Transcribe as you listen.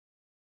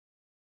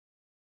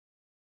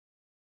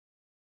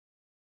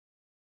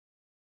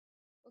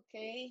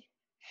Okay.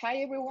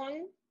 Hi,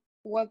 everyone.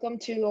 Welcome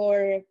to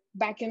our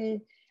backend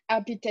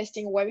API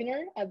testing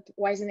webinar at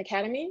Wizen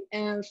Academy.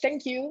 And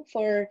thank you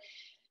for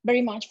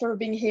very much for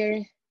being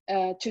here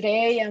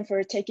today and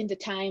for taking the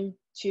time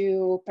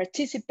to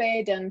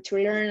participate and to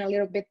learn a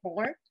little bit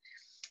more.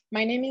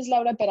 My name is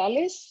Laura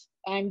Perales.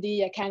 I'm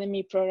the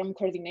Academy Program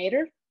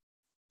Coordinator.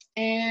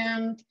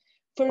 And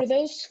for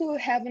those who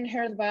haven't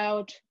heard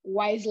about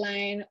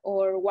Wizeline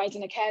or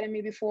Wizen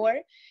Academy before,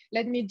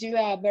 let me do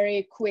a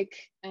very quick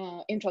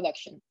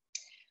introduction.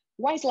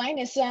 Wizeline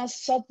is a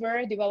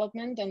software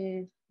development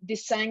and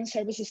design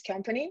services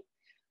company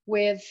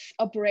with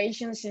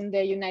operations in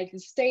the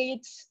United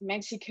States,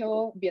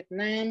 Mexico,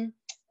 Vietnam,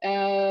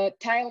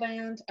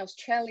 Thailand,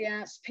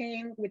 Australia,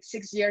 Spain, with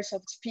 6 years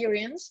of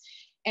experience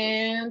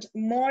and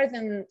more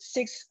than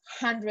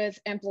 600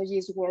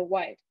 employees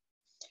worldwide.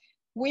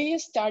 We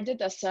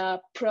started as a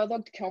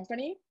product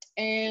company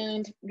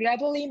and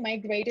gradually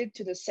migrated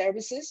to the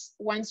services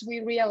once we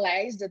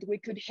realized that we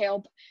could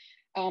help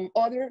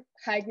other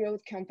high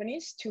growth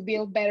companies to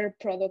build better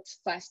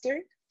products faster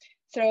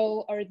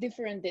through our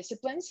different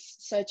disciplines,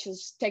 such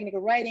as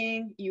technical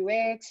writing,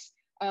 UX,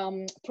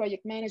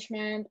 project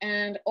management,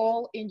 and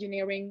all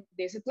engineering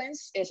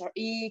disciplines,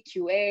 SRE,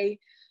 QA,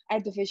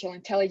 artificial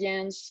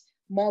intelligence,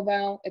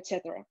 mobile,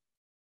 etc.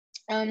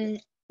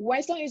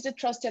 Wizeline is the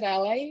trusted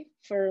ally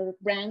for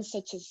brands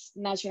such as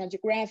National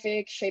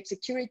Geographic, Shape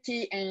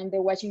Security, and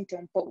the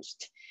Washington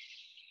Post.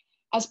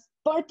 As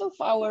part of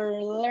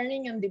our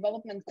learning and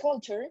development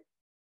culture,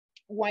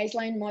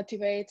 Wizeline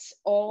motivates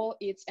all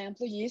its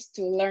employees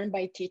to learn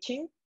by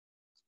teaching,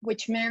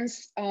 which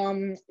means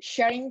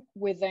sharing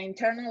with the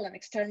internal and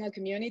external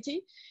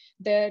community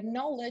the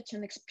knowledge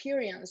and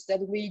experience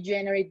that we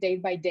generate day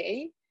by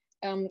day,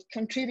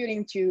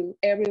 contributing to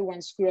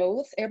everyone's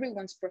growth,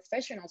 everyone's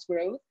professional's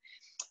growth.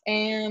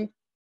 And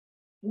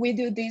we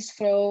do this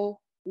through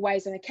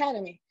Wizen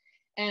Academy.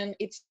 And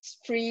it's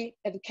free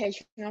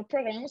educational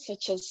programs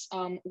such as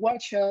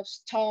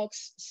workshops,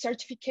 talks,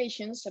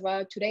 certifications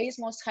about today's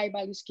most high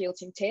value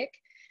skills in tech.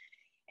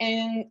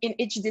 And in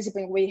each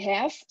discipline we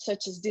have,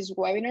 such as this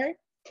webinar,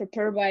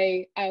 prepared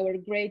by our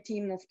great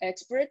team of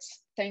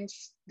experts.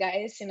 Thanks,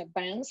 guys, in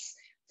advance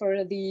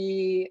for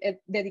the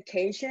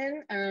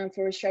dedication and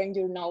for sharing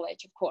your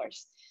knowledge, of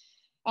course.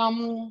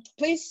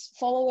 Please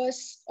follow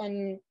us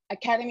on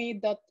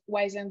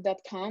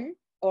academy.wizen.com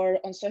or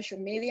on social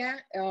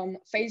media,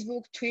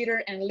 Facebook,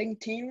 Twitter, and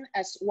LinkedIn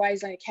as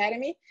Wizen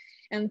Academy,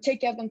 and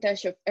take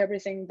advantage of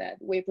everything that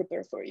we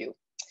prepare for you.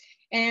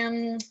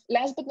 And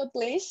last but not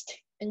least,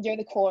 enjoy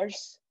the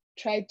course,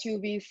 try to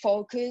be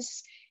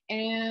focused,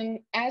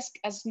 and ask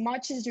as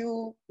much as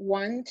you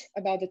want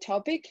about the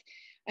topic,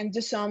 and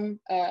do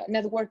some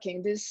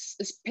networking. This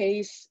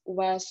space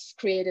was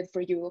created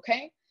for you,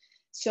 okay?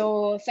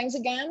 So thanks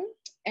again.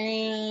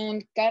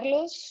 And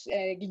Carlos,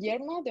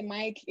 Guillermo, the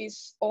mic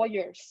is all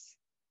yours.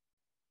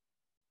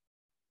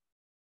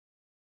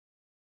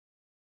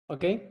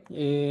 Okay,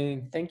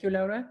 thank you,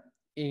 Laura,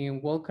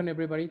 and welcome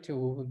everybody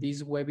to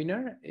this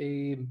webinar.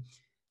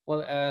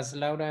 Well, as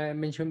Laura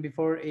mentioned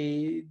before,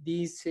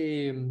 this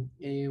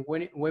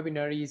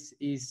webinar is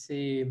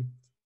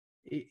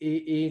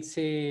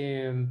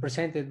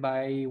presented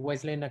by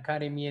Wizeline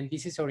Academy, and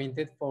this is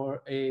oriented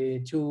for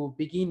to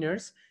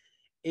beginners.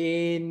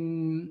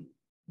 And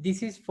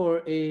this is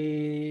for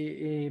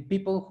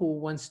people who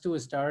wants to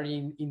start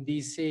in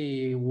this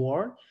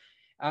world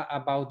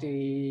about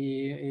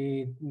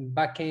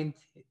backend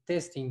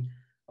testing.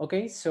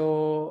 Okay,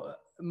 so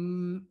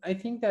I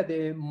think that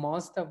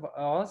most of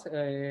us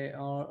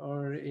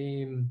or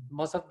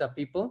most of the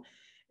people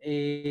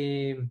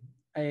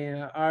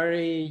are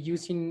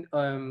using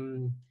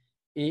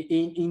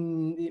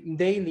in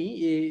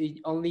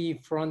daily only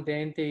front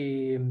end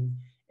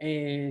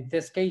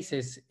test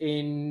cases,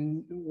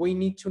 and we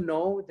need to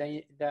know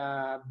the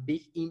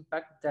big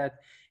impact that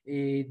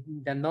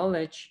the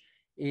knowledge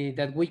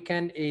that we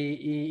can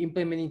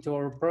implement into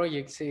our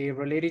projects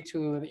related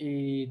to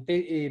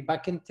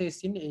backend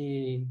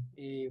testing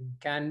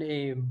can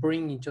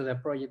bring into the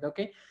project.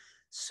 Okay,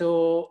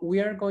 so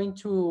we are going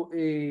to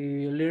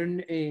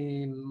learn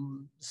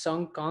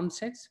some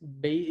concepts,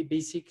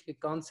 basic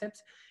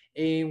concepts,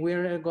 and we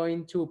are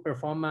going to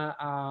perform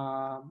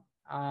a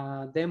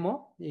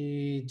demo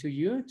to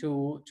you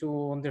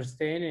to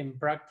understand and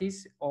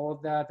practice all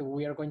that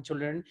we are going to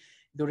learn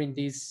during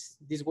this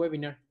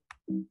webinar.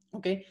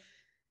 Okay,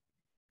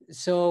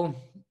 so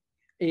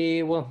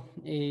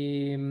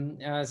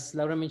as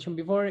Laura mentioned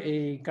before,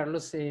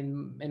 Carlos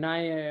and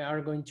I are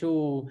going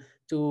to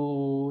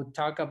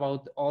talk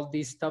about all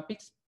these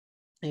topics.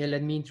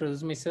 Let me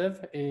introduce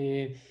myself.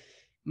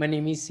 My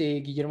name is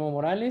Guillermo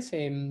Morales,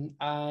 and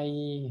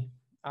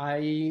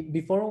I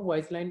before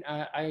Wizeline,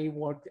 I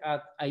worked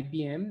at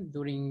IBM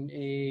during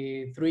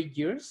 3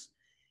 years,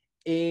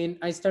 and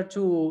I start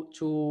to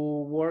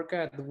work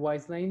at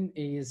Wizeline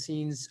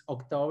since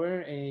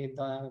October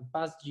the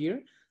past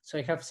year. So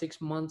I have 6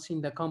 months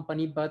in the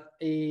company, but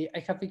I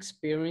have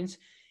experience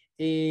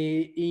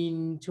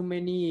in too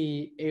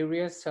many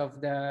areas of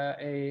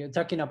the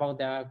talking about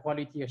the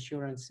quality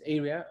assurance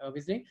area,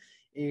 obviously.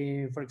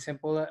 For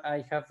example,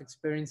 I have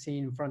experience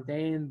in front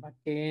end, back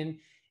end,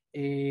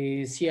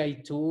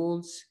 CI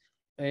tools,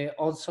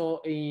 also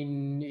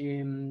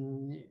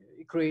in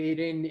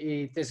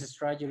creating test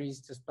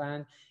strategies, test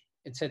plan,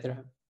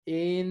 etc.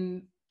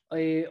 And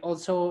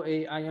also,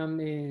 I am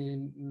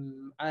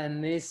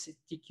an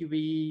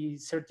STQB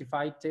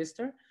certified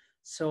tester,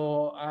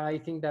 so I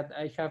think that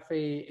I have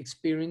a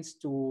experience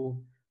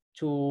to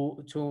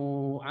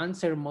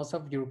answer most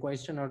of your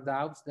question or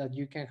doubts that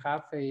you can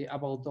have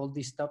about all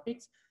these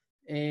topics.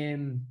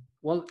 And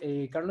well,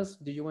 Carlos,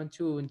 do you want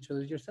to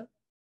introduce yourself?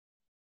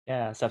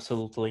 Yes,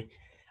 absolutely.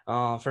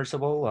 First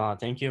of all,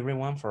 thank you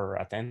everyone for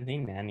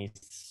attending, and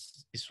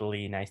it's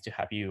really nice to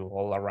have you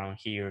all around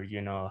here.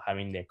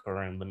 Having the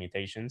current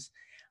limitations.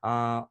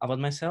 About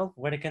myself,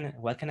 what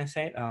can I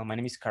say? My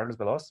name is Carlos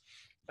Veloz.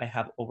 I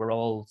have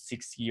overall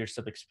 6 years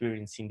of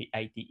experience in the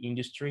IT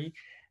industry.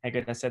 I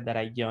gotta say that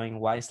I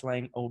joined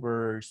Wiseline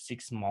over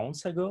 6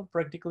 months ago,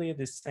 practically at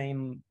the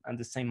same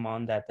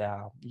month that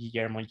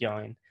Guillermo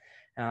joined.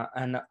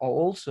 And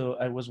also,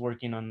 I was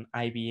working on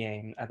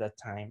IBM at that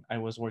time. I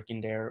was working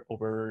there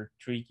over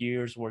 3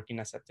 years, working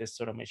as a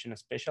test automation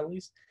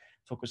specialist,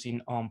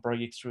 focusing on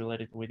projects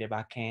related with the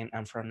backend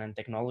and front end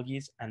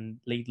technologies. And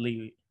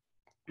lately,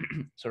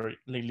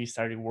 lately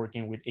started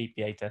working with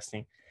API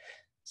testing.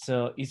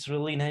 So it's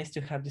really nice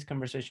to have this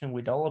conversation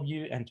with all of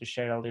you and to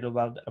share a little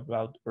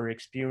about our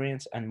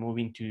experience and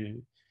moving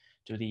to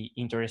the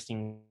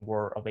interesting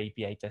world of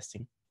API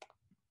testing.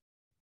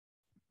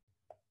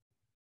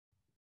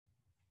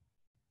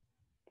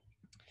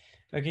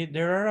 Okay,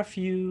 there are a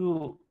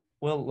few.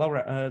 Well,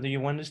 Laura, do you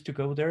want us to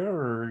go there,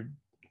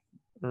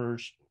 or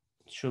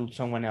should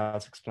someone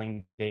else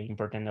explain the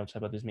important notes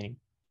about this meeting?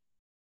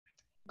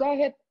 Go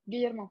ahead,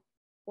 Guillermo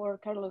or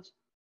Carlos.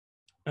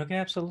 Okay,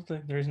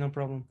 absolutely. There is no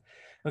problem.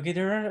 Okay,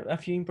 there are a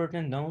few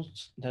important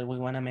notes that we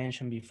want to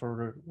mention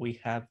before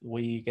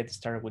we get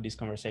started with this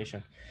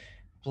conversation.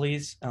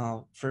 Please,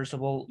 first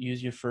of all,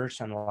 use your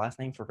first and last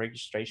name for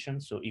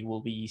registration, so it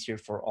will be easier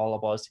for all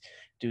of us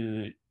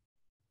to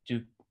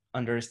to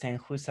understand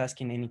who's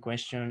asking any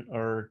question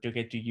or to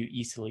get to you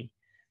easily.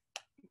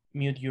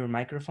 Mute your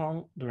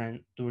microphone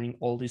during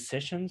all these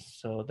sessions,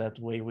 so that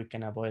way we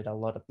can avoid a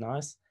lot of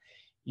noise.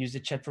 Use the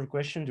chat for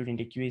question during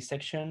the QA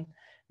section,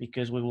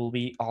 because we will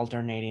be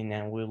alternating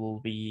and we will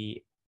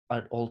be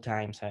at all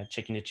times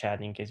checking the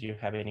chat in case you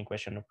have any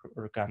question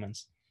or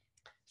comments.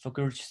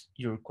 Focus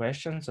your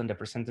questions on the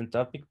presented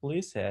topic,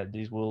 please.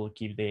 This will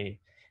keep the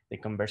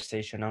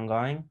conversation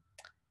ongoing.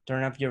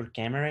 Turn off your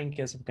camera in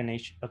case of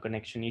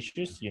connection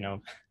issues.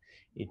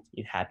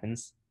 It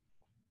happens.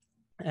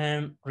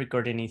 And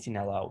recording isn't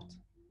allowed.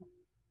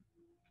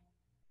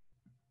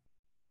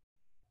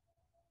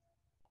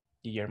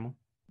 Guillermo.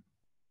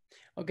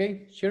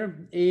 Okay,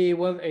 sure.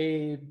 Well,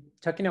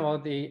 talking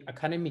about the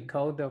academic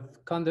code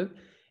of conduct,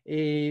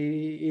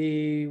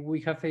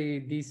 we have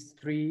these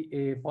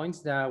three points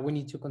that we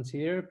need to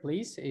consider,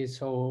 please.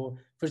 So,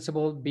 first of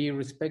all, be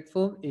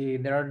respectful.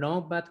 There are no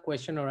bad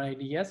questions or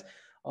ideas.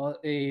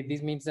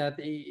 This means that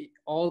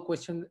all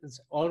questions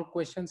are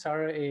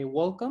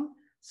welcome.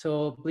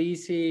 So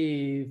please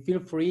feel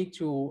free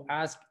to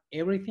ask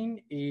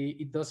everything.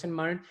 It doesn't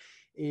matter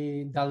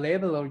the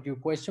level of your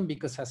question,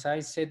 because as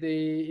I said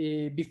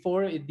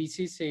before, this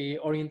is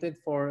oriented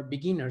for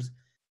beginners.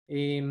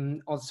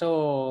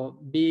 Also,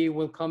 be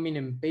welcoming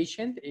and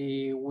patient.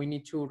 We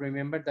need to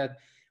remember that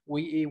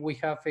we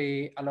have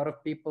a lot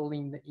of people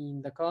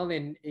in the call,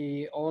 and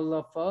all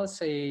of us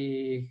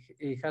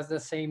has the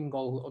same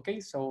goal. Okay,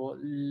 so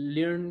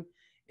learn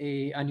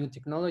a new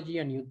technology,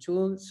 a new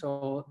tool.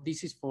 So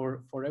this is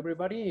for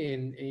everybody,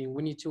 and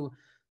we need to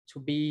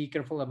be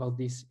careful about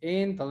this.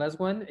 And the last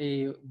one,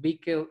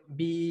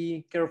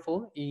 be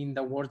careful in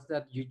the words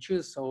that you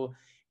choose. So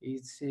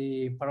it's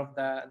part of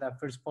the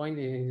first point.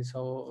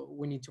 So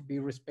we need to be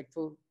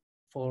respectful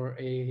for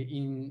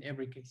in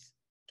every case.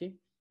 Okay.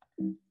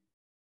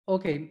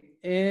 Okay.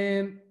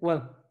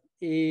 Well,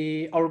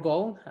 our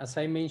goal, as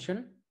I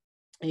mentioned,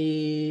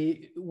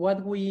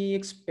 what we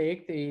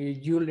expect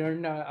you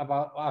learn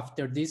about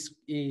after this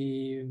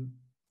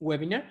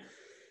webinar.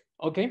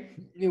 Okay,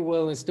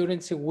 well,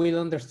 students will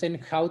understand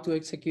how to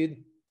execute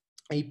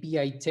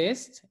API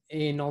tests,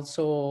 and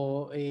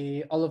also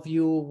all of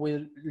you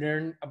will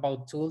learn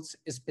about tools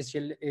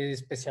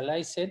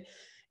specialized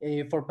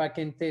for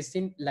backend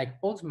testing,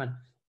 like Postman.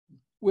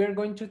 We're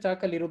going to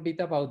talk a little bit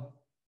about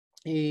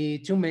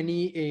too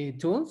many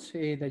tools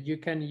that you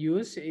can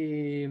use,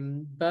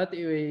 but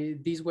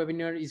this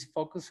webinar is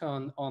focused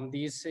on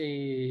this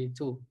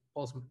tool,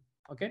 Postman.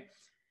 Okay.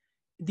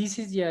 This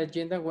is the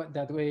agenda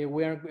that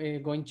we are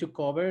going to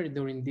cover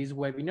during this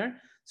webinar.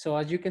 So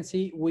as you can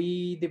see,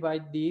 we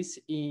divide this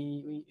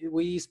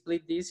we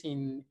split this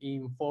in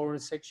four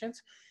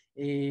sections.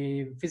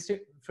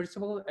 First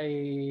of all,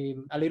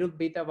 a little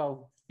bit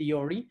about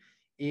theory,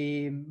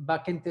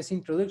 backend test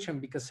introduction,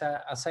 because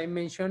as I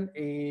mentioned,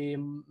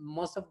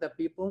 most of the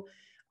people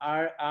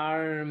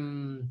are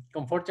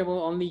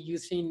comfortable only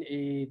using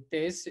a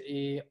test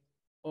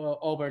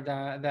over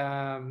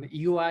the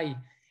UI,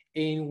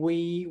 and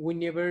we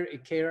never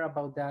care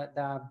about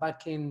the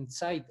backend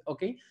side.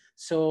 Okay,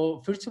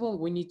 so first of all,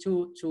 we need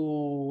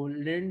to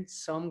learn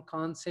some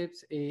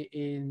concepts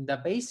in the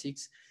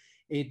basics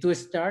to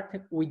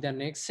start with the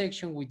next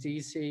section, which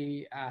is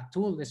a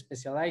tool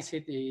specialized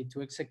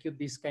to execute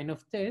this kind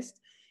of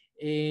test.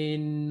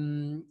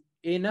 And,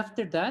 and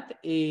after that,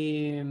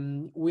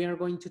 we are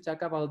going to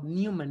talk about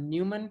Newman.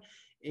 Newman,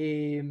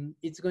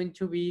 it's going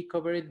to be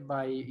covered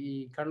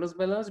by Carlos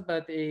Veloz,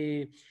 but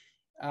a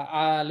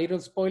little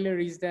spoiler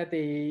is that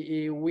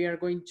we are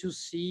going to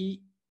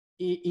see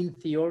in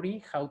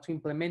theory how to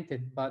implement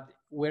it, but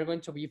we're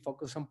going to be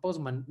focused on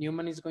Postman.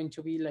 Newman is going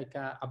to be like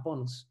a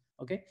bonus.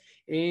 Okay,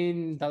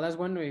 in the last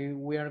one,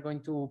 we are going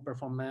to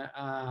perform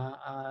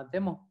a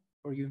demo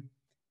for you.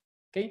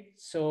 Okay,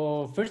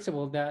 so first of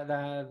all,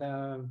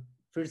 the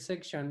first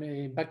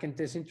section, backend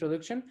test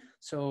introduction.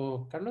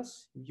 So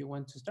Carlos, you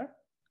want to start?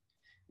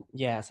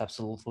 Yes,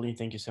 absolutely.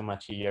 Thank you so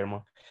much,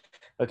 Guillermo.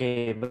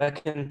 Okay,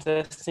 backend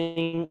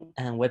testing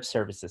and web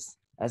services.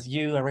 As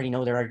you already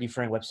know, there are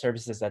different web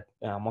services that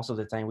most of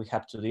the time we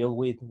have to deal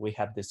with. We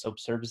have the SOAP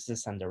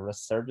services and the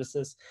REST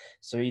services.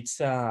 So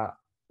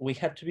we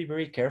have to be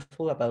very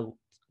careful about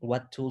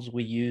what tools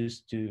we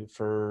use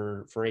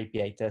for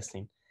API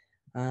testing.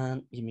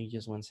 And give me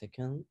just one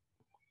second.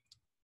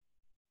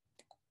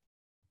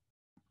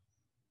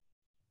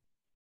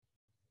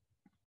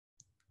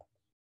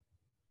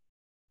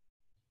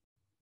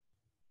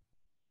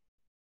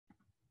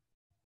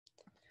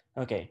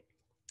 Okay,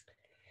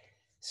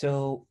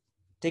 so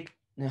take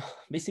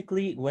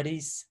basically what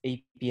is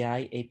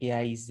API?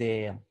 API is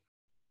the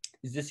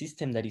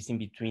system that is in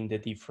between the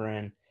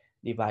different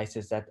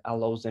devices that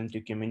allows them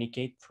to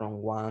communicate from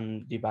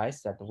one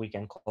device that we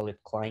can call it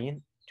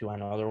client to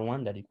another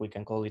one that we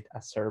can call it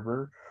a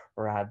server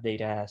or a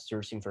data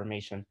source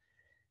information.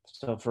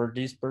 So for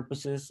these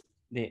purposes,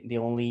 the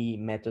only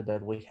method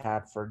that we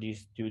have for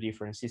these two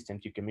different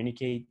systems to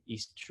communicate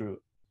is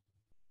through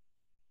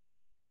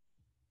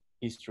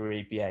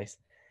APIs.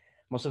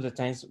 Most of the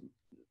times,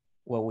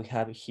 what we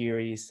have here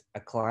is a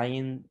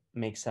client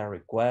makes a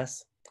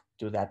request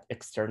to that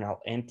external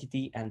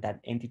entity, and that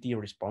entity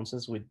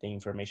responds with the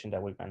information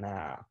that we're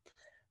gonna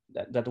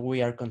that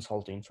we are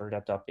consulting for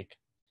that topic.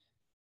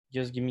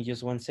 Just give me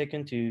just one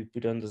second to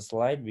put on the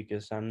slide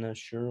because I'm not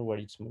sure what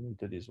it's moving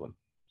to this one.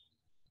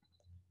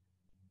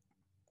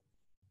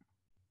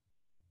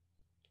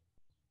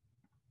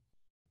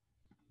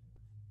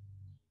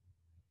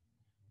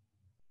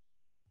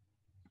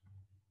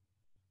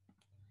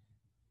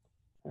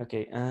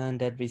 Okay, and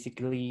that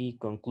basically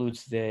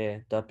concludes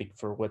the topic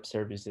for web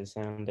services,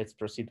 and let's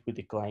proceed with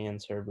the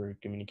client server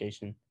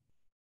communication.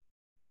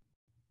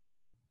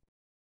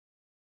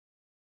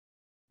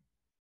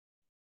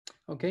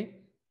 Okay.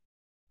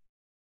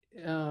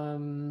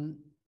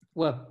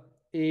 Well,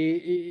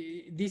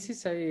 this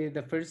is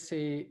the first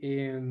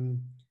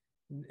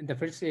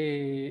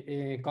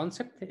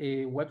concept,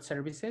 web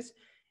services.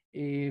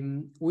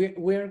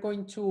 We are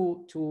going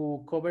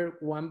to cover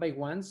one by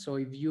one. So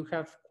if you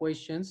have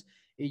questions,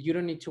 you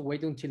don't need to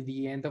wait until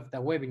the end of the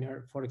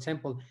webinar. For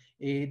example,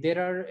 there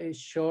are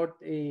short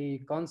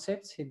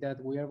concepts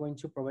that we are going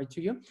to provide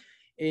to you.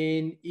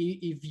 And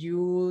if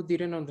you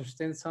didn't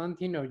understand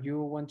something or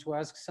you want to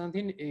ask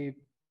something,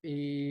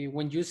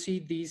 when you see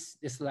this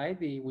slide,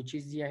 which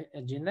is the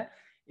agenda,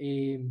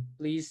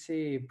 please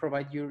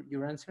provide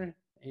your answer,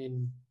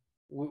 and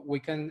we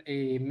can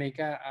make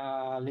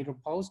a little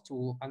pause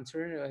to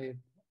answer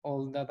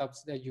all the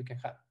doubts that you can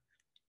have.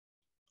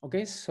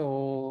 Okay,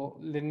 so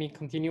let me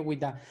continue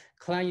with the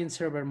client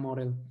server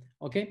model.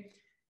 Okay,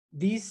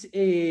 this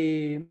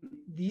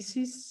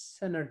is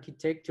an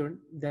architecture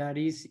that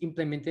is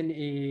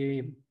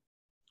implemented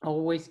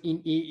always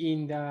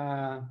in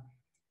the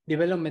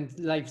development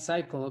life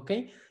cycle.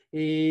 Okay,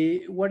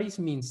 what it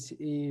means,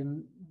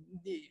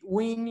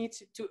 we need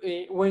to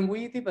when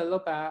we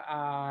develop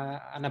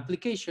an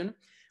application,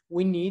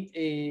 we need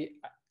a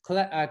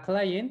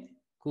client,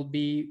 could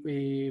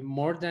be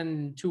more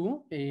than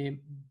two,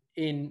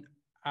 in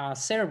a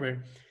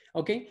server.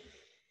 Okay,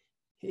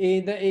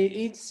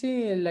 it's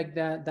like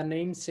the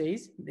name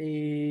says,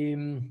 we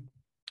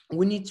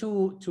need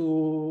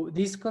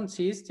this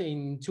consists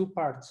in two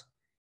parts.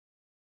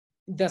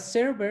 The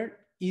server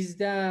is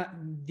the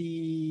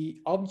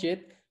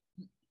object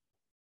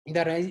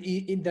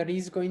that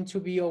is going to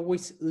be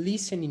always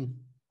listening.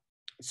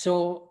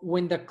 So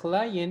when the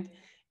client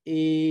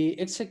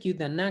execute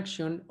an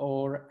action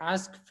or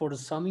ask for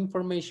some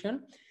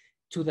information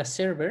to the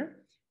server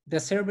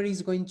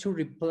is going to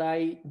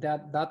reply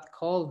that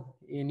call,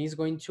 and is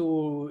going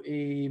to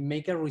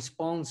make a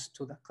response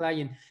to the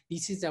client.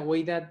 This is the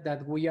way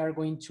that we are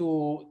going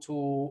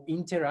to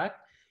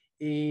interact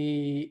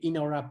in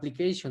our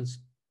applications.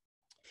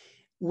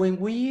 When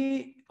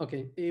we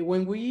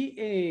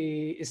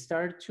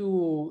start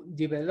to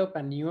develop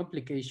a new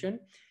application,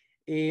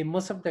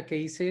 most of the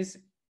cases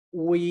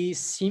we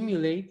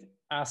simulate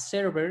a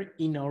server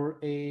in our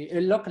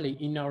locally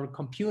in our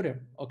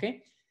computer,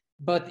 okay?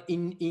 But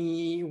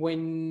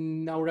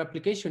when our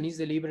application is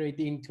delivered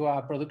into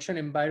a production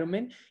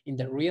environment in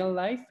the real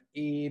life,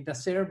 the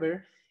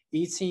server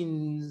is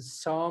in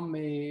some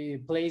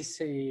place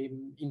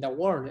in the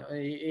world,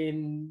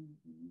 and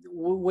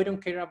we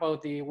don't care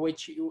about the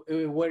which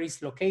where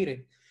it's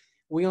located.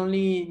 We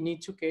only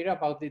need to care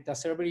about the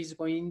server is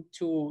going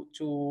to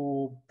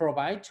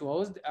provide to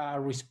us a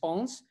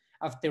response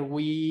after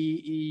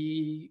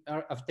we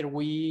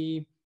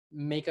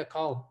make a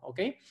call,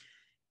 okay?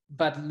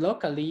 But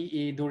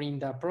locally, during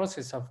the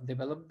process of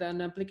develop an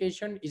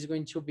application, is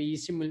going to be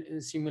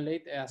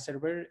simulate a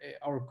server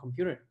or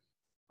computer,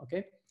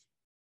 okay?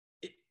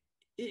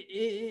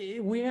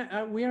 We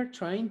are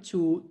trying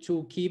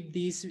to keep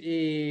these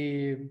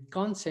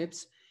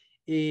concepts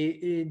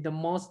the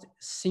most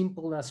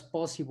simple as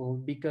possible,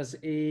 because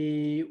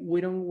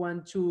we don't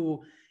want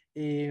to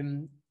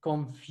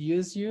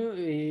confuse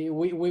you.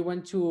 We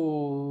want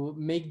to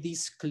make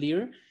this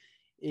clear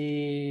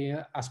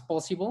as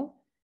possible,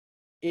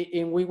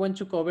 and we want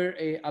to cover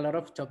a lot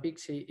of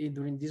topics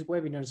during this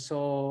webinar.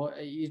 So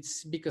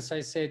it's because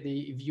I said,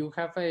 if you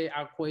have a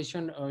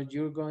question, or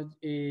you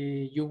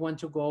want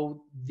to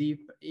go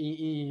deep,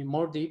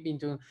 more deep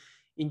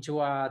into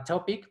a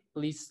topic,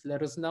 please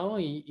let us know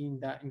in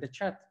the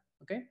chat.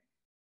 Okay.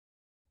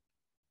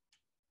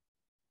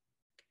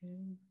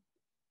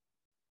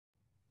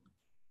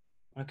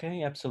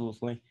 Okay,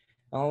 absolutely.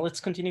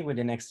 Let's continue with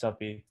the next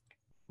topic,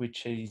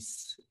 which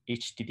is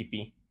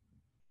HTTP.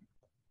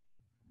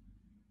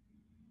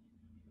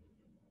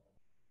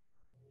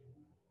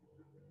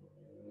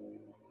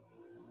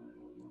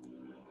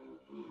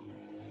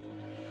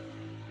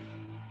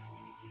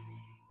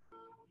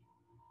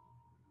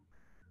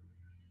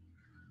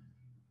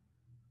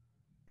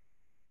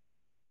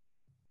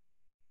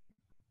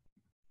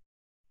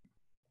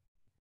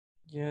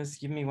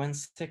 Just give me 1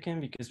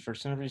 second, because for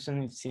some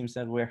reason it seems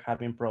that we're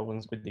having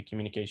problems with the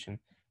communication.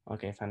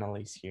 Okay,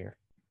 finally it's here.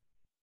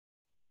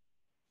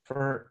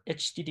 For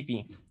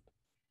HTTP,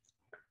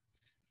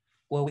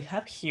 what we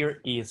have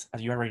here is,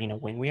 as you already know,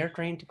 when we are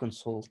trying to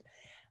consult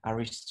a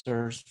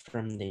resource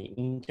from the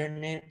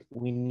internet,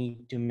 we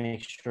need to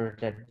make sure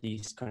that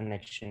this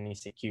connection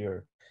is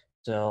secure.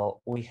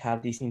 So we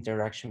have this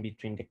interaction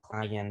between the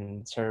client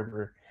and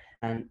server,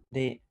 and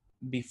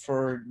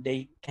before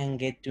they can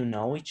get to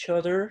know each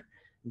other,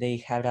 they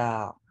had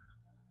a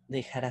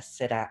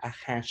set a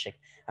handshake,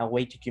 a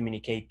way to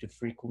communicate, to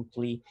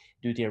frequently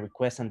do the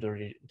requests and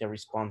do the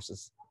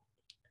responses.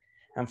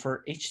 And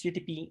for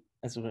HTTP,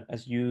 as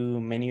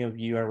many of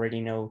you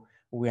already know,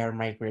 we are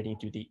migrating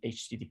to the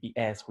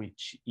HTTPS,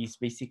 which is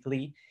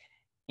basically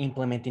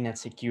implementing a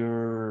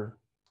secure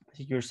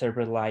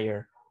server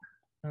layer.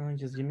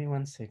 Just give me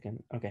 1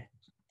 second. Okay,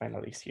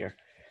 finally it's here.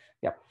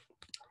 Yep.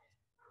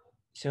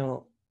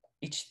 So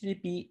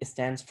HTTP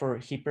stands for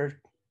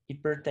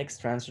Hypertext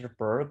Transfer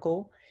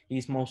Protocol.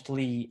 Is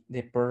mostly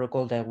the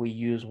protocol that we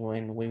use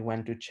when we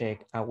want to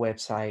check a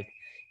website.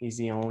 Is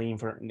the only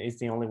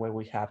way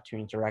we have to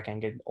interact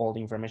and get all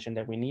the information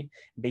that we need,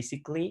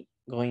 basically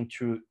going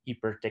through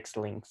hypertext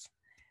links.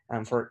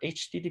 And for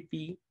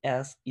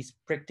HTTPS is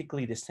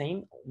practically the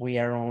same. We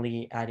are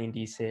only adding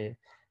this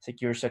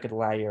secure socket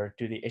layer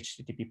to the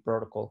HTTP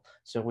protocol,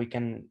 so we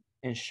can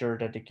ensure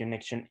that the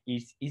connection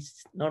is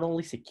not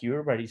only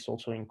secure, but it's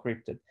also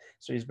encrypted.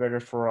 So it's better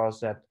for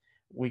us that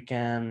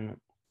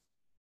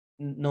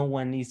no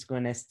one is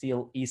going to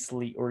steal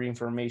easily our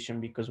information,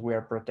 because we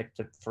are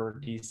protected for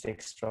this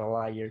extra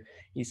layer.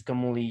 It's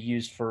commonly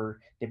used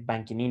for the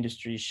banking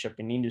industry,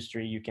 shopping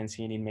industry. You can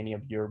see it in many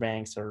of your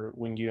banks, or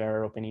when you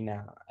are opening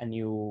a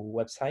new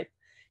website,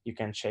 you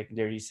can check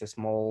there is a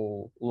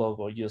small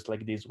logo just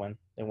like this one,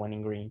 the one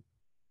in green.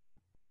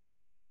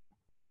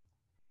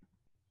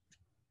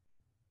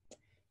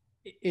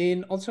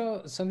 And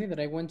also something that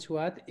I want to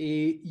add,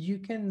 you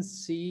can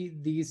see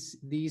this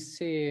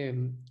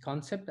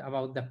concept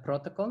about the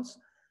protocols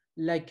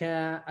like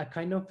a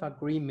kind of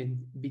agreement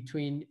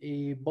between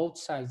both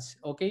sides.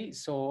 Okay,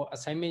 so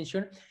as I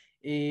mentioned,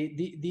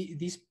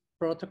 this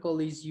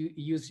protocol is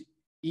used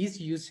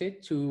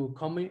to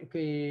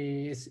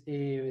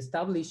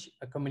establish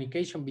a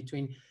communication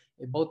between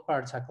both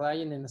parts, a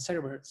client and a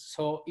server.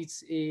 So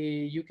it's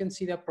you can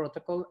see the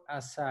protocol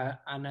as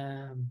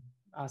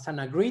an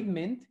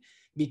agreement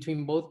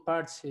between both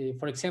parts.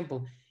 For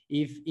example,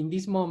 if in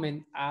this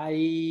moment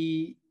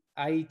I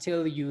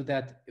tell you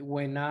that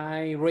when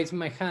I raise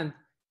my hand,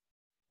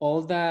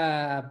 all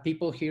the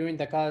people here in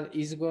the call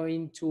is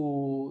going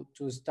to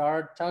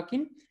start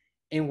talking,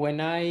 and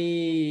when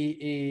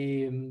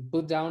I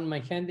put down my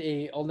hand,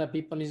 all the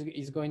people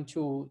is going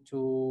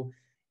to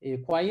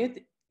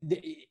quiet.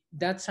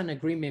 That's an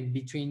agreement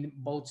between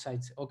both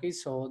sides. Okay,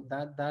 so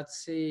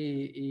that's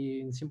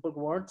in simple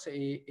words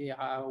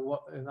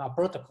a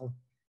protocol.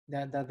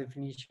 That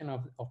definition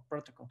of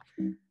protocol.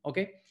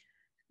 Okay,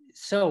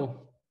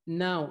 so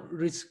now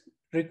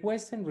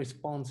requests and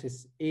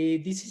responses.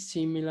 This is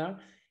similar.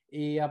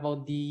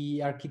 about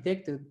the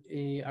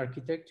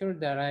architecture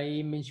that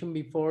I mentioned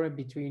before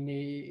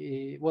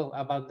between, well,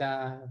 about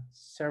the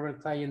server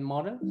client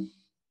model.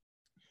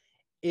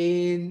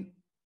 And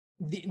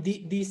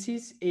this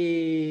is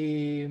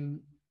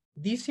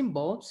this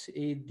involves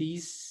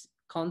these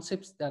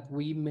concepts that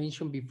we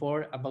mentioned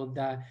before about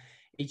the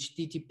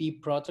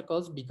HTTP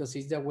protocols, because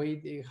it's the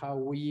way how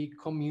we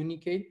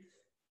communicate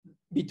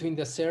between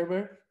the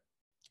server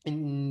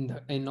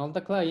and all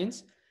the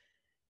clients.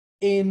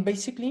 And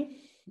basically,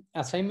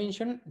 as I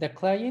mentioned, the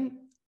client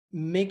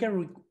make a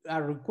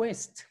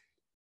request,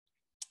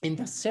 and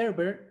the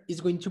server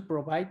is going to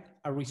provide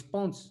a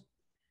response.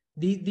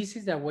 This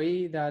is the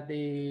way that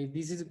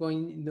this is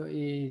going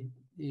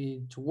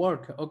to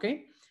work,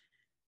 okay?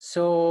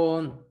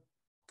 So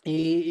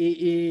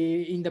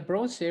in the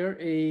browser,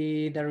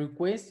 the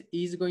request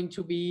is going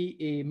to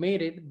be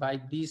made by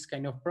this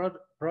kind of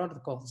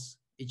protocols,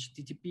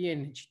 HTTP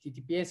and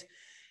HTTPS.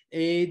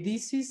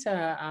 This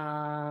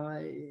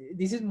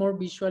is more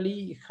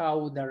visually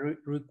how the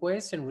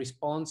request and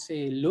response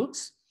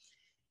looks.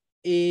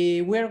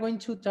 We are going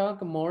to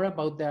talk more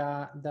about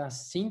the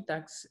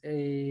syntax,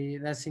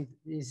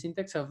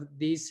 syntax of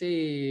this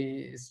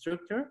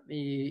structure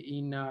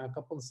in a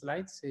couple of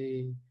slides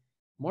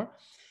more.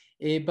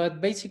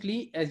 But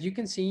basically, as you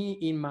can see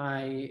in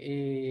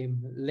my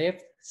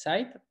left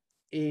side,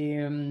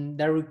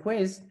 the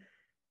request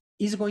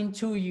is going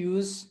to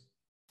use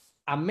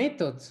a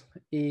method.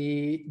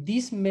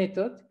 This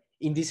method,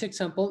 in this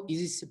example,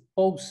 is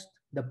post.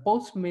 The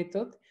post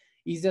method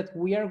is that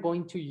we are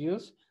going to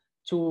use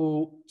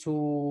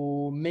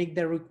to make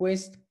the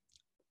request.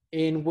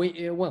 And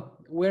well,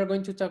 we're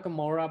going to talk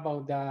more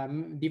about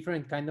the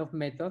different kind of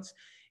methods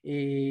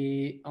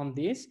on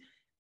this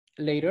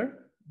later.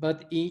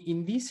 But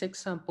in this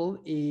example,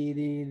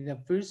 the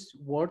first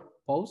word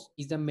post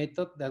is the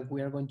method that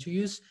we are going to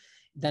use.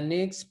 The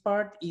next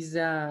part is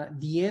the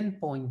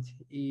endpoint.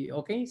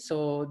 Okay,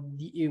 so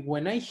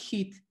when I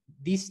hit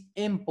this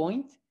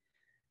endpoint,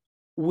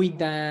 with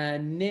the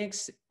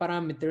next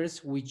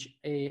parameters, which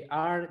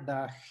are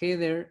the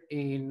header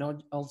and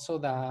also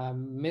the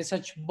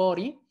message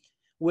body,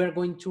 we're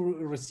going to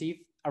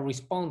receive a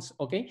response,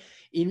 okay?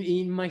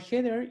 In my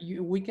header,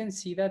 we can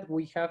see that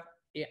we have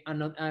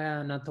an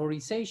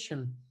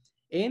authorization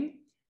and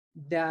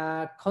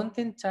the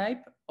content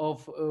type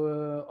of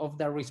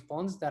the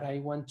response that I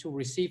want to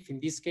receive. In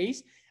this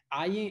case,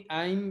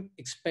 I'm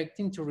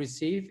expecting to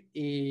receive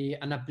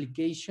an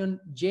application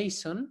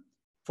JSON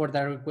for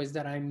the request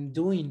that I'm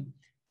doing.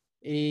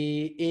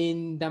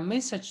 And the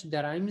message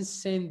that I'm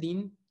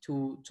sending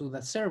to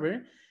the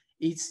server,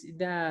 it's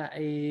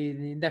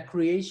the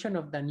creation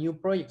of the new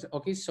project.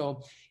 Okay,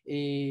 so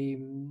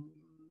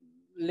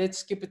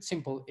let's keep it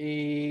simple.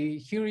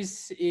 Here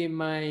is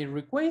my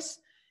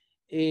request.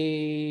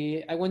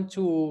 I want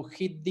to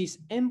hit this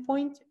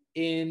endpoint,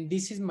 and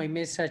this is my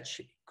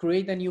message,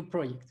 create a new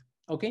project.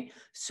 Okay,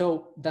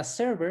 so the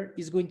server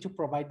is going to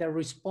provide the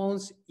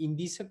response in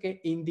this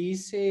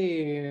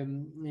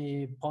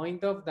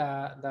point of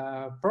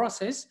the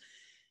process.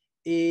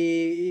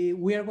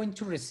 We are going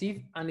to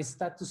receive a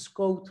status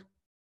code.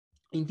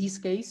 In this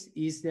case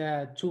is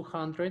the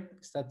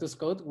 200 status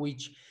code,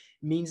 which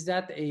means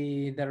that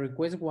the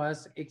request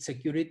was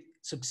executed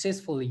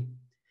successfully.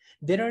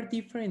 There are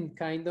different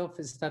kind of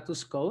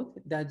status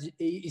code that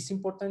is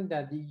important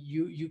that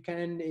you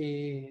can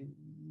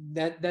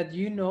that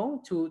you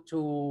know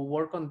to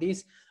work on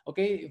this.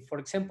 Okay, for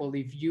example,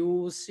 if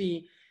you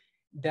see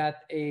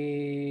that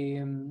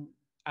an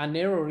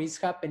error is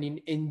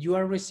happening and you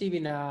are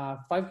receiving a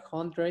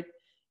 500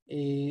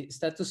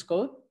 status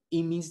code,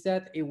 it means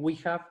that we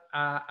have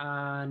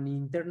an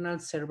internal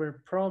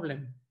server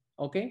problem.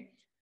 Okay,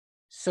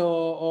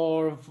 so,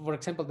 or for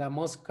example, the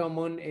most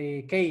common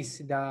case,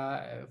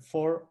 the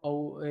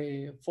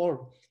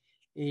 404,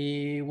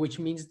 which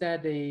means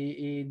that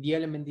the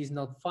element is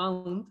not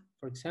found,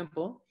 for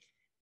example,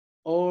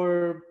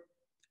 or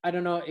I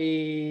don't know,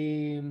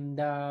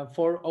 the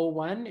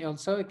 401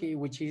 also, okay,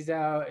 which is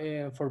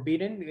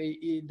forbidden,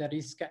 that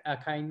is a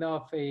kind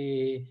of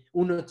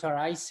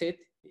unauthorized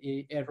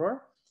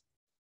error.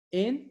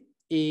 And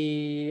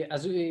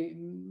as we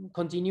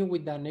continue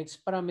with the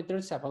next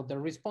parameters about the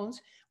response,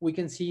 we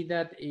can see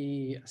that,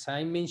 as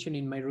I mentioned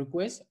in my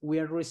request, we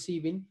are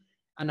receiving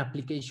an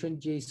application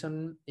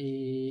JSON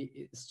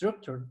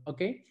structure,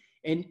 okay?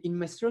 And in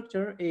my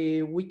structure,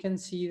 we can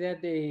see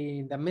that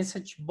the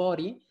message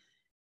body,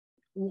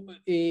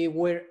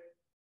 where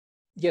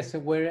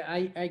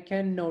I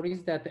can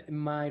notice that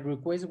my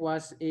request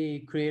was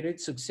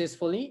created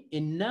successfully,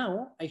 and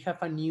now I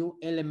have a new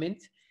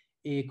element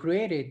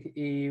created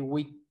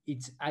with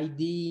its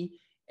ID,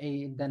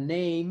 the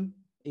name,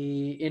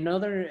 and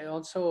other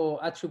also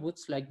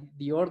attributes like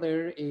the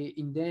order,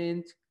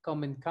 indent,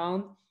 comment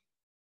count,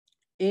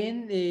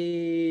 and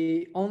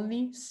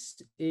only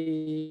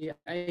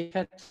I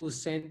had to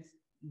send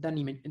the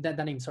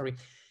name, sorry.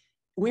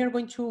 we are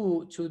going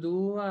to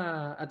do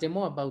a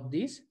demo about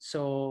this.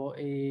 So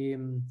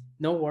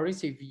no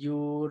worries if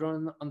you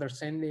don't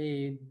understand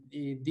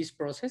this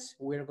process.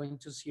 We are going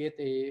to see it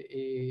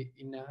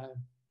in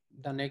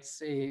the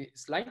next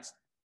slides.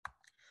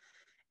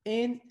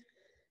 And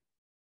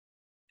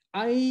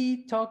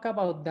I talk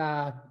about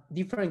the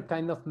different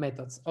kind of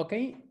methods,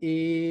 okay?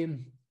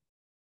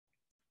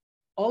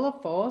 All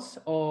of us,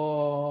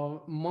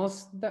 or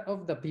most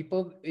of the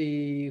people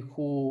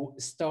who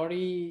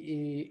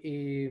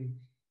study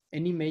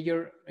any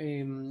major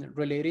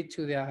related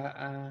to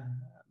the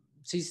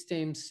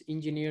systems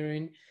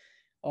engineering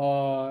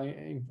or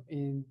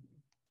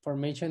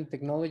information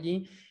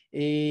technology,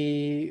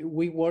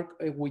 we work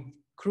with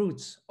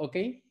CRUDs,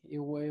 okay?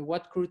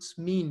 What CRUDs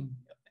mean?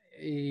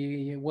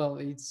 Well,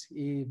 it's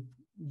the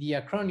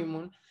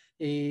acronym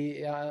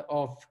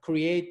of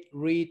create,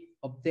 read,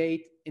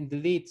 update, and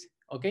delete,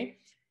 okay?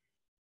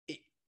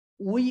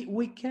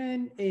 We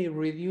can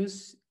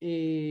reduce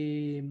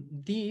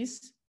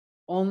this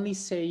only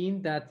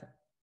saying that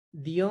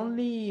the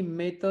only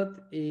method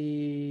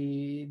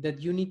that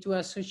you need to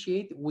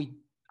associate with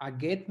a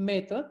get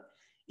method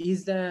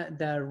is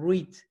the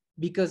read,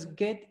 because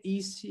get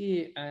is,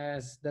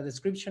 as the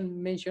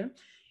description mentioned,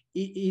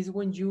 is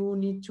when you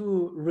need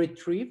to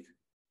retrieve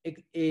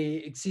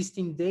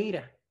existing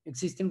data,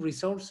 existing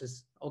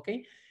resources,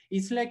 okay?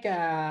 It's like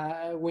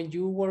when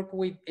you work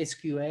with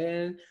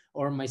SQL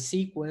or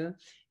MySQL,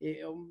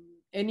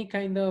 any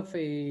kind of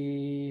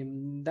a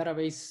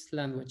database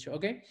language,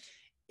 okay?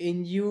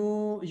 And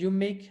you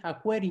make a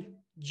query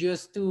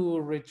just to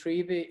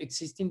retrieve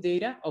existing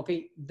data,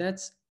 okay?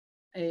 That's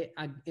a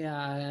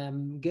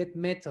get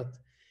method.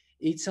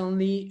 It's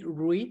only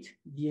read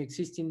the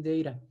existing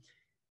data.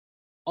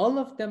 All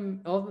of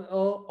them,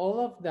 all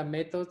of the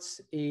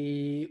methods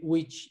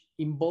which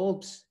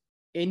involves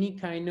any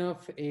kind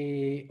of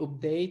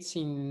updates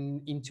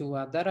into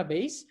a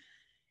database,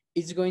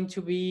 it's going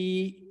to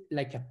be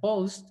like a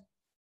post,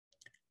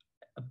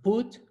 a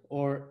put,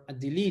 or a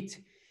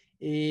delete.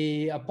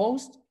 A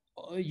post,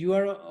 you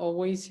are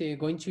always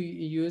going to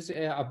use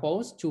a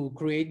post to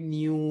create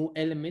new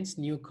elements,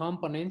 new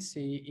components,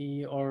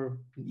 or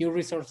new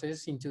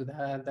resources into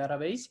the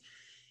database.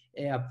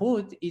 A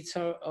put, it's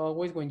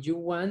always when you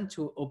want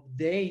to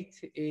update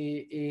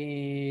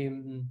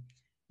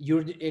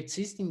your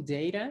existing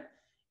data.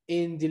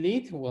 And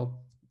delete,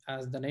 well,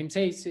 as the name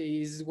says,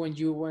 is when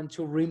you want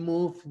to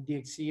remove the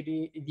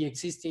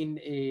existing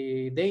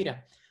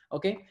data,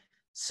 okay?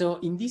 So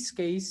in this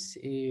case,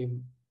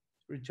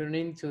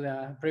 returning to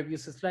the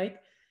previous slide,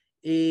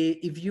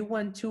 if you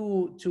want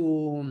to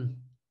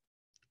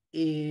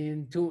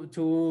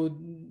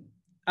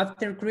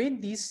after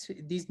create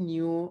this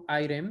new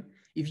item,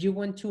 if you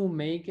want to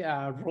make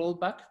a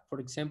rollback, for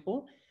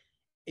example,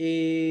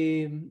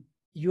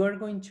 you are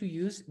going to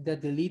use the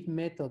delete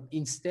method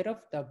instead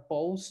of the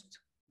post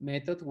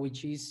method,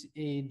 which is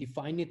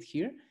defined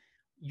here.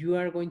 You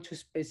are going to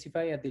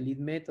specify a delete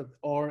method,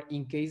 or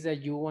in case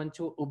that you want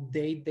to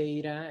update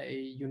data,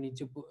 you need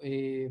to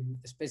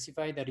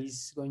specify that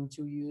is going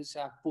to use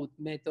a put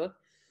method.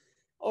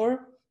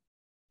 Or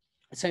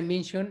as I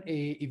mentioned,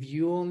 if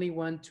you only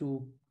want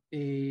to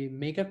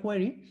make a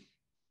query,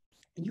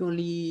 you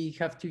only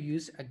have to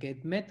use a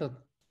get method.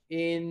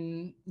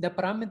 And the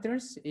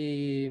parameters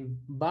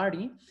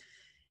vary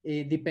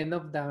depending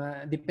of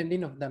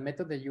the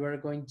method that you are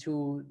going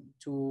to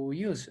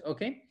use,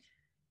 okay?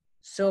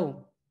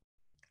 So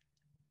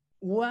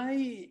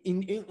why,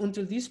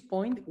 until this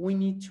point, we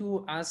need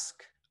to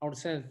ask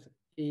ourselves,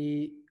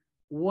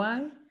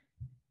 why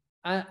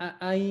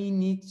I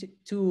need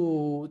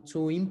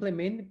to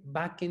implement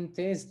backend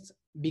tests?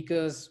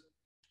 Because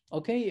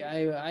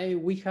okay,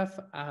 we have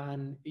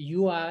an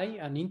UI,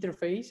 an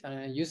interface,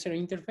 a user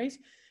interface,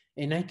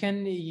 and I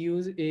can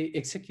use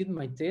execute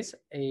my test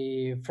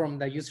from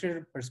the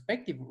user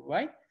perspective,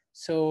 right?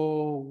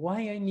 So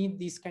why I need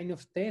this kind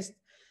of test?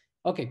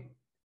 Okay,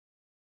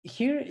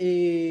 here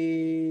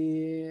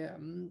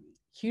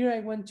here I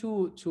want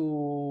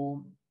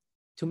to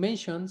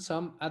mention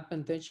some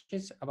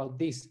advantages about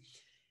this.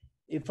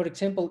 For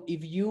example,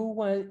 if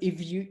you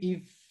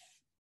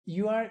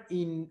are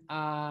in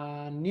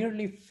an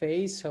early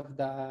phase of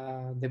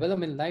the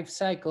development life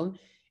cycle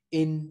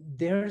and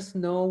there's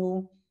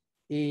no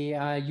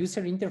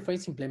user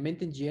interface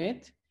implemented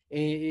yet,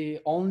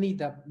 only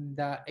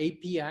the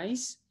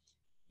APIs,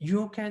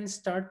 you can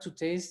start to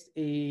test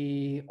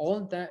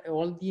all the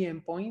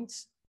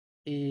endpoints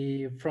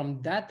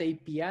from that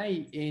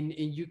API, and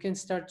you can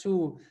start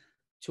to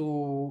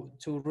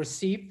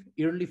receive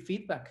early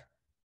feedback.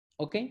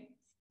 Okay.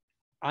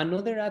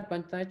 Another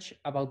advantage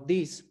about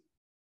this,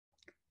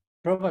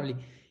 probably,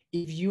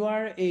 if you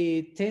are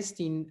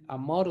testing a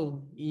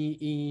model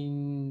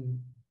in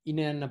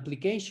an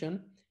application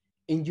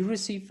and you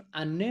receive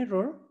an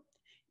error,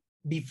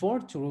 before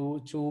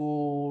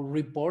to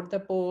report the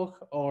bug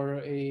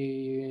or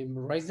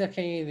raise the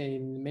hand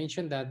and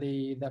mention that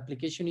the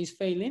application is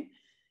failing,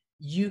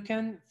 you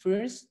can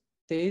first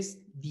test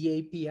the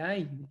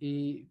API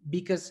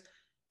because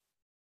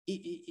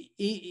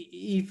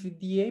if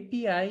the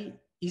API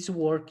is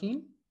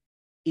working,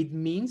 it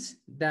means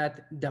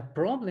that the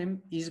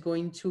problem is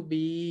going to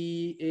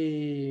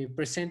be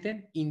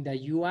presented in the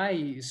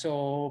UI.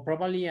 So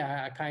probably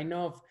a kind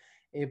of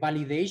a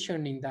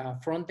validation in the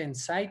front end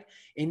side.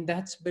 And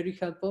that's very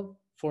helpful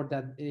for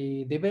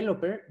the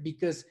developer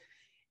because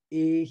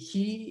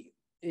he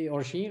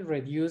or she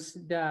reduce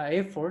the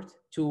effort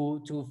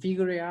to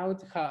figure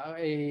out how,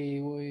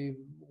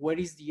 where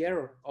is the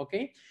error,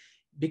 okay?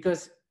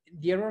 Because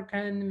the error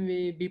can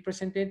be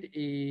presented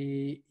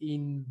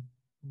in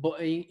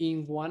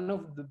one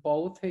of the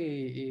both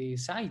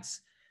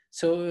sides.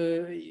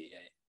 So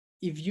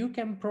if you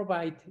can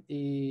provide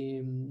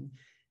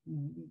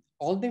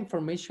all the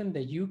information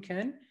that you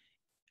can,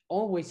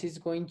 always is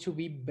going to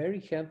be very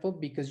helpful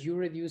because you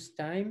reduce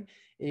time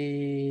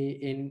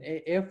and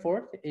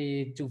effort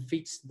to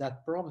fix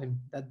that problem,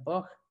 that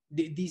bug.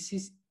 This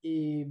is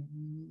the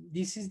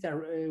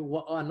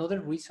another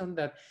reason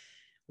that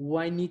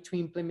why need to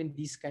implement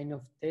this kind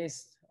of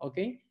test.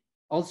 Okay.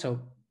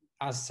 Also,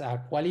 as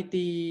a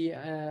quality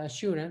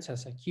assurance,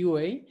 as a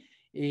QA,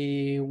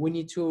 we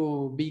need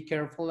to be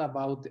careful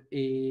about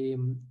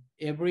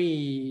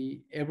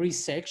every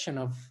section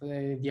of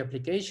the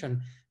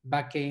application,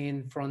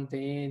 backend, front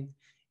end.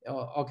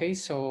 Okay,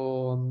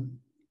 so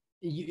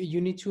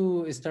you need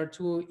to start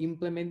to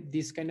implement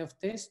this kind of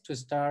test to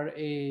start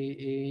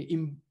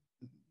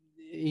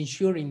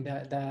ensuring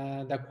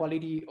the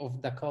quality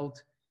of the code.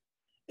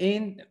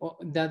 And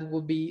that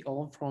will be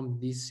all from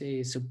this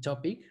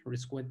subtopic,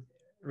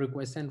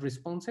 request and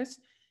responses.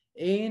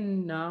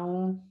 And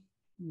now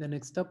the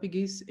next topic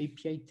is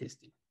API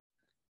testing.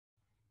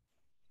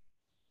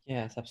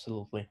 Yes,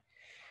 absolutely.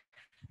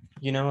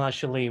 You know,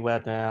 actually,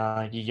 what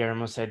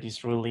Guillermo said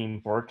is really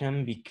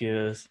important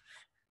because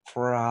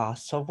for a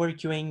software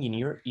QA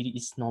engineer, it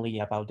is not only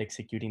about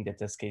executing the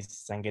test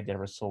cases and get the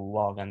result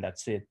log and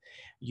that's it.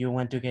 You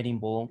want to get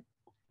involved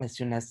as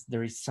soon as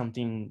there is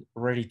something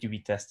ready to be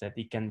tested.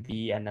 It can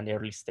be at an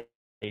early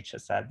stage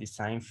as a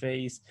design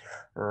phase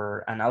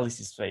or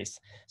analysis phase.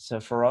 So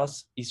for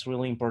us, it's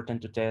really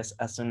important to test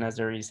as soon as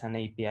there is an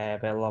API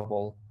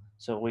available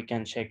so we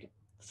can check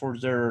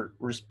further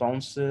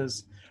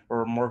responses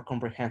or more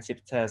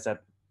comprehensive tests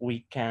that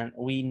we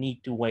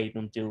need to wait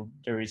until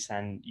there is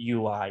an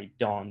UI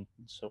done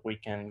so we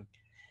can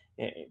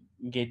uh,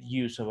 get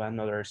use of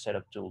another set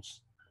of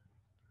tools.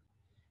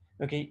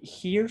 Okay,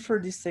 here for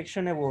this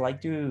section, I would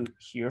like to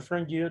hear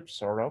from you,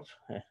 sort of,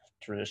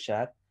 through the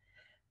chat.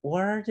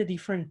 What are the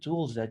different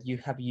tools that you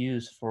have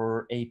used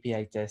for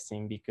API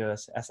testing?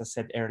 Because as I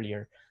said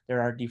earlier,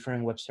 there are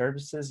different web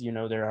services, you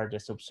know, there are the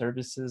sub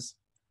services,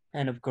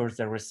 and of course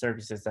there are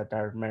services that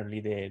are merely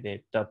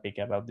the topic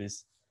about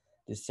this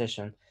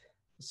session.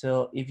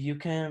 So if you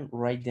can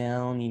write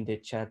down in the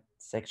chat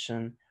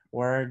section,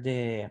 what are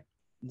the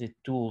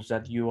tools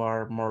that you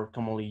are more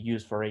commonly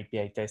used for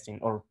API testing,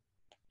 or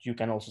you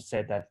can also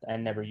say that I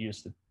never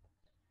used it.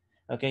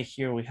 Okay,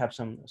 here we have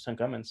some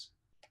comments.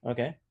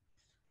 Okay,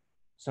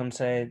 some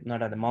say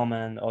not at the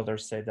moment,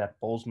 others say that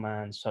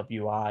Postman, Sub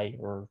UI,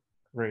 or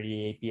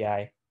Ready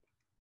API,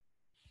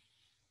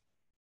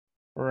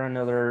 or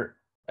another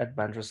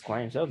advanced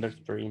claims. Oh, that's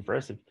very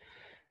impressive.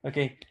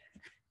 Okay,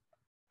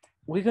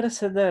 we gotta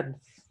say that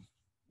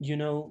you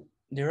know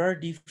there are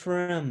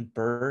different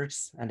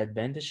perks and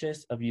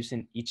advantages of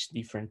using each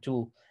different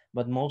tool,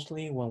 but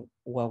mostly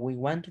what we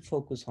want to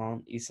focus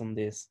on is on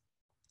this.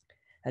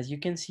 As you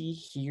can see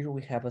here,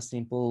 we have a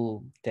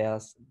simple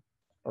test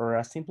or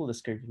a simple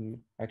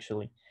description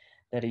actually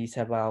that is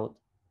about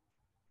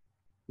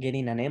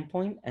getting an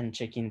endpoint and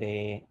checking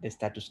the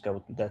status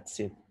code. That's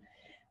it.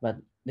 But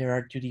there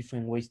are two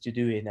different ways to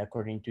do it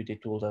according to the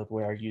tool that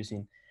we are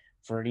using.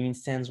 For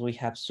instance, we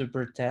have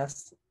super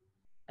test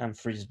and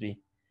frisbee.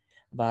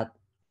 But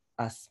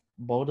as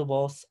both of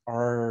us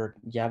are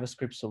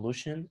JavaScript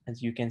solution,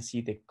 as you can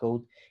see, the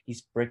code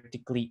is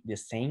practically the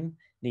same.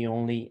 The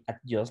only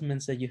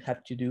adjustments that you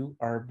have to do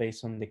are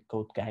based on the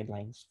code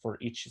guidelines for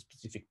each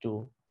specific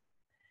tool.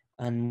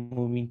 And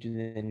moving to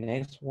the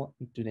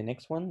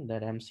next one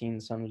that I'm seeing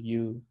some of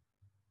you,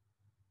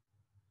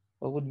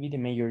 what would be the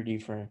major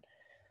difference?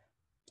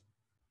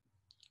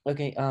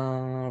 Okay,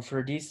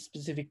 for this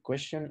specific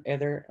question,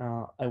 Heather,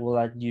 I will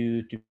add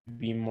you to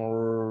be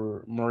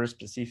more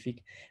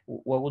specific.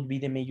 What would be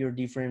the major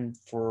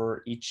difference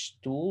for each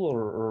tool,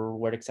 or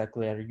what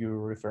exactly are you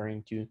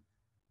referring to?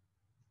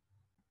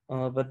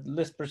 But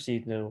let's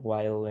proceed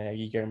while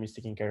Guillermo is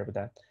taking care of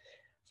that.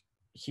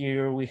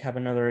 Here we have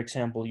another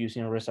example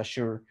using rest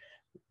assure.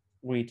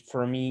 With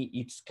for me,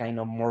 it's kind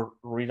of more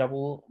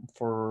readable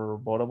for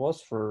both of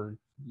us, for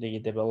the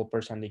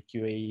developers and the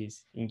QA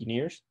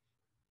engineers,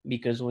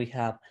 because we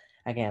have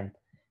again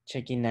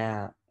checking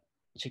a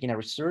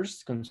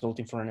resource,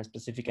 consulting for a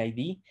specific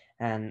ID,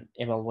 and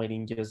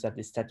evaluating just that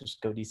the status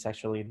code is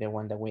actually the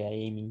one that we are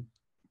aiming.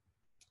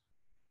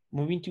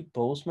 Moving to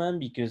Postman,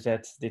 because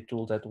that's the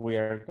tool that we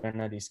are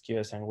gonna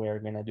discuss and we are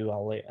gonna do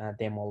a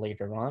demo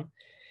later on.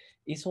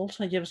 It's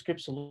also a JavaScript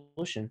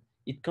solution.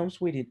 It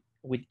comes with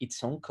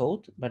its own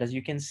code, but as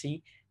you can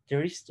see,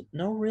 there is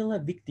no real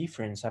big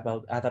difference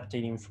about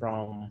adapting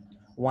from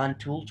one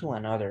tool to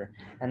another.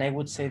 And I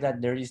would say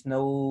that there is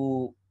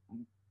no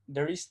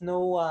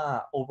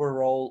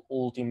overall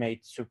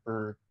ultimate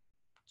super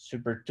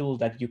tool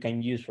that you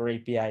can use for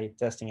API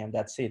testing, and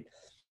that's it.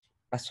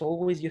 As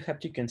always, you have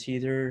to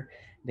consider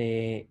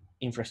the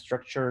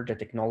infrastructure, the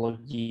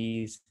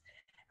technologies,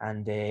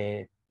 and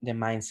the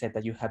mindset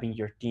that you have in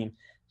your team.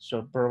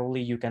 So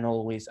probably you can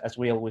always, as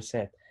we always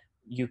said,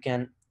 you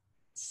can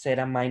set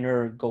a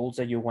minor goals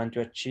that you want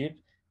to achieve.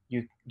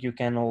 You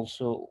can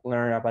also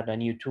learn about a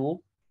new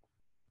tool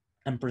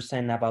and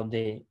present about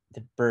the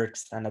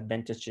perks and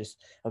advantages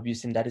of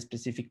using that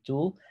specific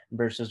tool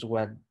versus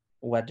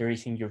what there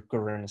is in your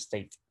current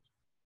state.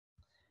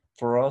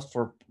 For us,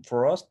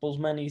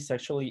 Postman is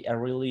actually a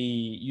really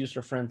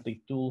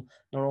user-friendly tool,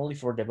 not only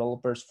for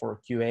developers, for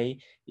QA.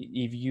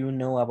 If you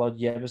know about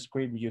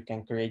JavaScript, you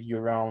can create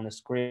your own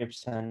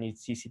scripts, and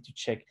it's easy to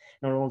check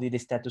not only the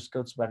status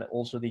codes but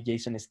also the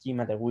JSON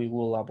schema that we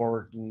will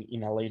abord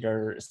in a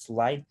later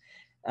slide.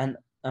 And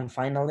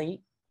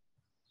finally,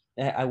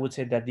 I would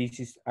say that this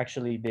is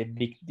actually the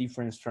big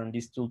difference from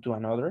this tool to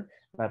another,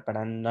 but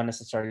not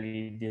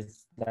necessarily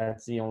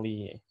that's the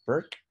only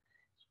perk.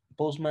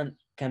 Postman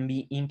can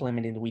be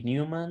implemented with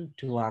Newman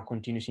to a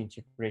continuous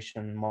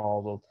integration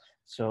model.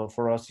 So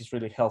for us, it's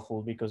really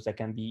helpful because that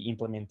can be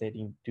implemented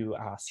into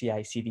a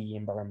CI/CD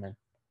environment.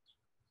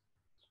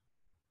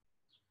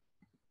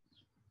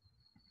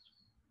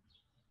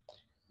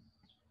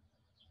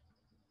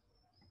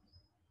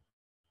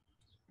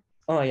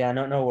 Oh yeah,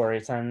 no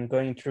worries. I'm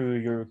going through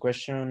your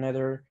question,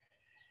 Heather.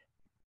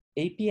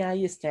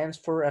 API stands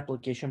for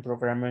Application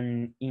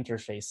Programming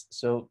Interface.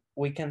 So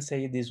we can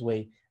say it this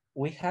way: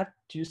 we have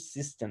two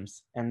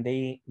systems, and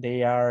they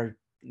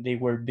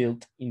were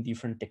built in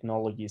different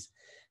technologies.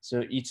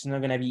 So it's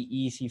not gonna be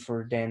easy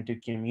for them to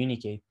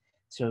communicate.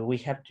 So we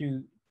have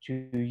to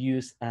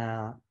use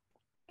a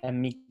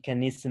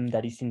mechanism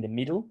that is in the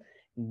middle.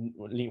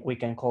 We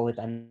can call it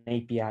an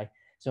API.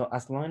 So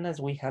as long as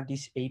we have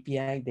this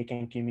API, they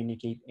can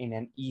communicate in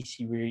an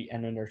easy way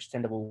and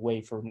understandable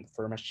way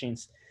for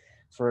machines.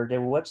 For the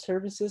web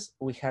services,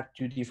 we have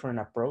two different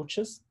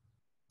approaches.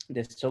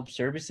 The sub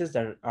services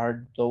that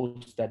are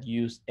those that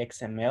use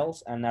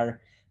XMLs and are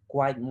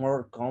quite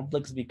more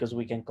complex because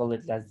we can call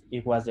it that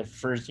it was the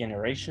first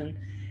generation.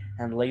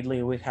 And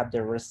lately we have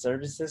the REST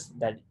services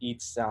that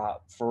it's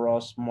for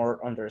us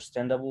more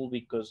understandable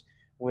because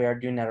we are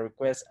doing a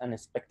request and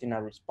expecting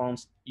a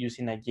response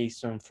using a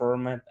JSON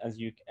format, as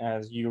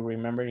you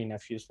remember in a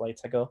few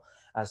slides ago,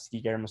 as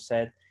Guillermo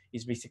said,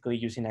 is basically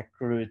using a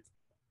CRUD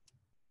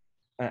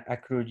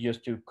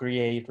just to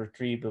create,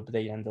 retrieve,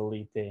 update, and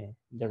delete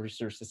the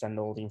resources and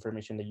all the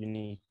information that you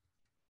need.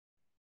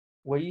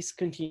 What is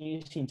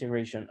continuous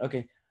integration?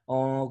 Okay,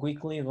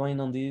 quickly going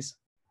on this,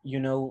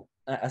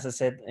 as I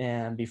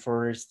said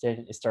before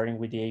starting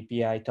with the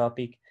API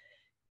topic,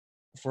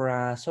 for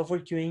a software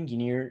QA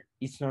engineer,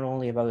 it's not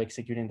only about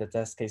executing the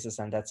test cases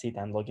and that's it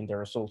and logging the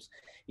results.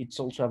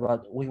 It's also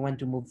about we want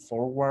to move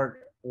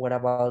forward. What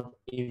about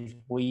if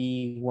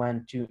we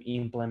want to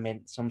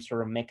implement some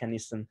sort of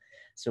mechanism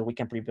so we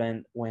can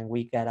prevent when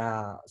we get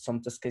some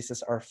test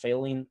cases are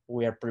failing,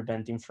 we are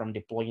preventing from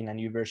deploying a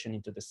new version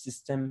into the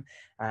system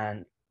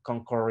and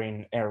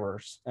concurring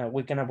errors.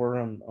 We can abort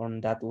on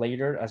that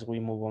later as we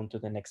move on to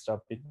the next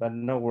topic, but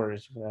no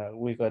worries,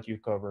 we got you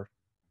covered.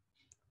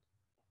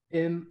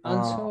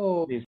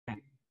 Also, This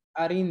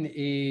adding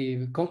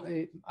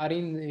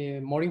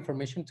more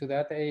information to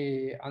that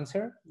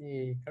answer,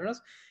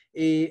 Carlos,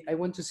 I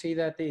want to say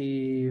that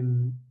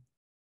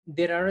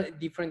there are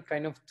different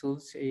kind of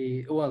tools,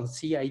 well,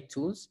 CI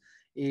tools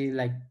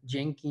like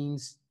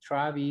Jenkins,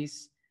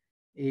 Travis,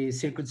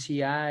 Circuit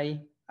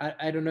CI.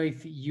 I don't know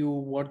if you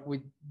work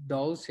with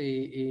those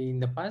in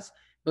the past,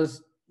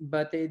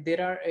 but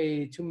there are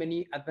too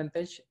many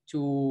advantage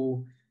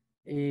to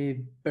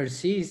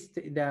persist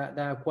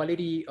the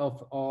quality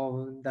of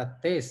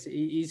that test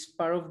is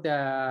part of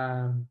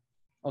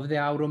the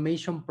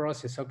automation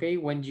process. Okay,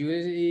 when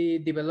you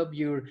develop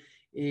your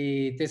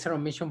test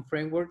automation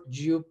framework,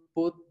 you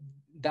put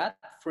that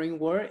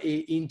framework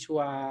into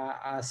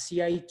a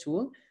CI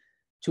tool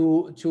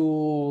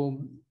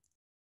to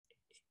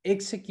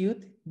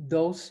execute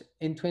those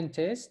end-to-end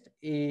tests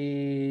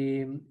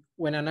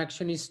when an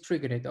action is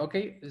triggered.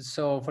 Okay,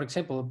 so for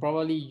example,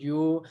 probably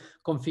you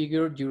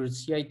configured your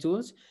CI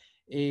tools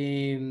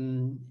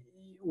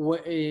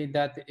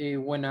that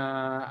when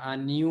a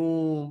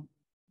new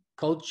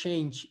code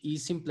change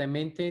is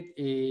implemented,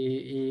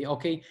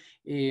 okay,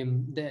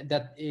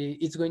 that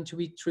it's going to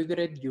be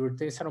triggered your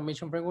test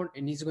automation framework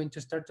and it's going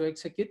to start to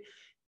execute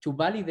to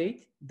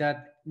validate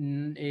that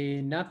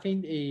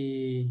nothing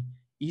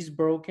is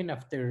broken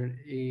after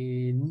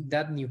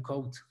that new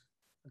code.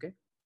 Okay.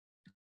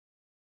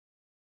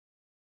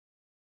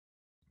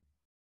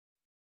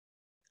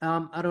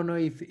 I don't know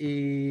if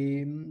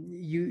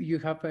you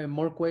have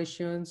more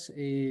questions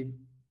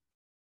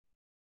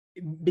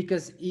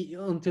because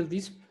until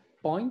this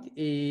point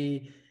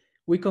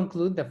we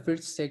conclude the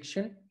first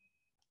section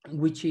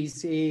which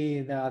is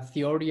the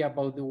theory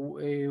about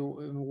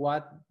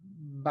what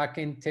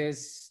backend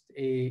test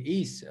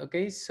is.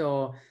 Okay,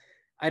 so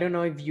I don't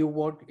know if you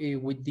worked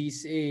with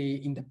this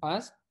in the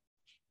past,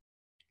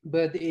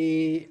 but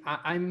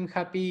I'm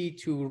happy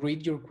to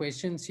read your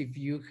questions if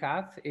you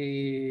have,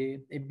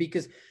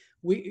 because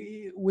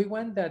we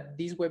want that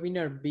this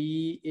webinar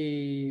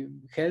be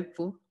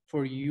helpful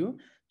for you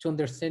to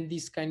understand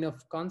these kind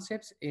of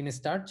concepts and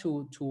start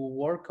to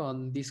work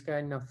on this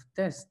kind of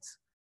tests.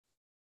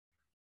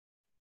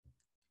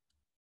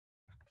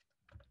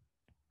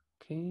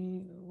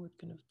 Okay, what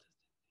kind of test?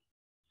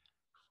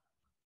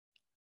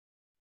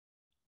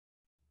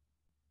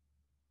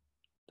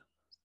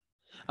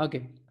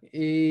 Okay.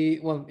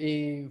 Well,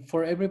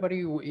 for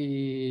everybody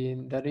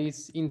that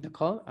is in the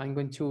call, I'm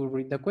going to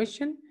read the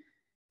question.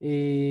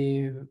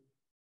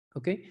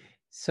 Okay.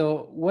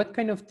 So, what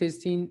kind of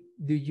testing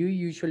do you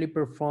usually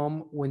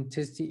perform when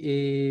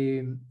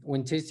testing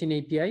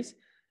APIs?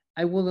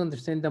 I will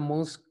understand the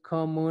most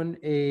common.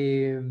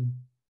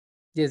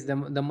 Yes, the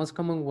most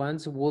common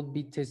ones would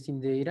be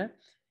testing data.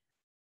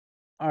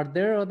 Are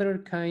there other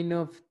kind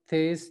of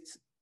tests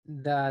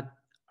that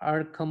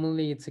are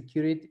commonly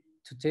executed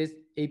to test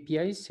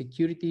APIs,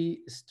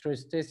 security,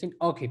 stress testing?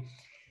 Okay.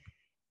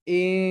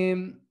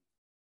 Um,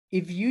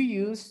 if you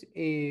use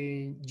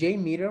a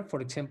JMeter,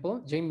 for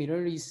example,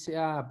 JMeter is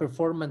a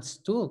performance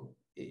tool.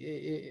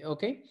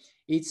 Okay,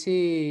 it's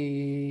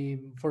a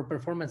for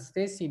performance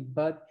testing.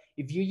 But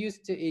if you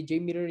used a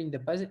JMeter in the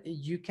past,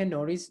 you can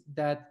notice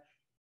that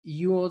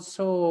you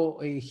also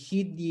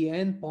hit the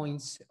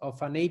endpoints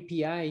of an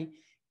API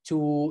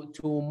to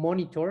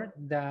monitor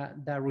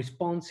the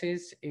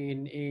responses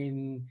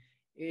in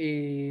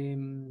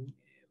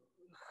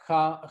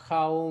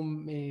how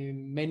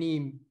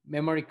many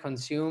memory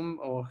consume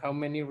or how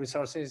many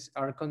resources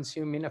are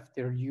consuming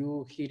after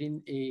you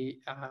hitting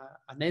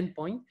an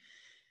endpoint.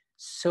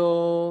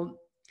 So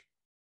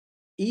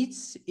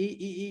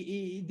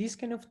these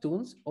kind of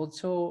tools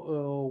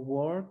also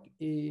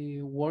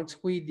works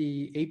with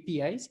the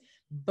APIs,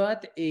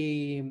 but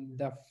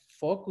the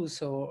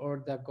focus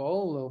or the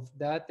goal of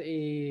that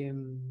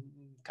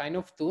kind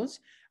of tools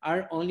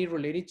are only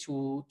related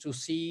to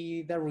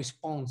see the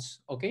response.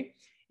 Okay,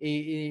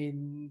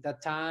 in the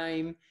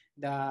time,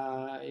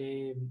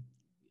 the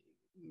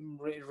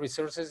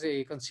resources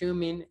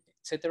consuming,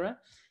 etc.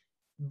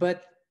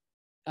 But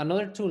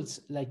another tools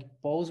like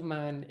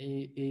Postman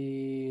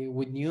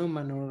with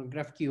Newman or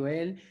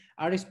GraphQL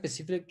are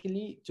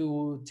specifically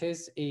to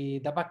test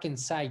the backend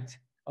side.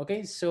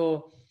 Okay,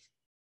 so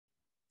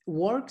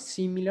work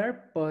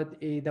similar, but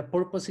the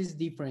purpose is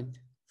different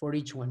for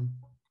each one.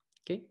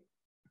 Okay.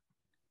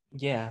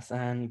 Yes,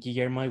 and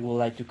Guillermo, I would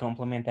like to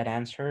complement that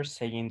answer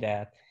saying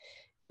that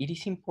it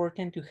is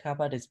important to have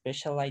a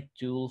specialized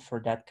tool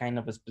for that kind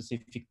of a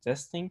specific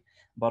testing,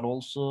 but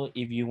also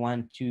if you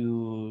want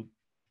to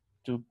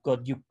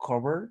got you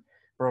covered,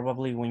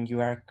 probably when you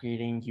are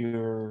creating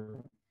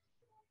your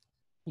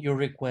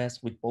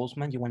request with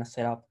Postman, you want to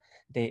set up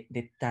the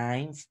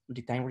time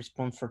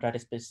response for that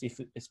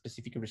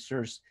specific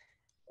resource.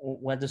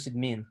 What does it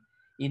mean?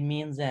 It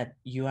means that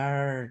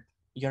you're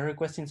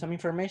requesting some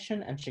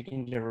information and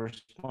checking the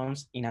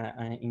response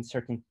in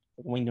certain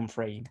window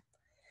frame.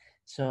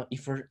 So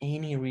if for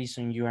any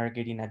reason you are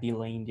getting a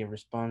delay in the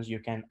response, you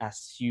can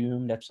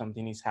assume that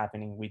something is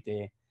happening with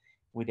the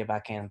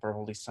backend,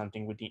 probably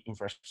something with the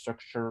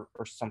infrastructure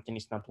or something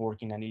is not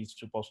working and it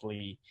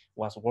supposedly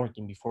was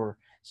working before.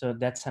 So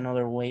that's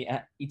another way.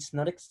 It's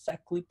not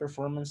exactly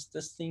performance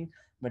testing,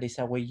 but it's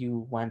a way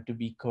you want to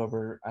be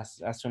covered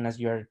as soon as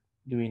you are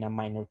doing a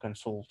minor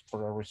consult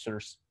for a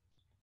resource.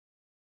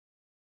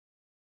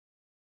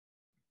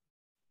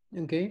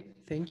 Okay.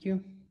 Thank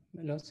you,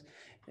 Melos.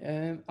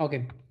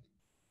 Okay.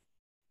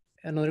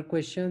 Another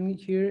question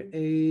here.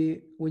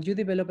 When you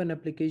develop an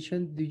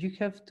application, do you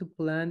have to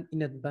plan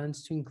in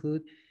advance to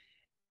include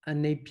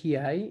an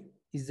API?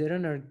 Is there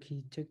an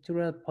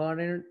architectural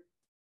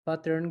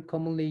pattern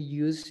commonly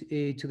used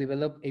to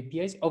develop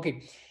APIs?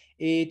 Okay,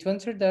 to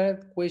answer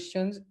that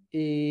question,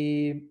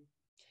 if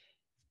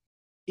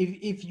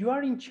you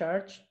are in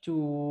charge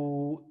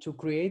to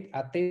create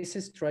a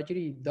test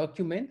strategy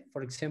document,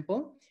 for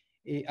example,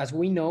 as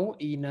we know,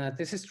 in a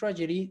test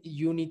strategy,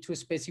 you need to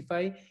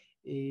specify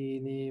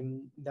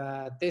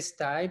the test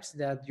types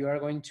that you are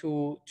going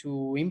to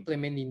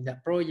implement in the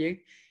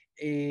project,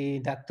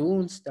 the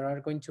tools that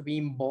are going to be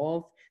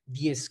involved,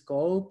 the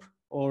scope,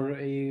 or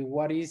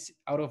what is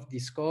out of the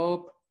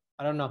scope.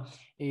 I don't know,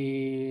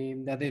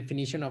 the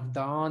definition of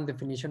done,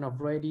 definition of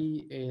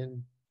ready,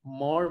 and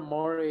more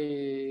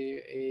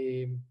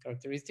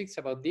characteristics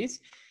about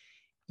this.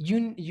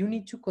 You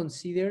need to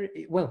consider,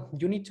 well,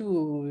 you need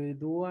to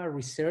do a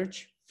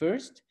research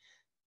first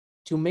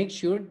to make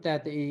sure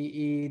that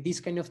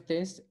these kind of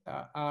tests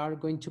are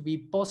going to be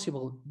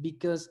possible,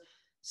 because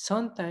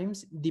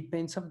sometimes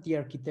depends of the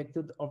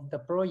architecture of the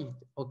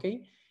project.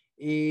 Okay,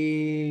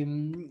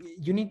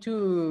 you need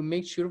to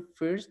make sure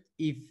first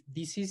if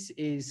this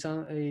is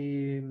some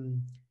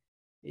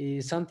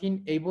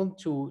something able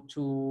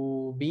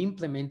to be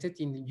implemented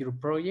in your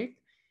project,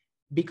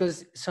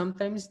 because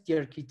sometimes the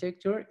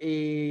architecture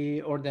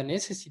or the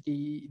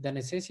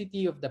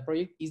necessity of the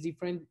project is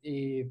different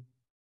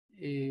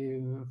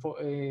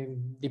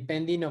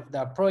depending of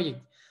the project.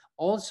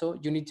 Also,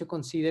 you need to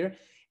consider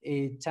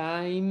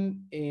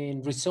time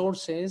and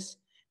resources,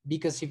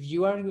 because if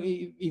you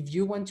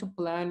want to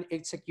plan,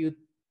 execute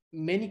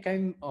many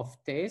kind of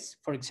tests,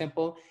 for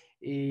example,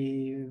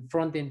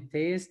 front-end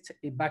test,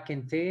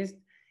 back-end test,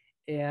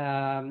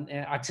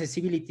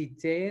 accessibility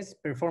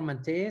test,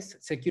 performance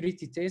test,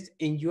 security test,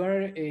 and you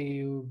are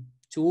 2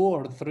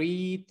 or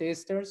 3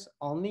 testers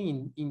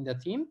only in the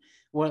team,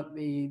 well,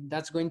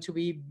 that's going to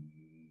be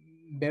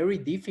very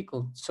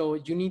difficult. So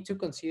you need to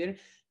consider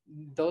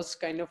those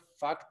kind of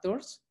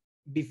factors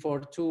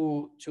before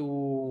to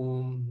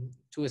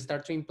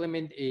start to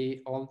implement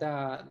all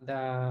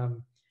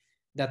the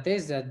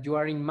tests that you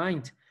are in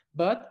mind.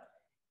 But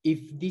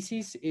if this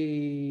is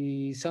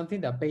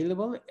something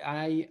available,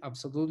 I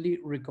absolutely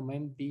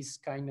recommend this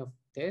kind of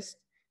test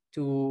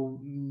to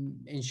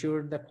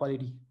ensure the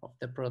quality of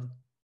the product.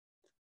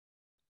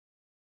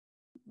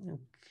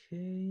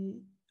 Okay,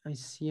 I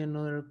see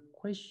another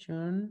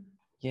question.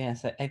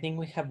 Yes, I think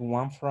we have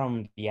one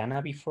from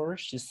Diana before.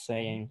 She's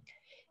saying,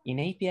 in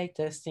API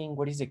testing,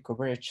 what is the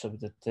coverage of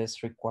the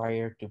test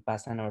required to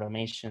pass an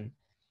automation?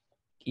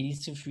 It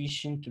is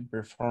sufficient to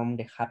perform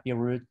the happy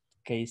root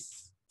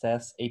case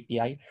test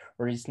API,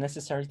 or is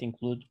necessary to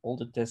include all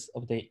the tests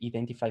of the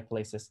identified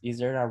places? Is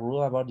there a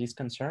rule about this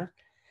concern?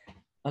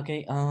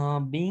 Okay,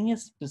 being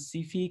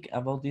specific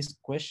about this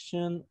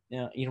question,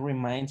 it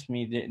reminds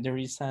me that there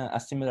is a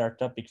similar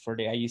topic for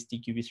the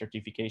ISTQB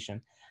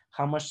certification.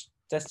 How much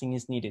testing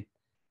is needed?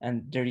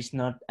 And there is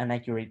not an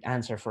accurate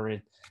answer for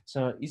it.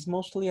 So it's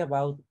mostly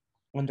about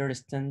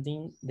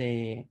understanding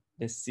the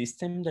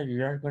system that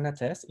you are gonna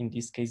test, in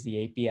this case,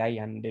 the API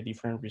and the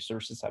different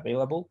resources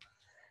available.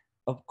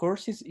 Of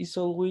course, it's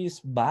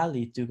always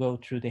valid to go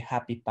through the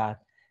happy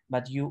path,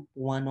 but you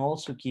want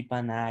also keep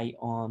an eye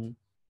on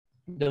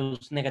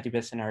those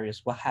negative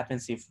scenarios. What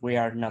happens if we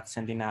are not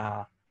sending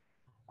a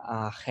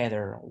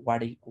header?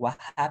 What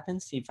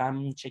happens if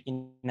I'm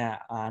checking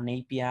an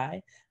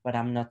API, but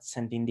I'm not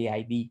sending the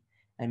ID?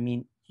 I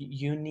mean,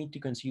 you need to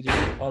consider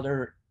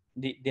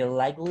the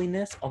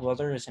likeliness of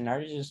other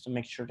scenarios to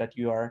make sure that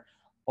you are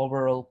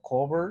overall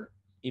covered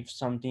if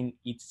something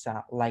is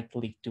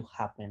likely to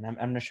happen.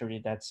 I'm not sure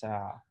if that's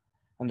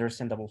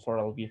understandable for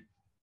all of you.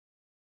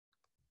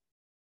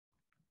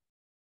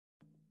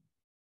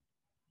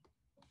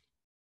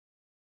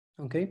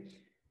 Okay.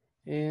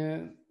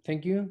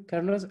 Thank you,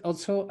 Carlos.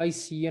 Also, I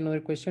see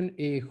another question.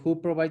 Who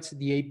provides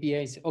the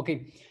APIs?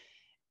 Okay.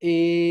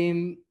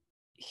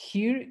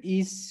 Here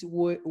is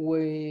where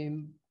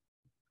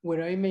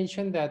I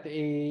mentioned that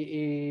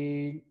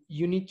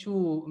you need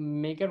to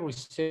make a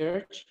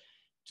research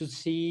to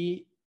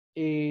see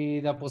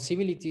the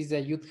possibilities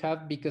that you'd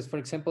have, because, for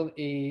example,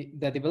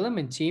 the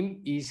development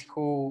team is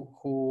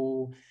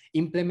who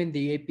implement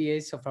the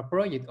APIs of a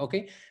project.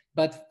 Okay,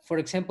 but for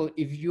example,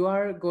 if you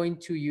are going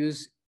to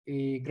use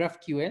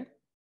GraphQL,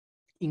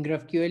 in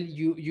GraphQL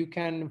you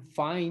can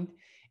find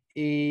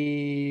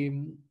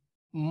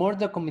more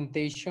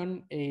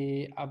documentation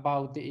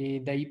about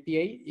the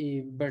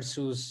API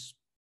versus,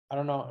 I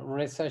don't know,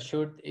 rest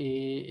assured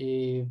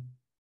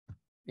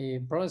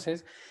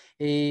process,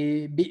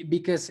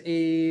 because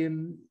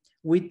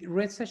with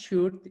rest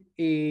assured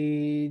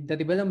the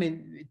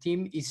development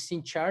team is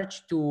in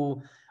charge to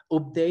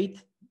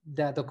update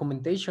the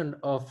documentation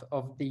of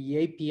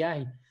the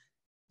API.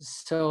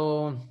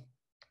 So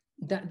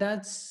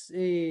that's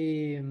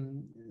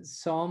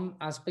some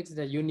aspects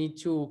that you need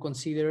to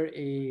consider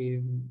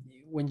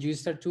when you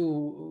start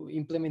to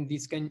implement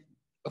this kind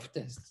of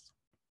tests.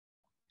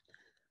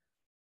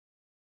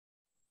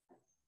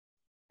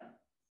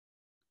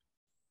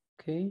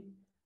 Okay.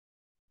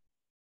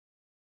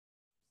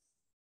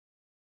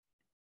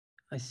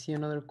 I see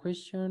another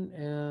question.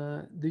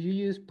 Do you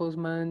use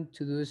Postman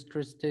to do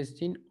stress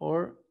testing,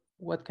 or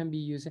what can be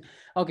used?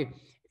 Okay.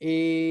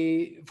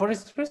 For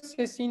stress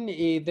testing,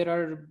 there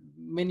are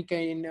many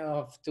kind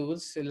of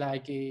tools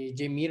like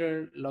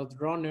JMeter, Load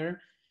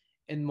Runner,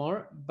 and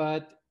more,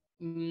 but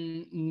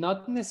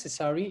not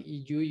necessary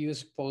you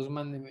use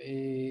Postman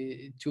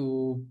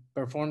to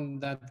perform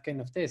that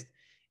kind of test.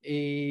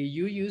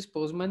 You use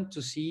Postman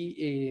to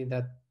see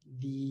that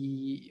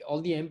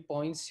all the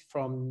endpoints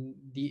from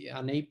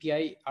an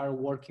API are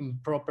working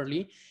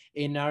properly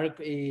and are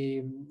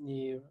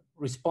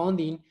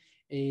responding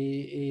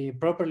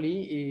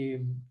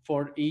properly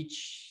for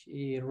each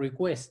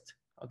request.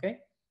 Okay.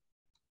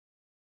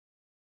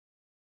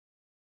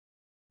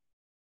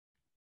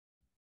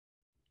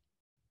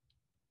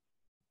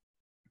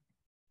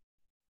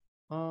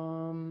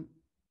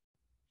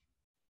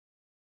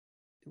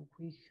 Do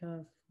we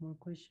have more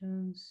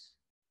questions?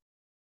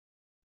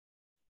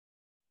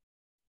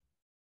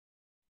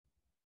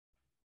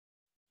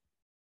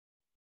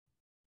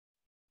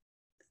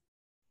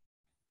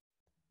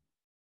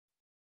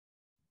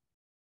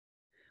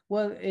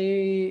 Well,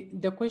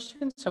 the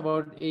questions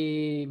about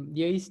the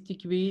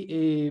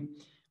ISTQB,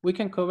 we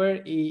can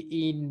cover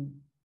in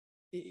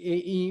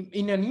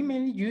an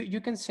email.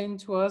 You can send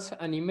to us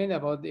an email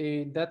about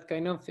that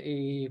kind of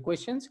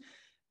questions,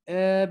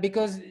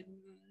 because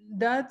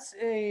that's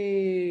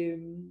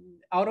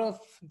out of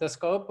the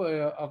scope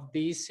of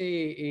this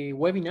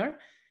webinar.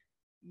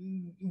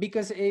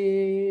 Because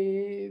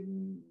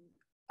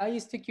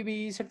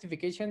ISTQB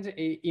certifications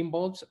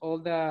involves all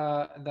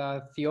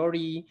the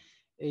theory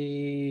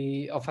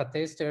of a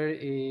tester,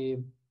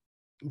 the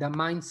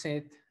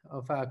mindset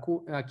of a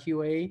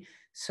QA.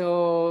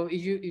 So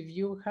if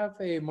you have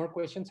more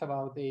questions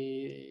about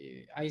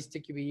the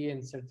ISTQB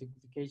and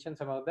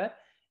certifications about that,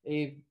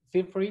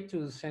 feel free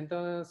to send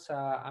us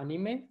an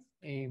email.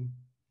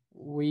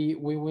 We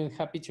will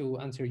happy to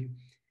answer you.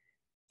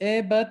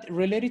 But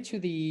related to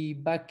the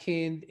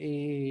backend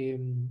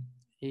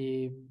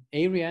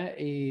area,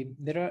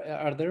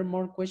 are there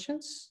more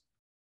questions?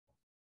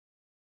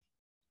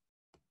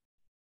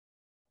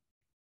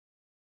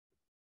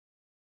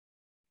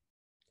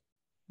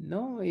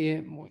 No,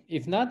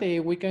 if not,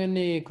 we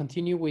can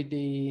continue with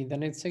the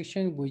next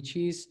section, which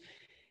is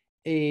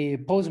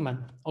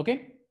Postman.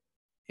 Okay,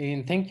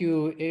 and thank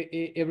you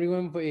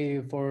everyone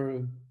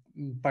for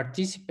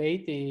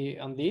participate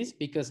on this,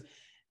 because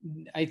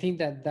I think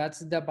that that's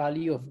the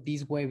value of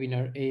this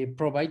webinar.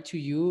 Provide to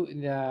you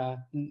the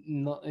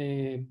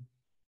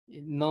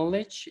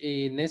knowledge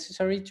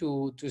necessary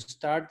to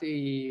start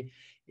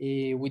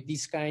with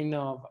this kind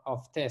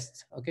of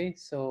tests. Okay,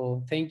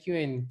 so thank you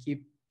and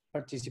keep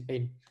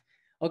participating.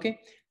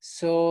 Okay,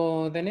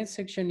 so the next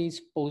section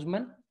is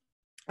Postman.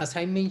 As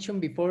I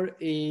mentioned before,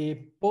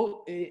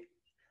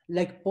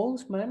 like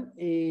Postman,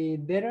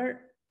 there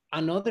are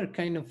another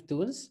kind of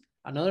tools,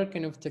 another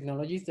kind of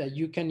technologies that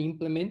you can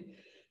implement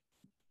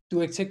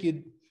to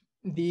execute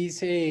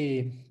this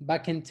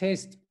backend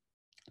test.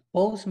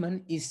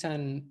 Postman is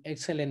an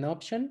excellent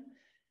option.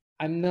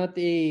 I'm not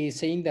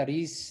saying that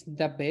is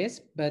the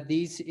best, but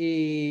this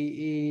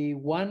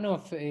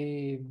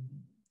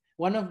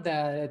one of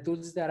the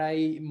tools that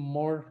I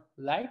more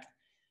like.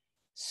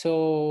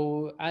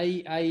 So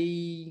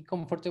I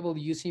comfortable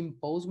using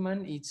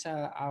Postman. It's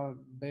a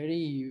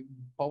very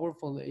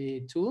powerful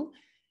tool,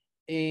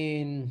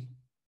 and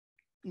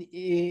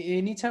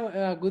it's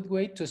a good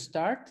way to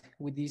start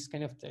with this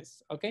kind of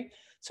tests. Okay,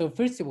 so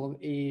first of all,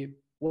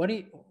 what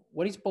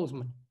is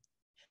Postman?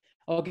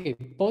 Okay,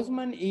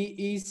 Postman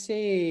is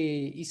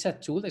a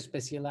tool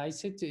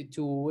specialized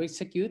to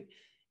execute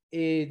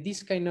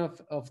this kind of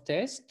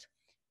test.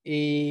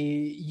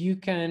 You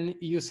can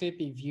use it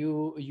if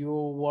you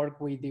work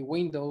with the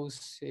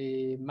Windows,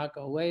 Mac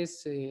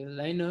OS,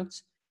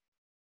 Linux.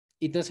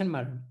 It doesn't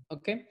matter.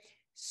 Okay,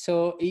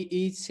 so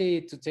it's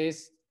to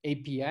test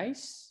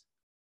APIs.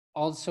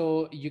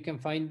 Also, you can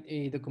find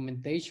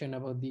documentation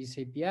about these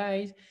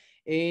APIs,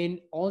 and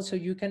also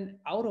you can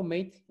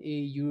automate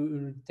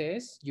your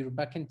test, your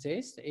backend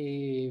test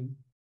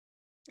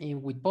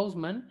with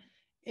Postman,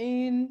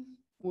 and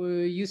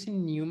we're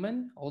using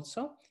Newman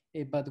also,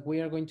 but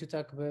we are going to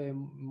talk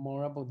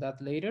more about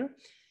that later.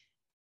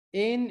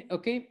 And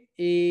okay,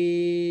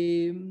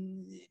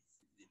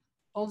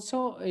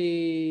 also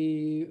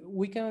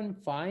we can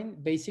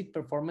find basic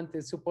performance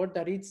test support.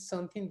 That is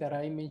something that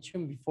I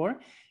mentioned before.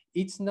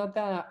 It's not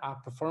a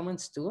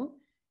performance tool.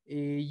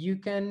 You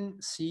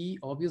can see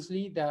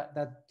obviously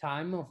the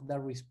time of the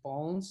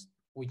response,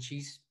 which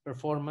is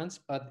performance,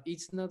 but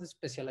it's not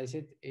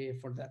specialized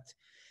for that.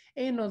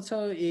 And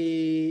also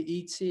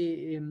it's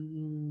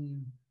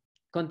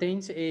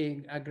contains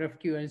a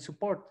GraphQL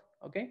support.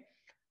 Okay,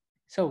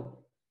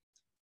 so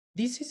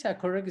this is a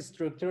correct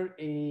structure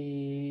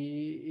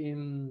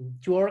to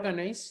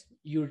organize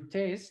your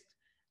test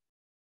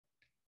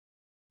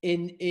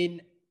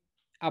and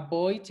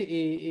avoid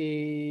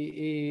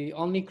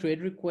only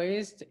create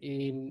requests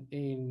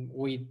in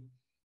with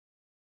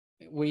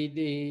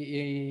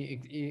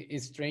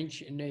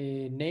strange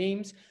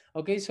names.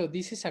 Okay, so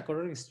this is a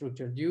correct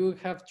structure. You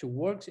have to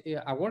work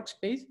a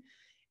workspace,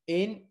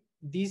 and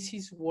this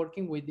is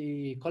working with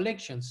the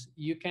collections.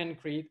 You can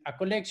create a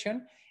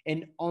collection,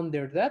 and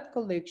under that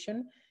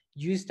collection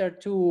you start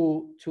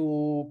to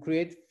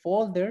create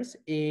folders.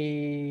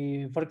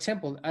 For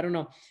example, I don't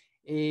know,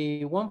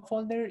 one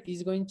folder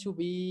is going to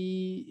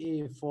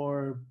be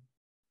for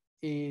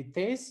a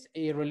test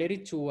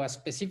related to a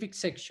specific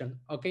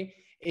section. Okay,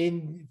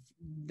 and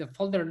the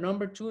folder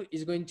number 2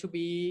 is going to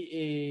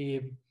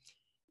be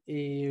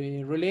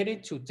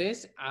related to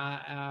test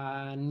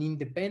an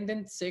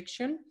independent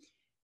section.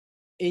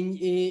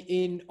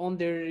 In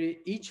under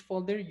each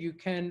folder you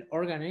can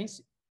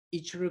organize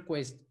each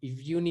request.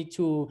 If you need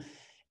to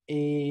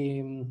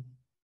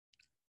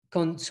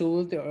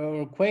consult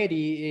or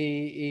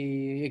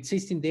query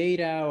existing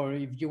data, or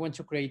if you want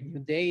to create new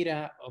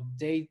data,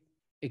 update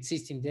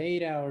existing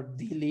data, or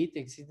delete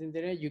existing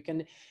data, you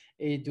can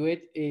do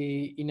it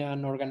in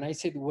an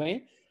organized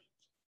way.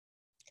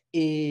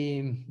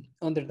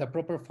 under the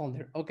proper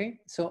folder. Okay,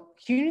 so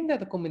here in the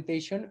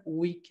documentation,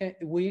 we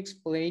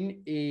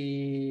explain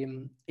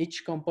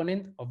each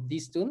component of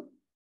this tool,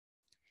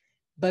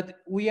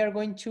 but we are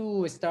going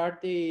to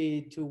start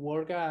to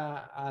work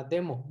a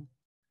demo.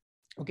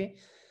 Okay,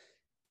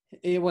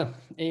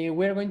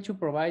 we're going to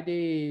provide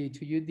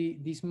to you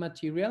this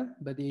material,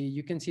 but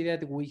you can see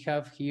that we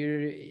have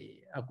here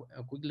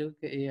a quick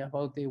look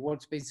about the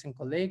workspace and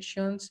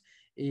collections,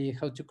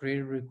 how to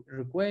create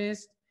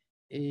requests,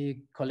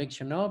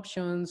 collection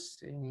options,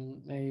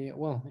 the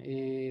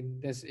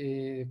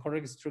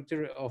correct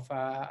structure of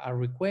a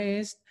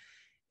request,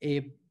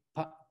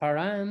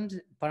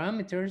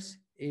 parameters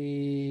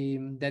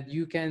that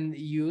you can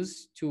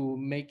use to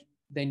make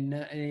in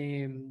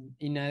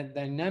a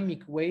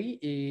dynamic way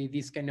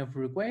this kind of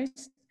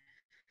request.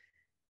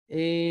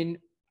 And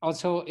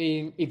also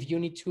if you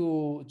need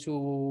to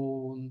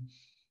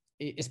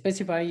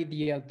specify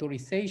the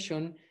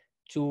authorization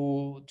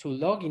to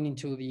log in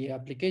into the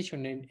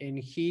application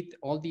and hit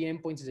all the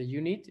endpoints that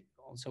you need,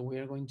 also we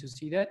are going to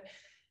see that.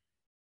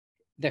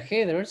 The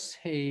headers,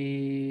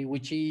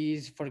 which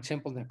is, for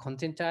example, the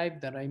content type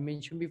that I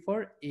mentioned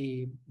before,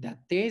 the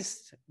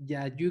tests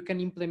that you can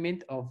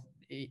implement of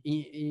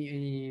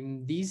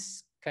in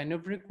this kind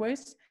of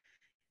requests,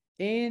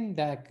 and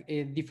the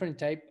different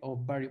type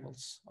of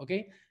variables,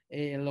 okay?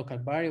 Local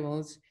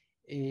variables,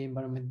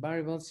 environment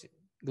variables,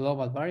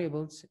 global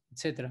variables,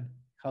 etc.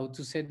 How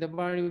to set the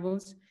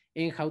variables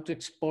and how to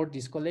export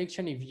this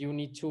collection if you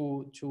need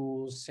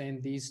to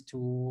send this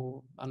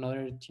to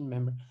another team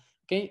member.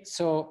 Okay,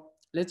 so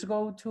let's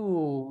go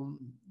to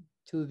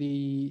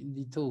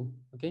the tool,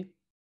 okay?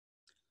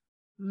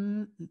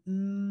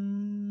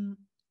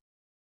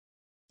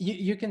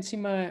 You can see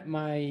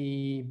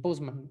my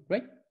Postman,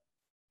 right?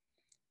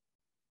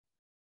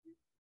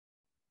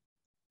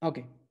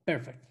 Okay,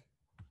 perfect.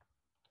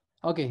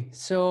 Okay,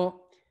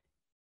 so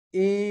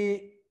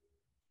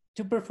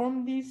to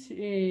perform this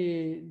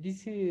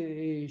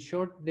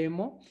short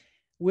demo,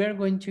 we are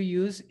going to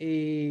use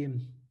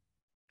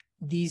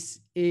this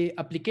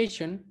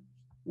application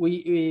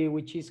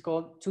which is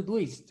called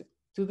Todoist.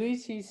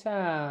 Todoist is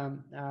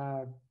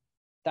a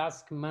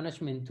task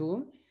management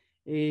tool.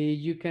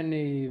 You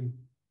can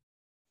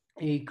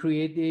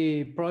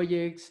create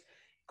projects,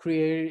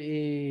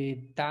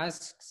 create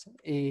tasks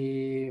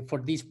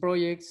for these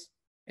projects,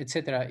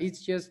 etc.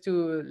 It's just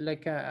to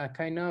like a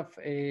kind of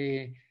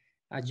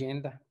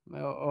agenda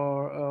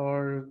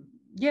or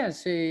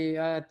yes,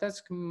 a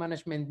task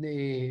management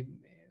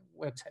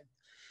website.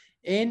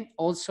 And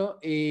also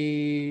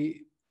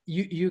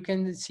you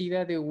can see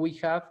that we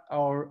have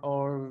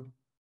our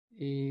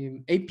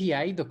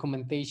API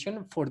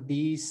documentation for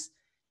this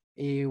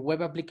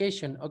web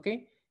application.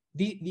 Okay,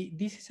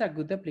 this is a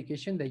good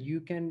application that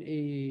you can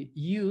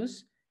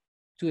use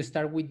to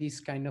start with this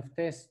kind of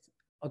test.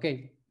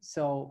 Okay,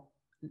 so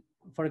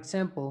for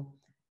example,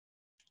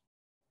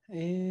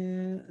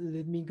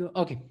 let me go.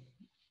 Okay,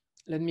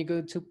 let me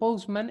go to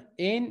Postman,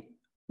 and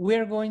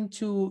we're going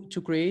to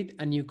create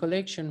a new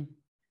collection.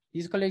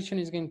 This collection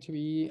is going to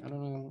be, I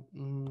don't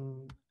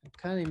know,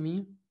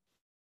 academy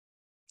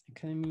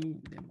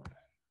demo.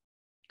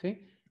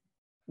 Okay,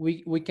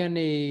 we can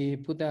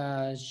put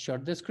a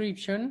short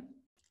description.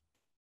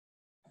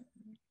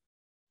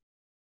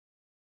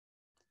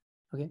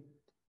 Okay.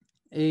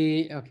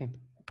 Okay.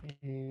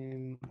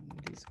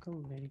 This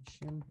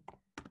collection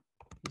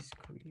is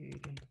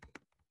created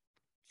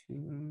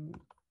to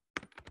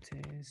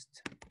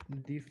test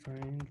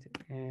different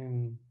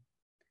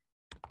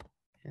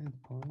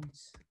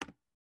endpoints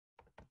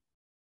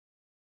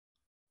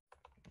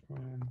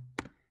from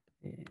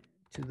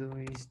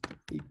Todoist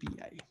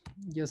API.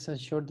 Just a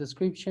short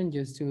description,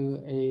 just to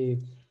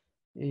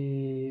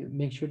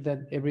make sure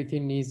that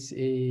everything is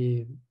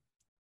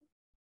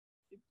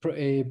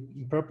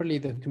properly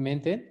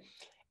documented.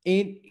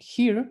 And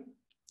here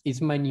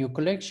is my new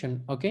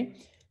collection. Okay,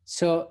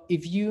 so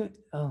if you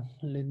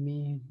let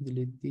me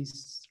delete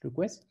this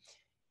request.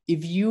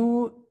 If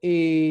you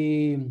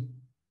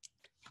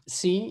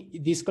see,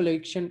 this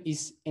collection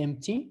is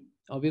empty,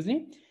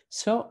 obviously,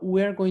 so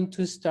we're going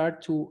to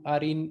start to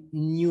add in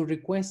new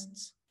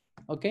requests.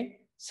 Okay,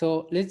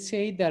 so let's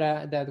say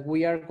that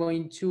we are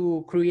going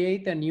to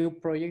create a new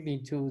project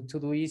into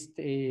Todoist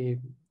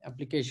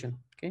application.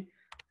 Okay,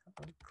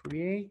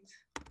 create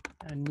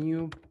a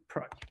new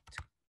project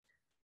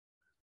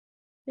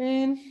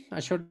and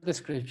a short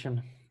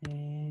description. We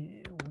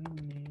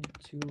need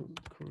to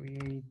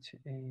create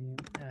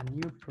a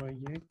new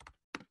project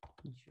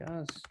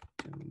just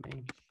to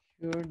make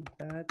sure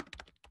that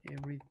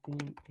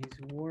everything is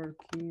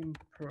working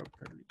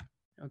properly.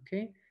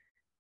 Okay,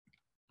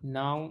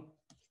 now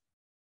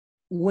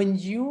when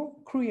you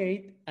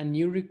create a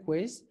new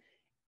request,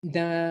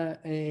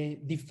 the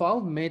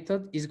default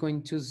method is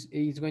going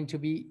to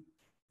be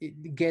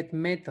get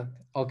method.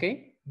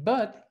 Okay,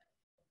 but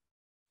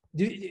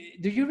do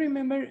you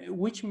remember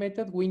which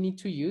method we need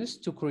to use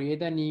to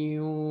create a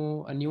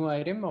new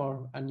item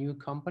or a new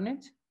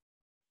component?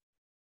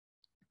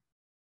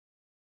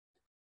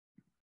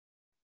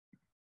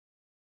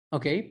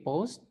 Okay,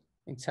 post,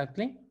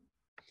 exactly.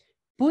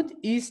 Put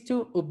is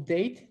to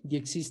update the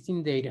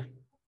existing data,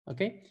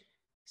 okay?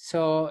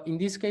 So in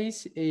this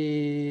case,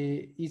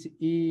 we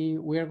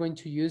are going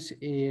to use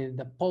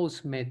the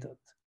post method,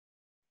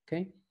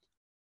 okay?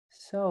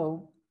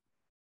 So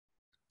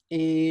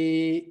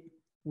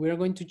we are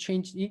going to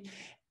change it.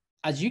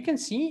 As you can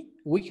see,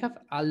 we have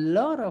a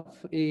lot of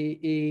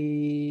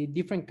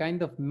different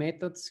kind of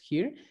methods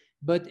here,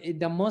 but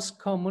the most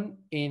common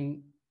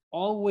and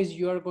always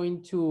you are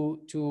going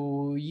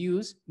to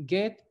use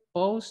get,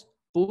 post,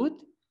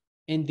 put,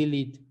 and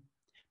delete.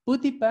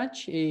 Put the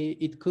patch,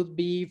 it could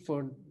be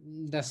for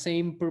the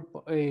same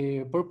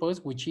purpose,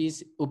 which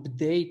is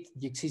update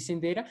the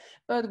existing data,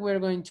 but we're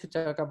going to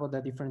talk about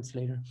the difference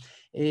later.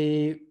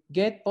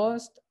 Get,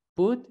 post,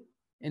 put,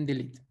 and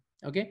delete.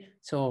 Okay,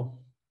 so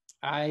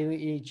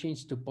I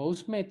changed to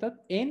post method,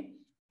 and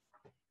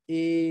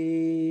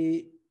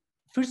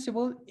first of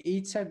all,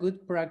 it's a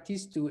good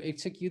practice to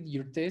execute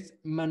your test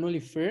manually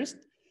first.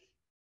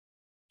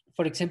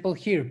 For example,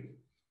 here,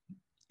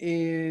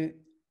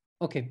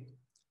 okay,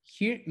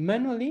 here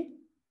manually,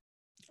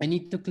 I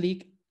need to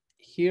click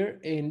here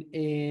and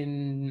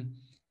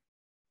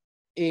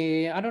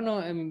I don't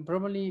know,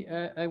 probably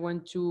I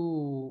want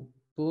to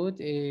put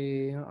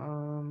a,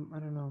 I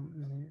don't know,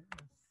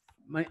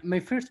 my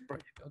first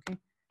project, okay?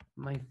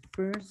 My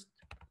first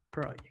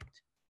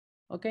project,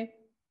 okay?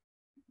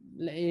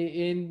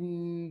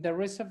 In the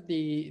rest of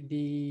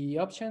the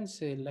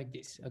options like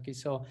this, okay?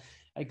 So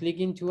I click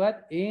into it,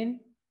 and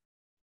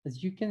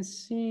as you can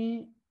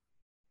see,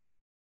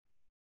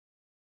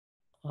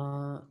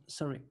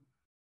 sorry.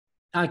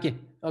 Okay.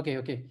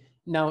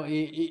 Now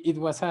it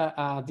was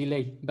a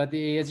delay, but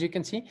as you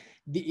can see,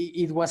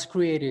 it was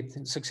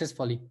created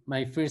successfully,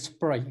 my first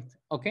project,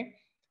 okay?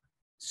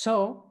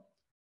 So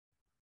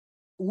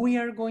we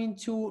are going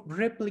to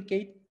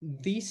replicate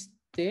this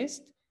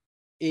test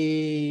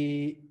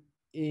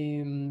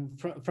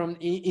from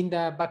in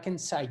the backend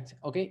side,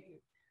 okay?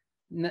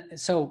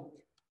 So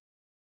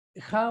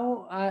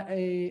how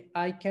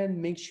I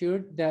can make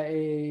sure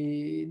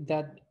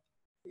that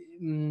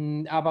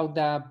about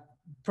the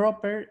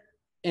proper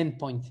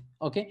endpoint,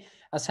 okay?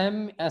 As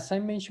I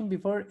mentioned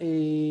before,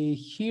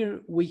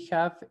 here we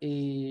have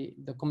a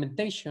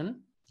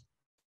documentation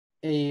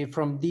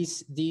from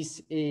this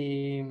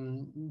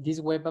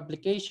web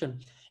application.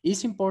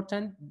 It's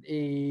important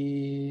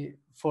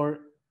for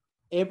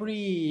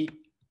every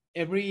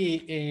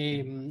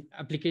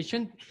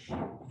application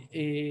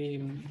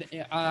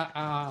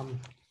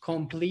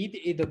complete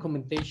a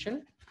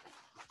documentation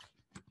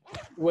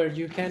where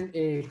you can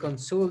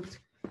consult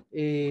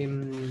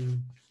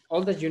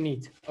all that you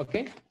need,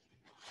 okay?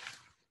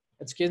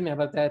 Excuse me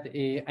about that.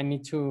 I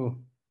need to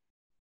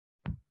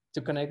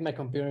connect my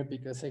computer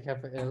because I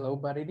have a low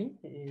battery.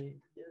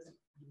 Just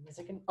give me a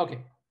second. Okay,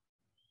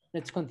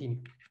 let's continue.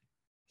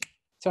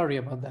 Sorry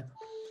about that.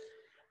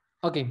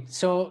 Okay,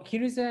 so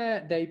here is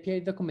the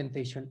API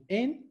documentation.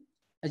 And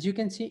as you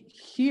can see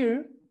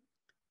here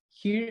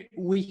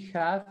we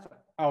have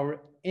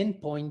our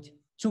endpoint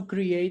to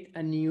create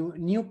a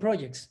new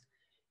projects.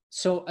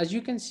 So as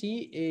you can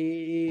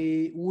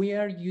see, we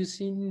are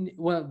using,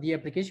 well, the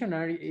application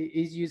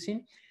is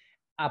using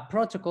a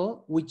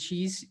protocol which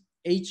is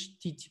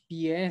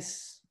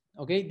HTTPS.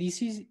 Okay,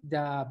 this is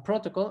the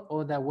protocol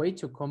or the way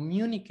to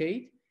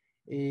communicate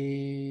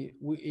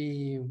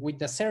with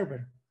the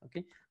server.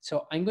 Okay,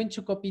 so I'm going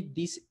to copy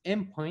this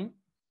endpoint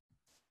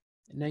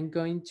and I'm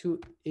going to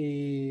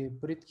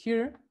put it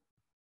here.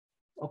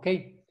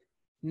 Okay,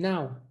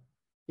 now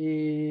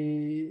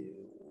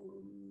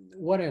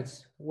what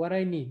else? What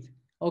I need?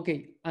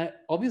 Okay,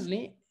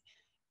 obviously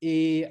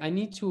I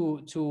need to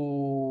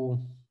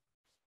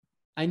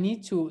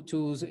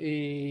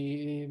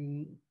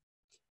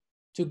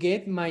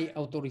get my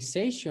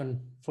authorization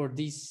for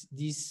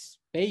this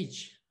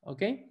page.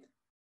 Okay,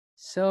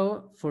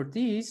 so for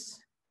this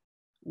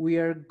we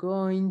are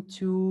going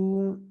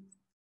to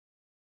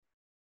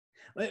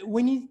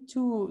we need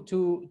to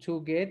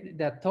get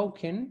the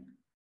token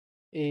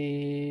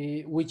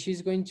which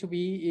is going to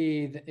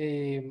be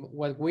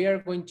what we are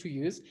going to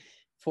use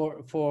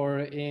for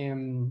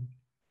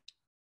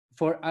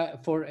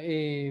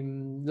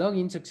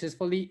login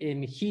successfully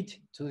and hit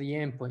to the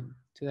endpoint,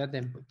 to that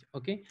endpoint.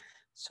 Okay,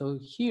 so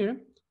here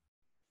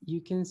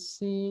you can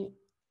see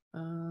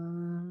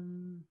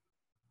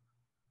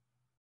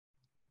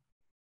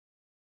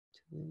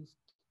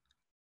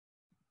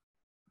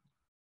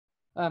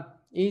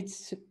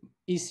it's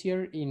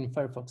easier in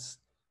Firefox.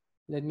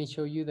 Let me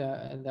show you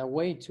the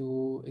way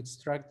to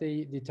extract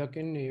the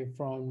token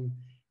from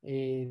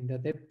the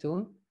dev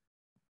tool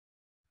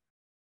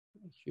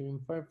here in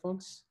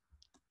Firefox.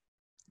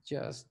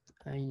 Just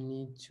I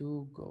need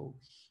to go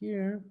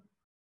here.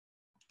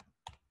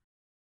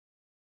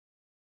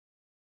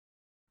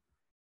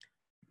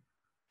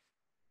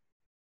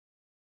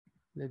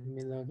 Let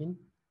me log in.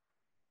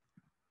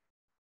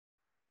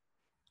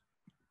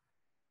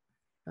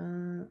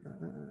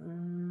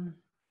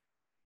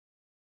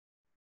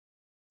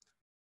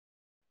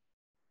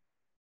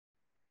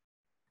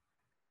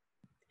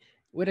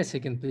 Wait a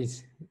second,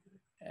 please.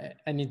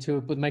 I need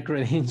to put my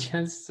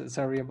credentials.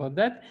 Sorry about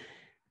that.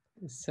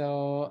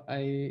 So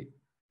I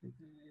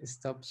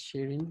stopped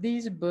sharing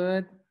this,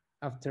 but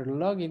after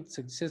logging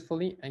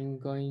successfully, I'm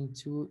going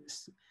to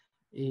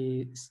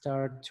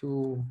start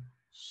to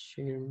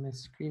share my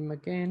screen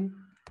again.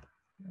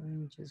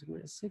 Just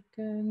wait a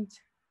second.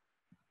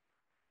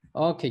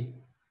 Okay,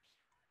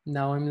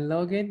 now I'm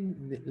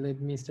logged.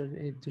 Let me start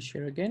to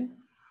share again.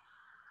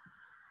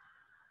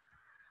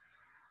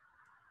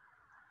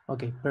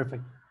 Okay,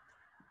 perfect.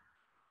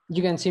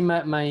 You can see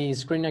my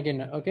screen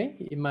again,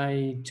 okay? In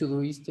my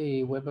Todoist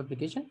web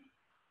application.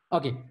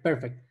 Okay,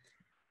 perfect.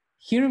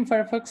 Here in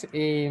Firefox,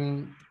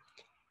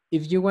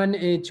 if you want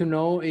to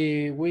know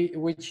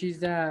which is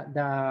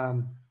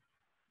the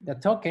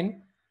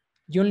token,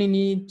 you only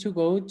need to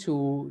go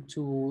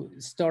to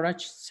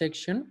storage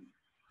section,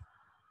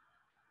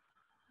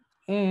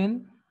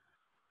 and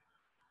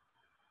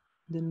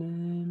the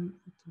name.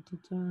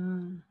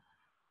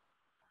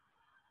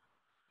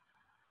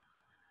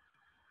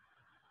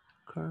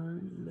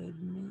 Let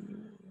me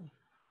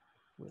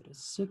wait a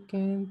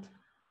second.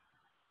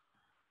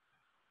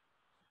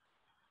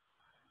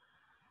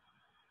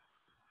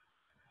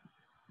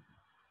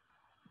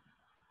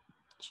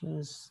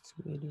 Just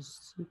wait a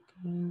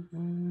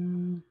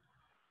second.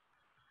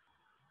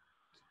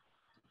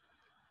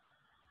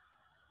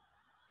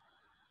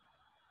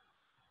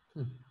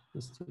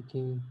 It's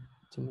taking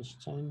too much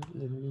time.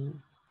 Let me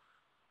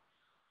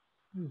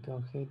go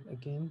ahead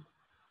again.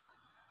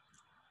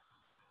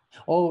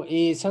 Oh,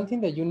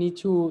 something that you need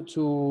to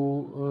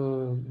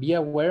be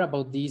aware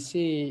about this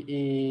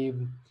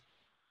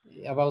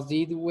about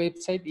the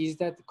website is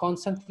that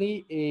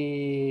constantly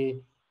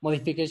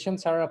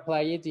modifications are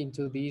applied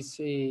into this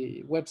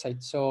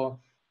website. So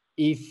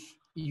if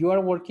you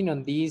are working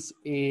on this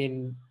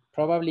and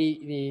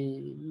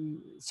probably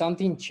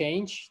something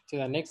changed to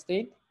the next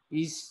date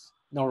is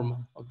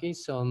normal. Okay,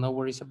 so no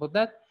worries about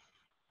that.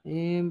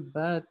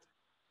 But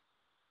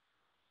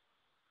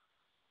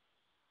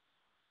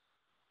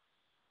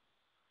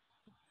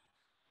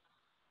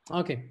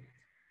okay,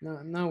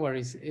 no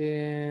worries.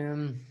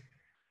 It's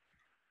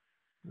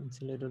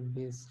a little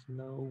bit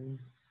slow.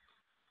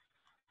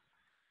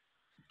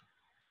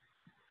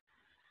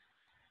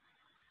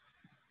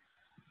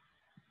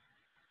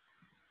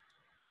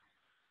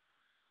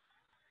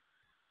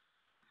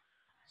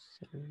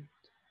 So,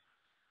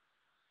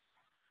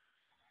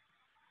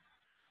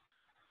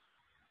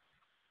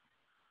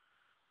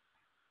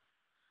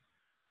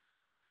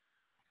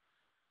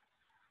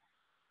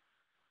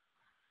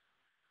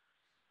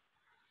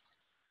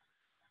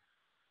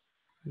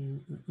 let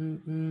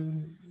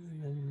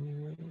me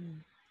wait.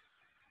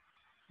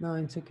 No,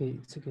 it's okay.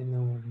 It's okay.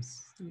 No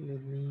worries.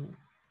 Let me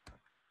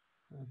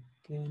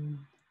again.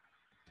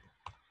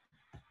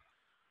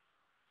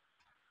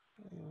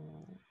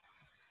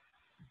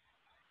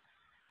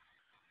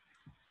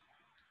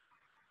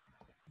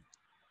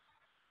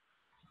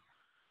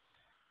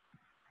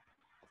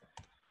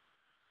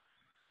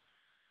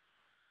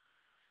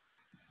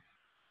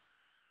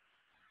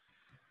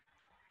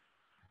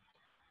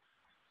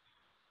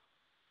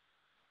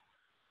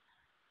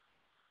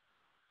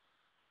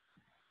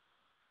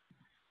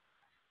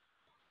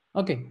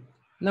 Okay,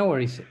 no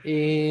worries.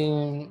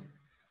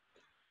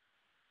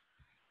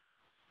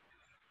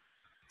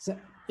 So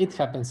it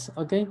happens.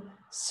 Okay,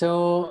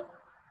 so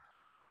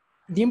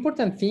the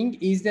important thing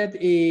is that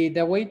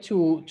the way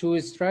to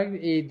extract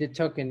the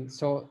token.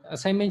 So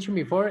as I mentioned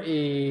before,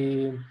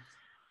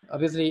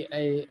 obviously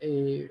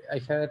I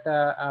had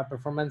a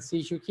performance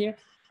issue here,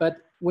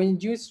 but when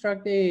you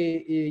extract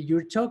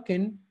your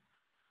token,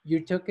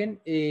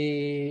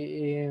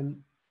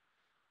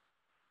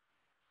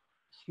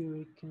 here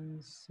we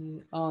can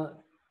see.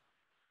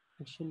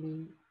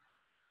 Actually.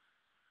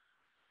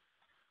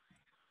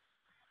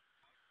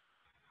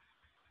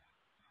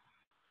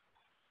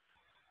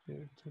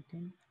 Your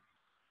token.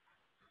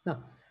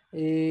 No.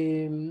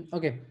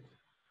 Okay.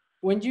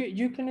 When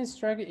you can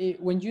extract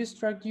when you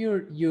extract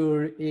your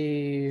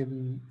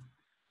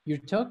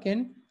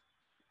token,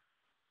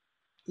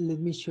 let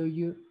me show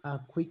you a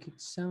quick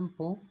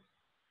example.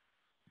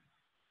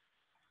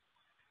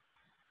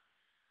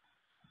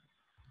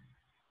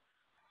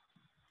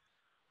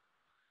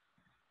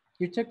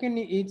 Your token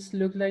it's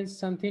look like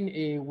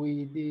something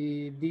with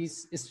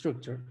this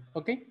structure.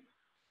 Okay.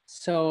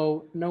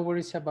 So no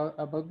worries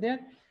about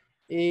that.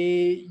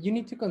 You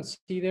need to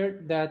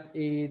consider that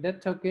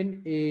that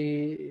token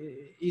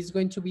is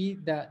going to be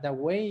the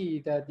way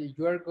that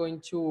you are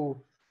going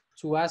to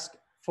ask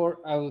for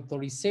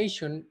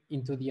authorization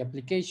into the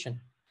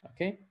application.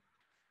 Okay.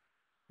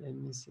 Let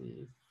me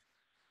see.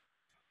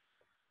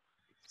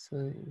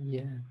 So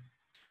yeah.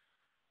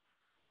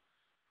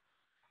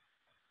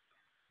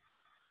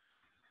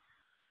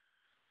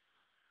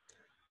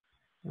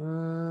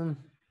 Um,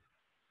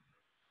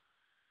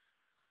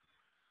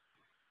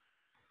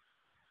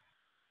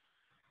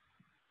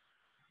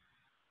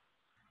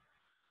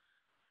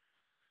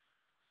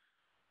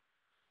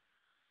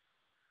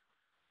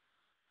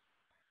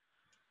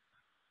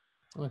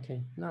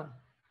 okay. No.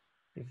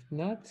 If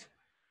not,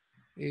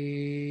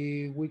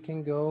 we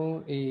can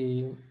go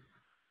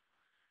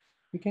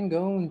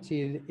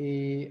until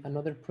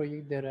another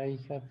project that I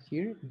have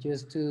here,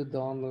 just to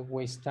don't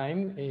waste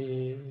time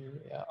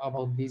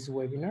about this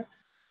webinar.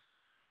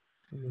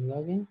 Let me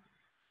log in.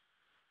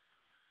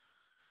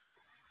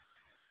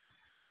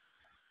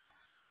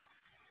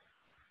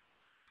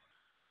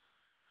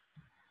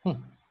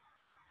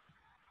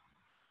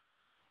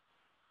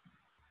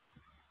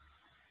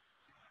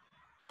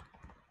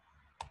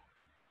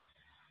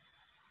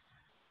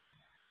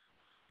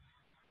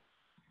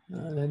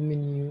 Let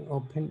me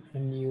open a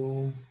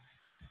new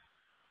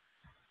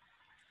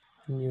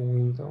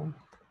window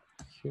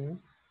here.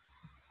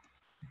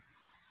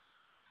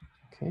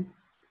 Okay.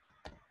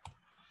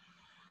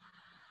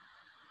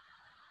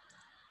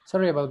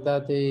 Sorry about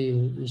that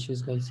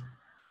issues, guys.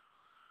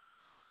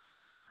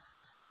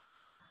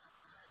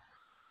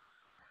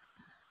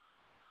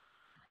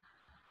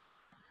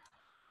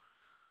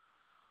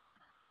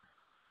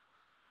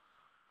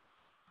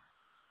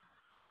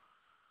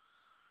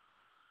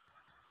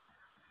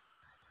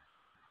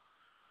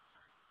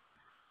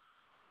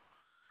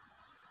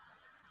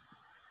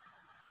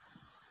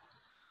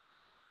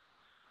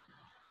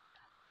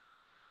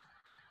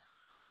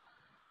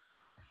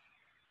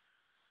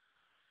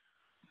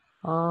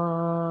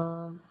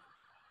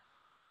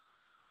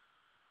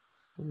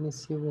 Let me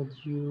see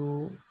what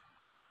you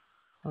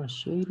are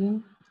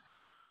shading.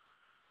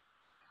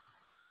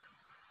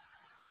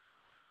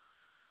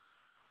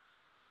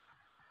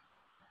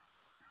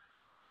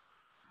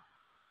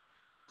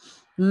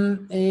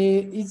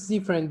 It's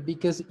different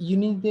because you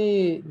need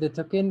the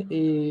token.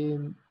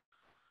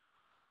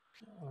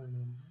 Oh,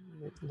 no,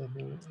 let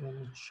me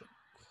check.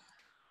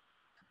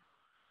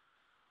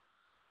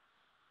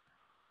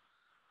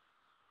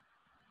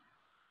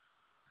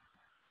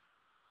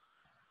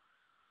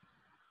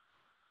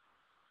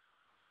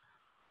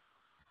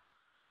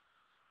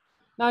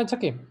 No, it's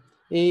okay.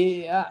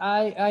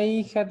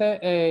 I had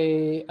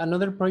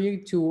another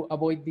project to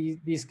avoid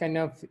these kind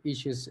of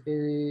issues.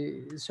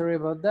 Sorry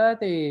about that.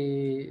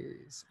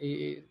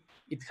 It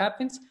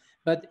happens,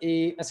 but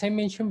as I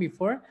mentioned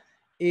before,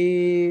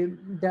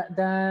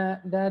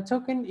 the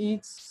token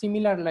is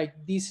similar like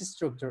this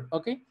structure.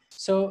 Okay,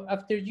 so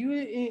after you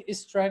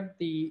extract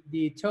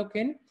the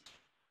token,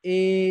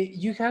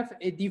 you have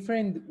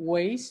different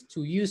ways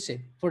to use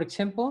it. For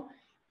example,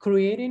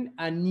 creating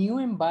a new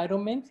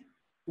environment,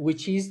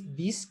 which is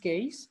this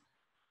case.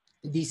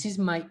 This is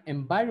my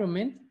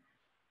environment.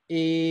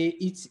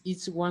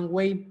 It's one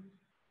way.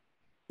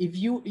 If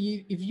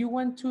you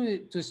want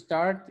to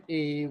start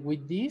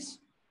with this,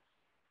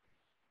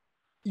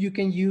 you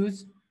can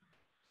use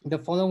the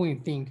following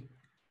thing.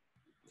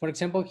 For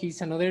example, here's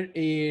another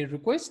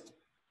request.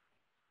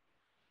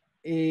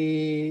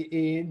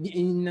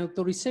 In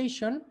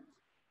authorization,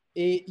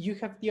 you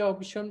have the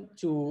option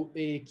to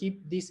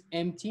keep this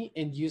empty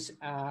and use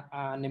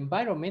an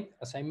environment,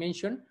 as I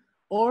mentioned,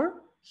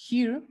 or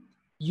here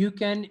you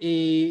can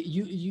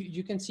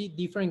you can see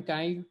different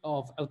kind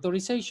of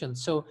authorization.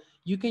 So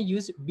you can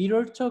use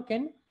mirror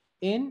token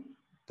and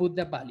put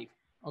the value.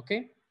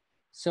 Okay,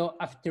 so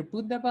after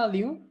put the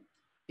value,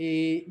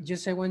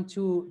 just I want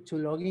to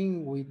log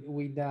in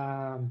with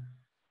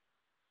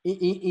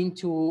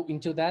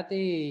into that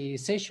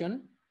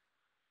session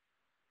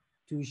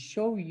to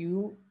show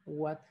you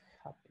what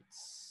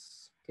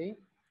happens. Okay,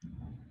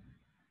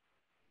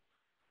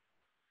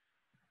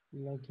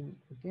 login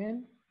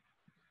again,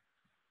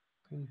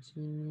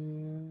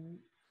 continue.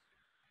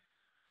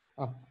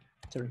 Oh,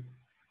 sorry.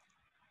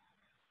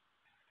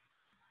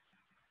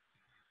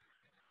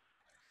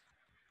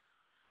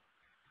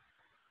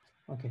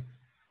 Okay,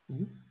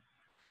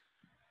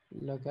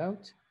 log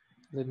out.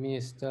 Let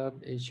me stop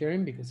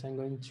sharing because I'm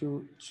going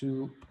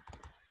to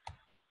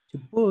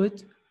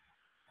put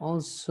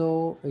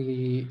also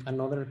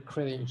another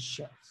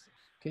credentials.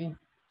 Okay.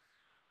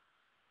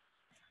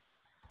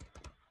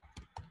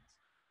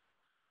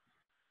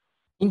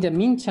 In the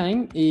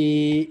meantime,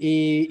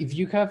 if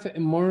you have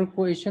more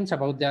questions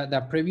about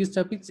the previous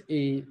topics,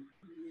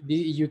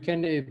 you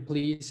can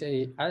please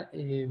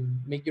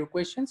make your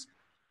questions.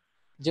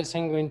 Just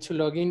I'm going to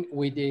log in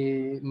with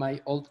my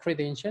old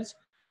credentials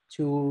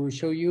to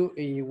show you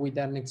with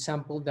an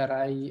example that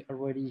I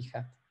already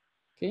had.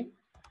 Okay.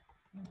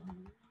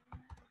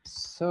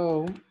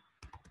 So,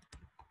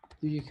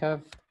 do you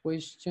have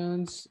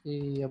questions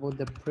about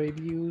the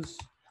previous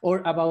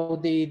or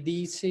about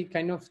these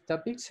kind of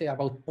topics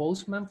about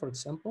Postman, for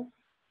example?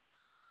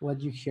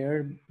 What you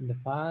heard in the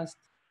past?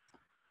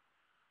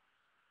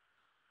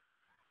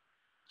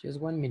 Just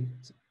 1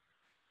 minute.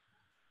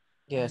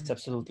 Yes,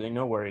 absolutely.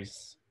 No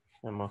worries,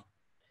 Emma.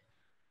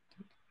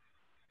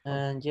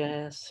 And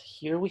yes,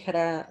 here we had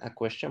a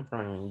question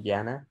from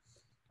Yana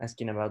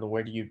asking about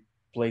where do you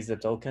place the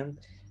token.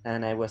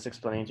 And I was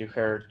explaining to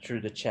her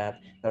through the chat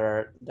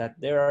that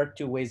there are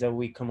two ways that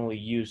we commonly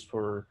use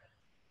for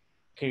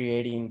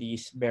creating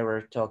this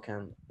bearer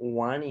token.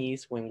 One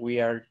is when we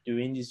are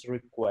doing this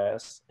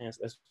request, as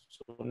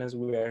soon as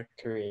we are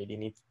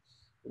creating it,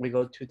 we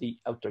go to the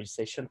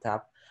authorization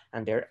tab,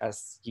 and there,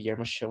 as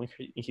Guillermo showing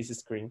in his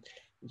screen,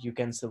 you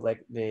can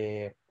select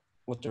the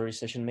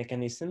authorization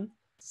mechanism,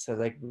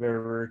 select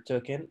bearer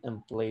token,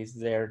 and place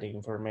there the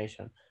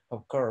information.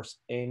 Of course,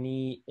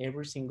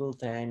 every single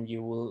time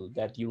you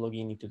log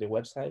in into the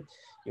website,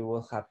 you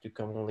will have to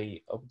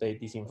commonly update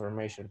this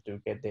information to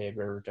get the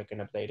bearer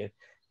token updated.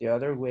 The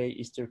other way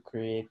is to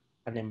create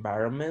an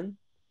environment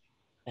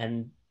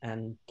and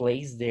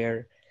place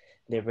there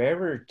the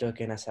bearer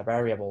token as a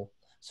variable.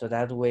 So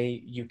that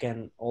way you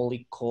can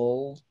only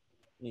call,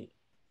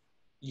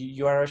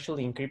 you are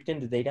actually encrypting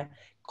the data,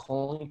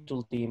 calling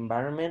to the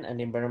environment, and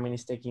the environment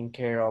is taking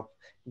care of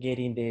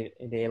getting the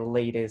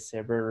latest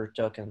bearer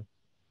token.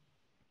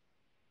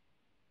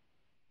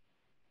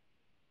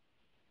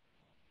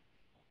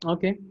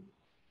 Okay,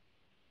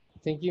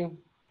 thank you,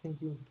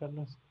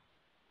 Carlos.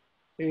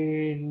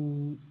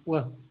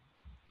 Well,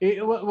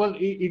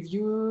 if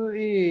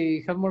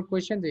you have more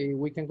questions,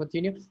 we can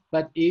continue.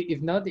 But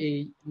if not,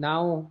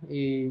 now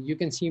you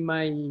can see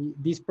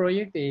this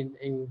project,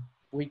 and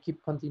we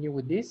keep continue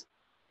with this.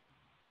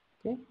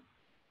 Okay.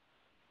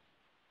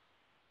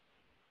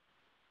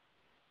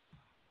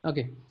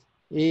 Okay.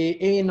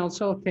 And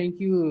also thank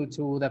you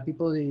to the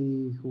people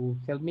who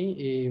helped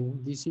me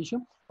with this issue.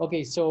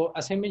 Okay, so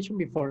as I mentioned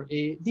before,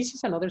 this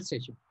is another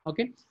session.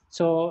 Okay,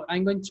 so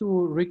I'm going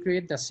to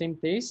recreate the same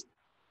test.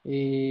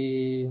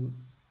 This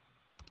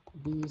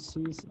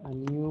is a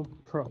new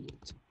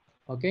project.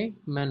 Okay,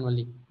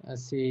 manually,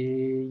 as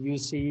you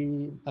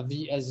see,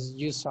 as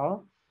you saw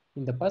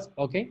in the past.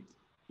 Okay,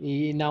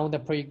 now the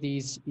project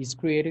is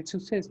created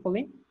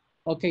successfully.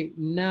 Okay,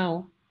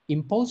 now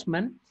in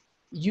Postman,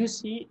 you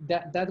see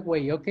that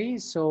way. Okay,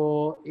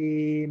 so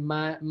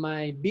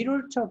my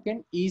bidder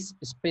token is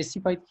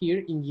specified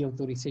here in the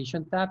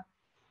authorization tab.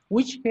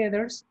 Which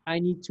headers I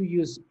need to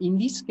use? In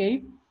this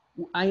case,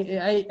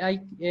 I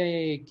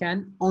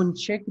can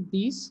uncheck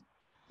this.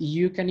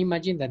 You can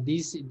imagine that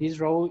this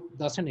row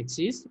doesn't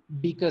exist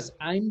because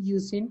I'm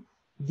using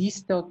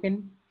this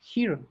token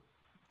here.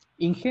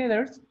 In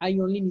headers, I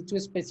only need to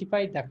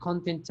specify the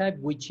content type,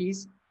 which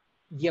is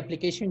the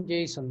application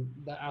JSON.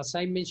 As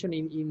I mentioned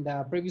in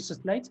the previous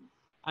slides,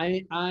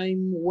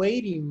 I'm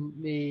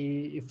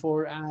waiting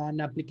for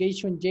an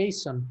application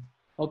JSON.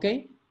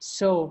 Okay,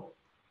 so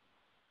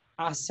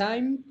as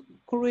I'm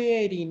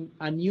creating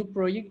a new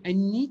project, I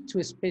need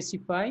to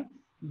specify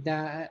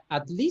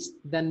at least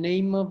the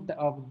name of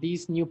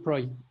this new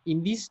project.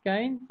 In this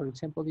kind, for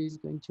example, this is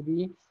going to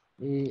be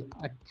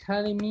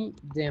Academy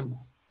Demo.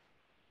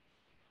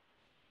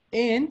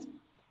 And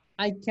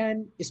I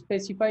can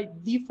specify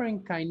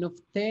different kind of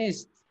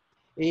tests.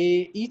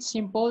 It's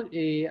simple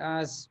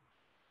as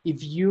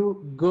if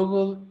you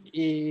Google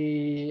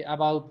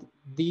about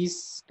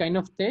this kind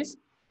of test,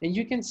 and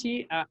you can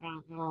see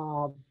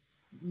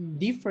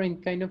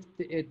different kind of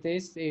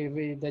tests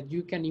that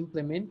you can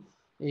implement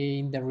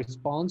in the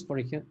response. For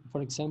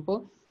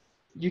example,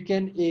 you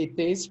can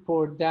test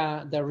for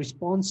the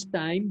response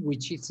time,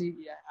 which is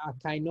a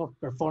kind of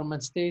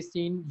performance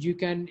testing. You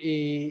can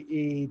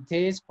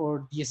test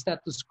for the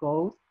status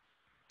code.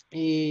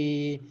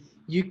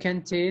 You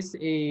can test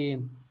if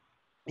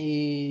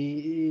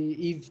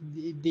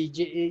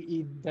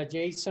the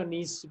JSON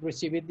is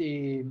received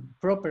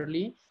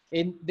properly.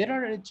 And there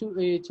are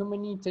too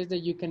many tests that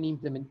you can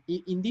implement.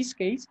 In this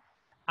case,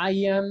 I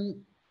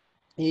am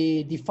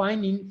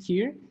defining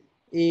here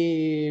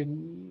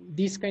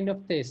this kind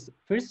of test.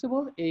 First of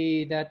all,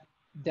 that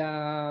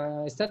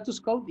the status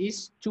code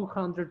is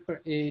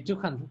 200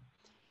 200.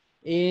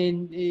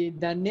 And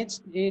the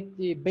next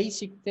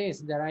basic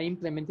test that I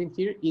implemented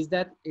here is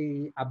that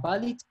a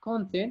valid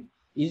content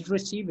is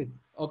received.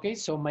 Okay,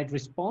 so my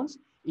response,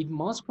 it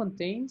must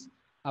contain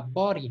a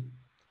body.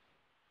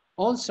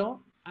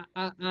 Also,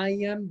 I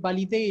am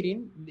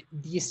validating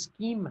the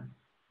schema,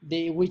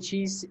 which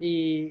is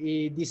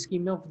the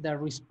schema of the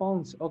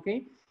response.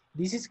 Okay,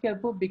 this is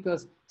helpful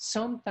because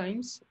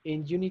sometimes,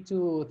 and you need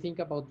to think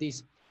about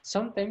this,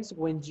 sometimes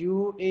when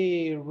you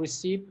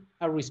receive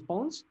a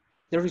response,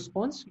 the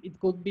response, it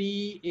could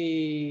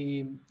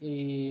be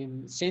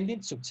sent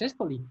it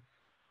successfully,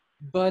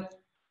 but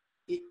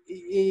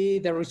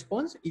the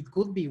response, it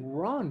could be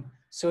wrong.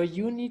 So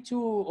you need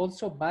to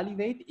also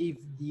validate if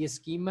the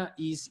schema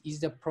is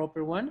the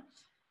proper one.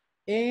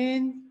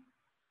 And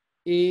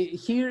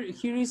here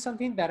is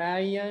something that I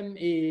am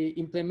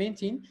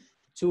implementing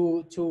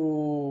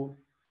to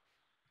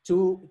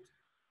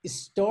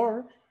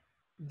store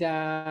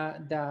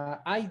the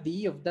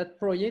ID of that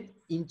project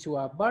into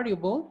a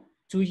variable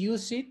to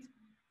use it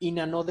in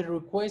another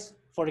request.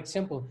 For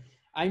example,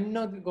 I'm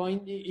not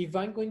going, if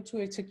I'm going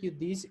to execute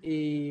this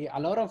a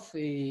lot of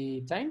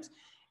times,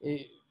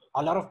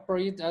 a lot of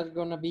projects are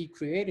gonna be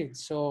created.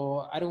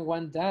 So I don't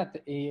want that.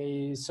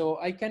 So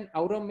I can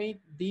automate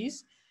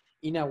this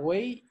in a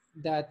way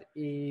that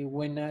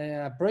when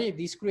a project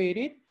is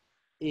created,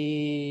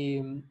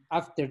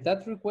 after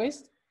that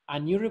request, a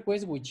new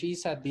request, which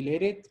is a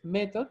deleted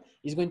method,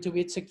 is going to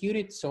be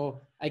executed. So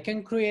I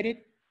can create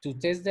it to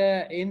test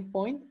the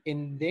endpoint,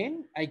 and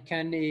then I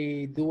can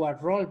do a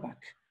rollback,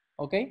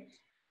 okay?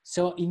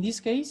 So in this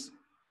case,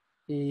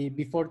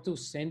 before to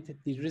send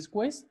the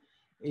request,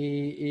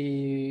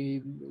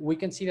 we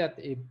can see that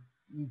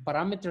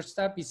parameters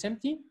tab is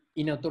empty.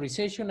 In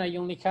authorization, I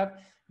only have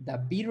the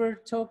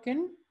bidder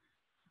token.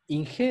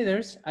 In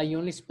headers, I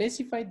only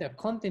specify the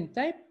content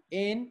type,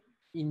 and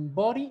in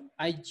body,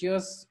 I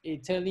just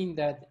telling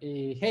that,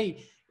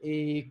 hey,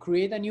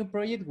 create a new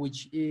project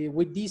which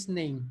with this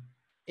name.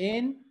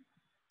 And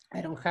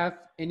I don't have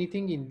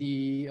anything in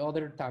the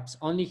other tabs,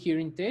 only here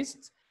in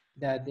tests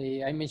that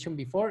I mentioned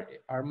before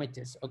are my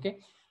tests, okay?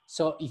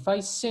 So if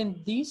I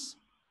send this,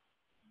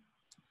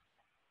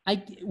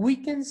 we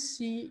can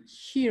see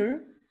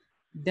here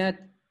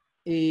that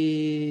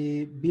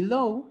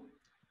below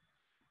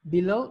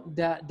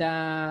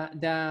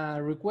the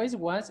request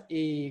was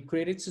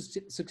created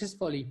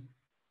successfully.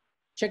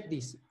 Check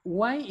this.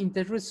 Why in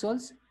test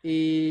results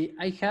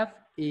I have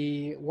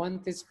one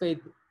test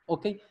failed?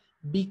 Okay,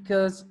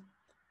 because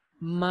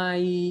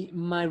my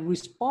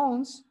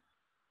response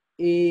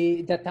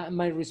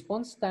my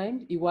response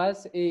time, it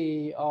was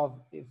of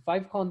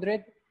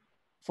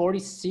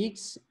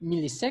 546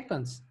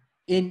 milliseconds,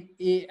 and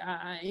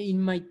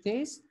in my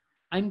test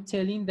I'm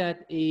telling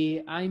that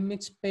I'm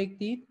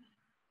expected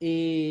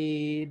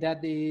that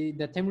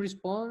the time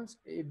response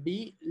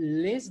be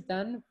less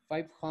than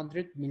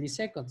 500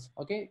 milliseconds.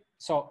 Okay,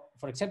 so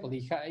for example,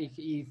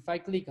 if I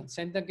click on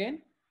send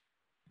again,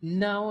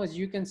 now, as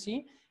you can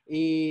see,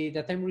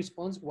 the time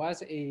response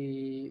was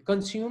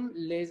consumed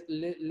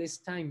less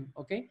time,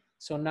 okay?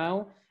 So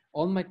now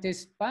all my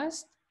tests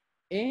passed,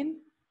 and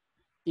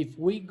if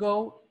we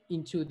go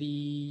into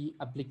the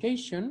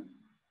application,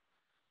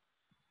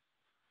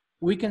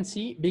 we can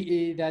see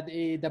that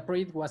the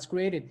project was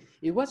created.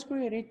 It was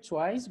created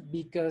twice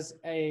because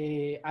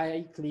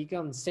I click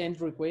on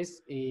send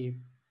request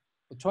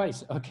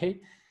twice,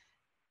 okay?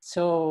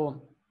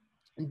 So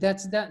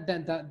that's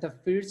the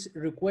first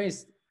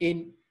request.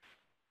 And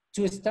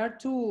to start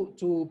to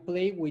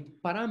play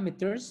with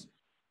parameters,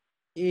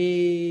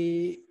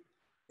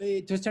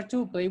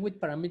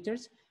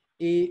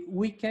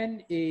 we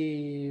can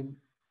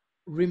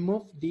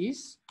remove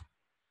this.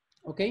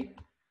 Okay,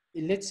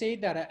 let's say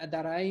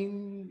that I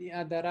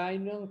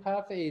don't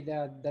have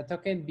the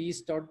token be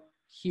stored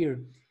here,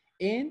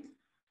 and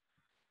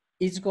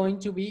it's going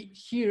to be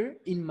here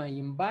in my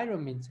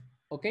environment.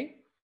 Okay,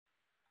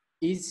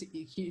 is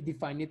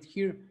defined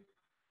here.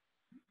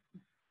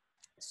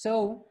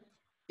 So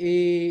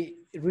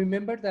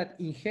remember that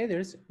in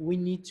headers, we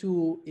need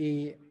to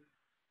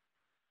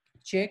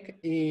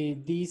check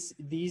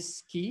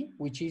this key,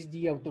 which is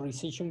the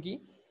authorization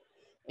key,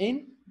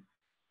 and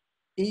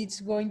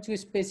it's going to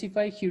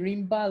specify here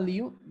in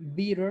value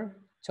bidder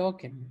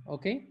token,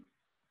 okay?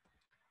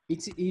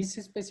 It's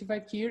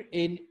specified here,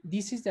 and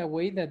this is the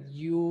way that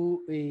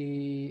you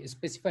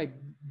specify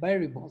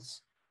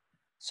variables.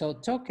 So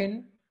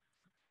token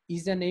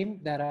is the name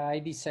that I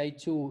decide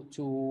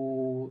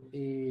to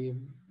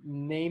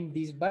name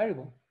this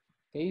variable.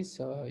 Okay,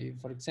 so if,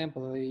 for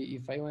example,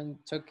 if I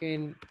want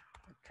token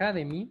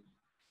academy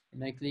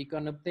and I click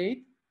on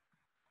update,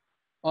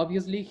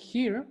 obviously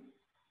here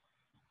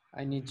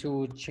I need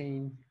to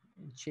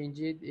change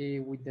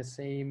it with the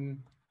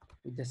same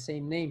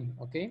name.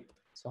 Okay,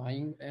 so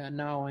I'm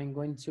now I'm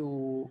going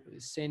to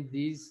send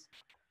this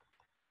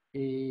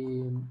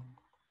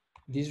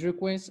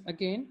request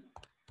again,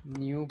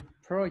 new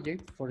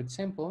project, for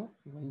example.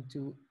 I'm going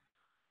to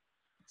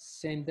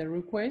send the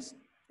request,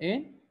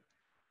 and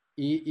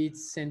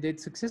it's sent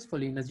it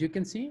successfully. And as you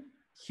can see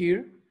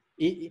here,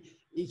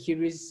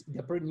 here is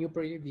the new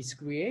project is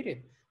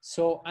created.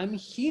 So I'm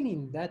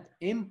hitting that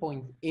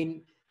endpoint,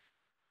 and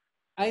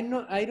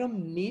I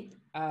don't need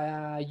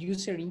a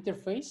user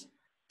interface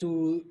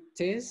to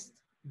test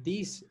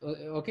this.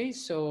 Okay,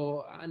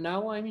 so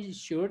now I'm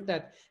sure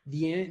that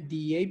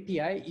the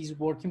API is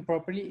working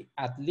properly,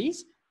 at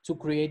least to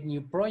create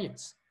new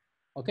projects.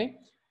 Okay,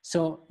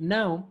 so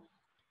now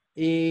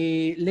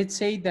let's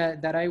say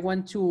that I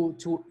want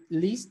to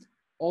list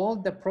all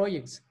the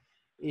projects.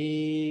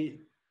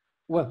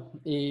 Well,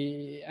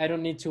 I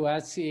don't need to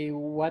ask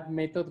what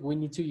method we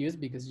need to use,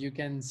 because you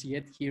can see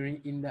it here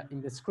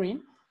in the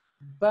screen.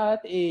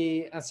 But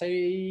as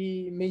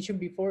I mentioned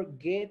before,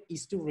 get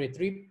is to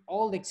retrieve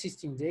all the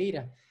existing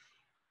data.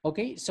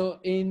 Okay, so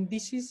and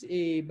this is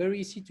very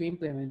easy to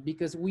implement,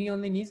 because we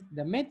only need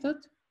the method,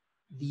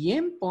 the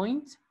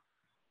endpoint,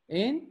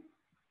 and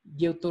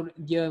the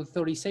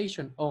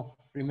authorization. Oh,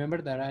 remember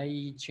that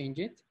I changed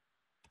it.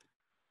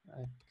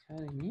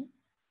 Academy.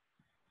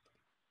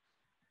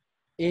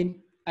 And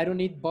I don't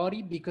need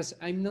body, because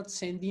I'm not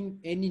sending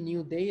any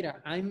new data.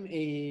 I'm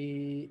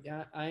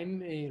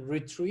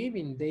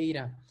retrieving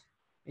data,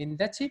 and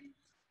that's it.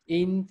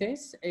 In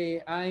test,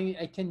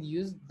 I can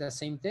use the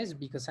same test,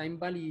 because I'm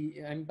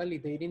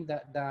validating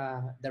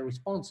the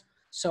response.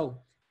 So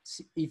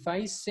if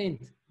I send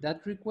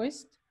that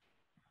request,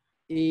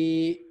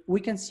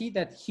 we can see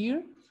that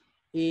here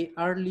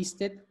are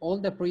listed all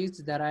the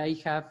projects that I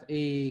have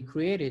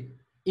created.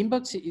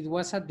 Inbox, it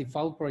was a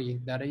default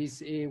project that is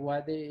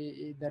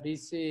that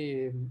is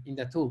in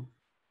the tool,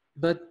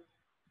 but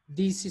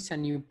this is a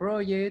new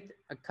project,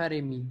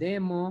 academy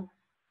demo,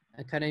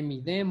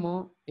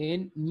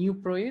 and new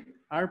project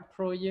are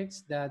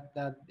projects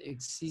that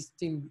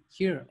exist in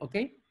here.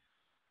 Okay,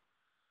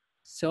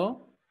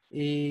 so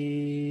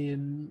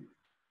you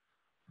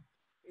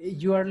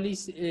are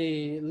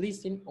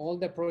listing all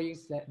the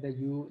projects that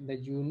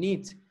you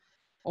need.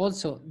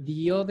 Also,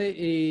 the other,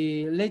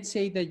 let's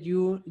say that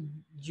you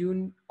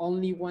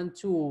only want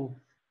to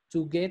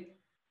get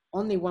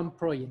only one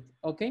project,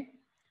 okay?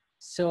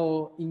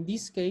 So in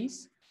this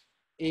case,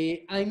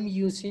 I'm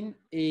using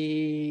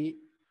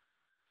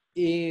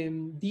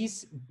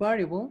this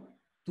variable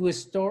to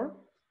store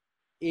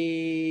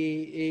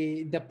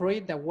the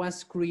project that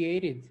was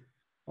created,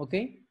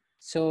 okay?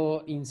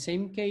 So in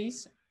same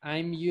case,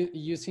 I'm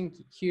using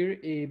here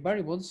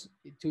variables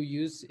to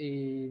use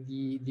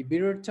the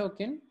bearer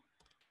token,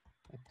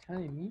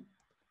 academy,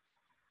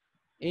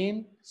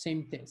 and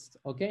same test,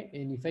 okay?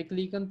 And if I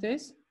click on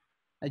test,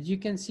 as you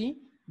can see,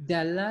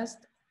 the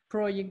last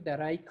project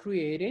that I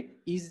created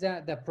is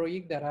the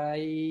project that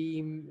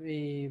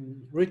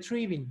I'm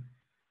retrieving.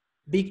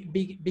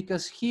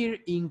 Because here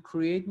in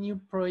create new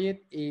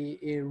project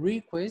a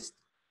request,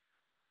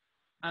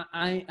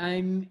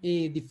 I'm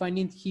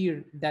defining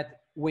here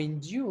that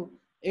when you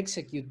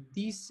execute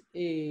this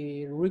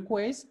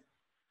request,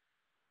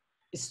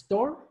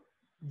 store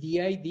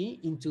the ID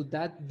into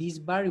this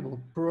variable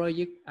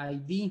project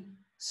ID.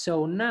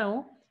 So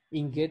now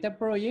in get a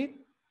project,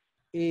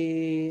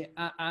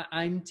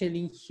 I'm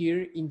telling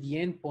here in the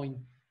endpoint,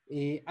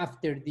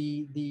 after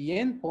the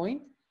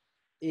endpoint,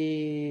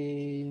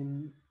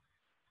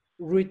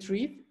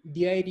 retrieve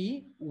the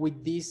ID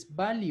with this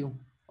value,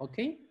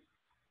 okay?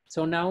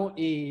 So now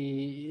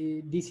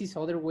this is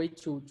other way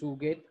to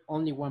get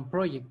only one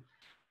project.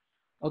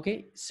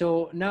 Okay,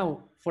 so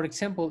now, for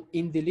example,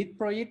 in the lead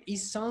project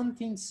is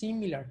something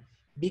similar,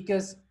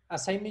 because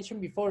as I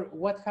mentioned before,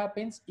 what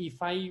happens if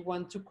I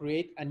want to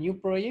create a new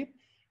project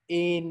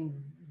and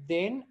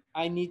then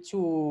I need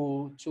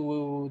to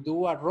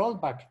do a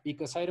rollback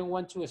because I don't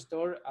want to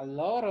store a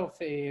lot of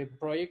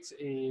projects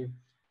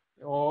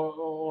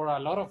or a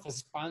lot of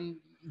spam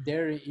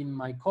there in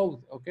my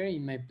code, okay,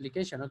 in my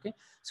application, okay?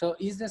 So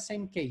it's the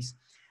same case.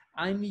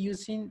 I'm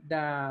using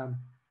the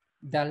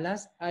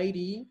last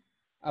ID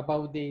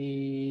about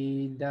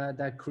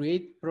the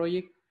create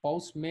project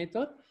post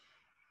method,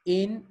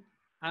 and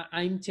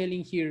I'm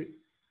telling here,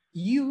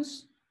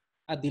 use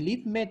a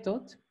delete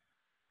method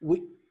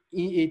with,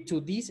 to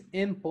this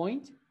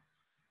endpoint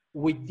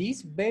with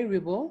this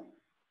variable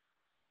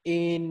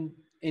and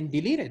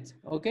delete it,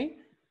 okay?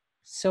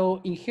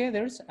 So in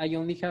headers, I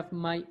only have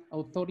my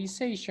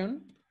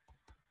authorization,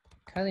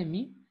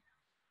 academy.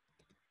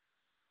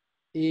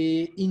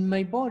 In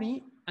my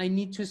body, I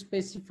need to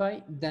specify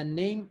the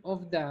name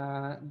of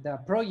the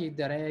project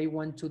that I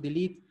want to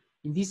delete.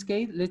 In this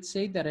case, let's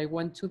say that I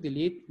want to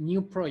delete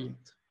new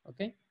project,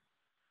 okay?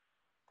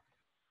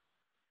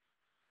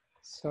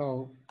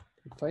 So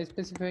if I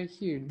specify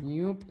here,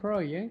 new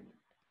project,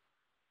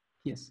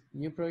 yes,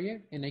 new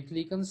project, and I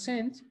click on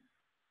send,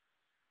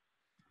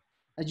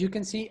 as you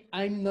can see,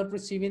 I'm not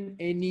receiving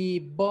any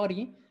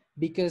body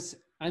because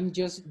I'm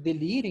just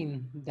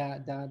deleting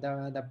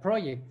the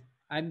project.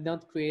 I'm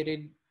not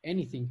creating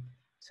anything.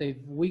 So if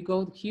we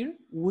go here,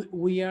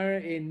 we are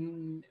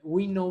in,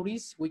 we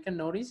can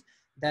notice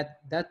that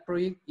that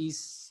project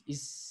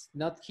is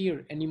not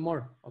here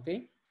anymore,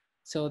 okay?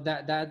 So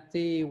that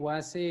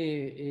was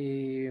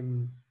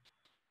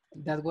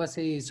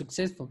a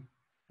successful,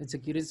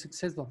 executed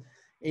successful.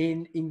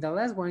 And in the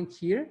last one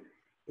here,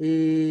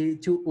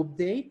 to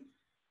update,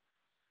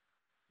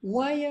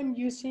 why I'm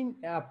using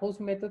a post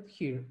method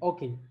here?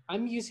 Okay,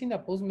 I'm using a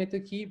post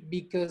method here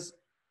because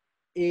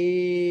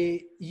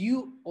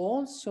you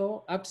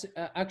also,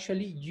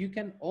 actually, you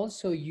can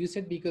also use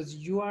it because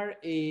you are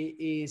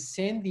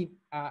sending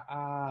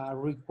a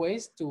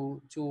request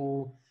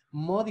to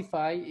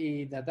modify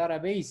the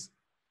database.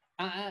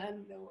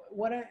 And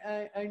what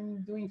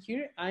I'm doing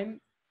here, I'm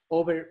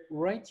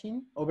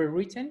overwritten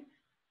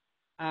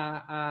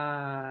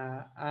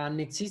an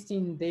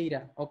existing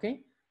data,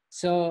 okay?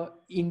 So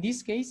in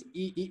this case,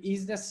 it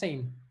is the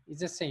same.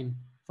 It's the same.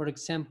 For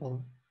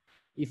example,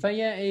 if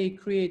I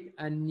create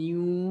a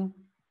new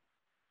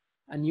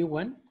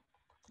one,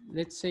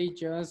 let's say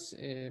just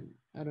I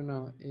don't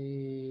know,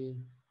 a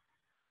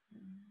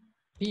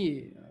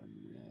P,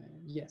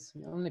 yes,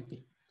 only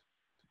P,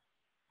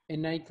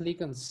 and I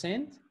click on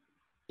send,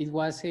 it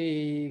was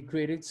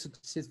created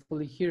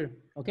successfully here.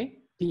 Okay,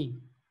 P.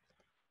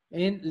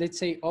 And let's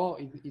say, oh,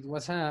 it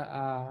was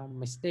a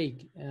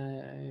mistake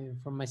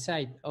from my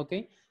side.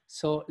 Okay,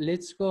 so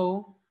let's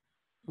go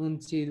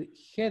until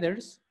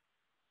headers,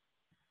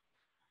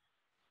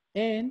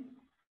 and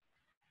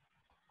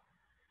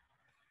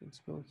let's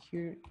go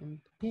here and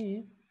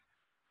P.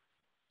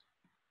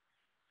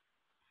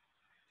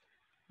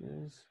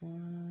 This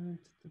one.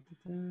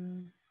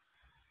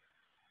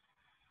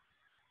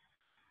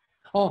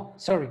 Oh,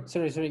 sorry.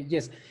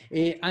 Yes,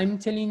 I'm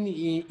telling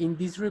in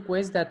this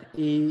request that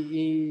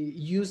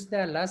use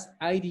the last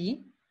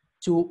ID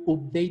to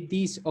update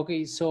this.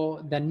 Okay,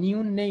 so the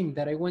new name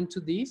that I want to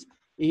this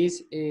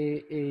is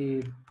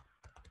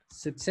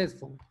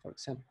successful, for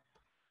example.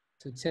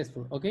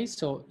 Successful. Okay,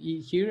 so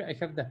here I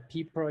have the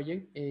P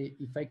project.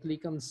 If I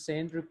click on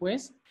send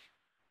request,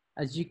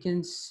 as you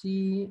can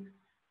see,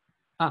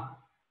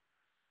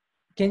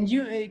 can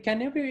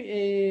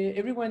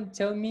everyone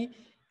tell me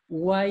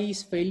why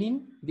is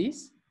failing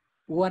this?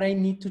 What I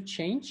need to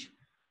change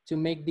to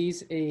make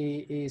this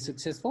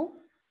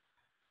successful?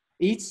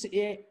 It's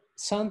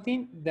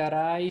something that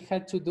I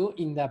had to do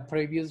in the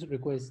previous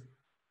request.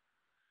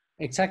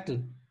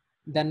 Exactly,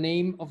 the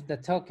name of the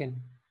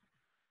token.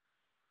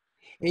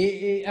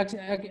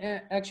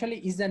 Actually,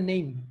 is the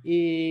name.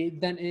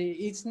 Then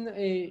it's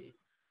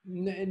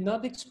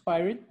not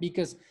expired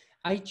because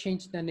I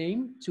changed the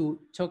name to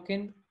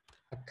Token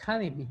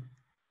Academy.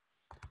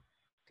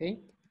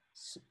 Okay,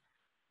 so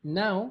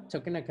now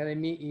Token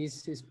Academy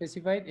is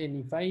specified,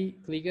 and if I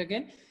click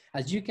again,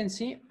 as you can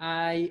see,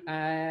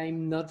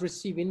 I'm not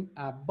receiving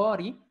a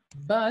body,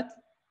 but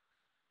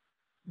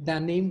the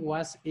name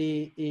was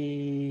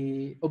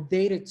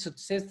updated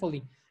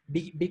successfully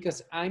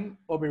because I'm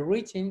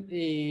overwriting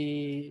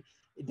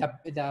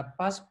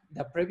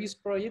the previous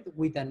project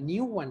with a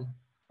new one.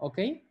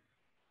 Okay,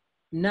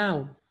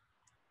 now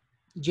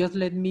just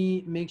let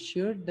me make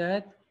sure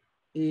that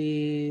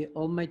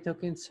all my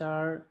tokens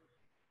are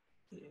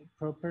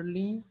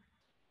properly.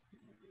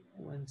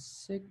 1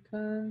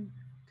 second.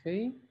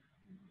 Okay,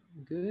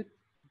 good,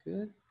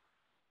 good,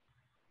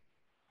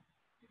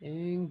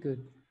 and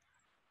good.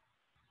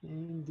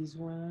 And this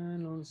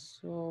one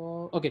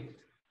also. Okay,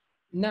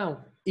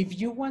 now if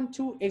you want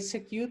to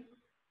execute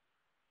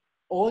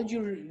all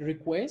your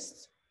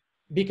requests,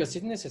 because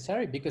it's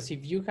necessary, because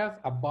if you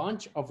have a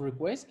bunch of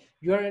requests,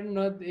 you are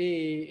not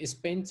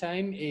spend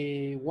time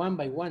one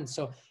by one.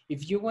 So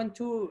if you want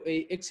to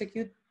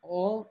execute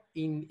all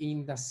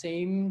in the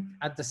same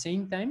at the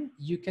same time,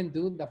 you can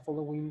do the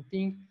following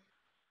thing.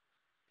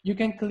 You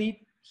can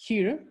click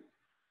here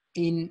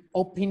in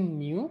open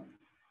new.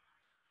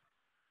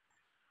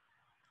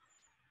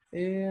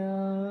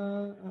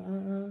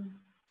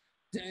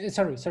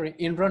 Sorry,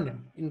 in runner.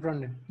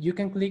 You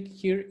can click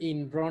here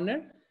in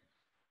runner,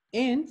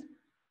 and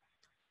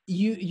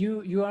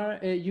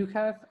you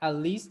have a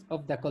list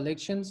of the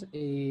collections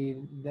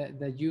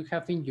that you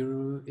have in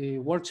your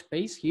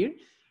workspace here.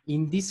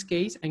 In this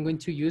case, I'm going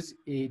to use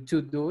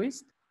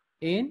Todoist,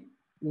 and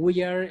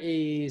we are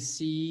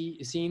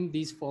seeing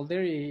this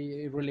folder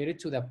related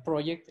to the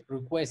project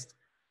request.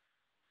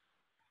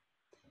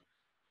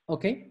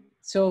 Okay,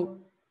 so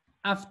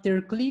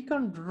after click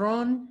on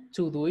run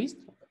Todoist,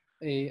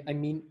 I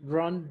mean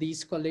run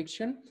this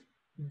collection,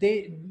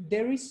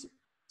 there is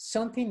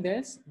something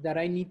else that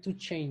I need to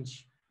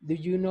change. Do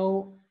you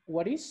know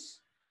what is?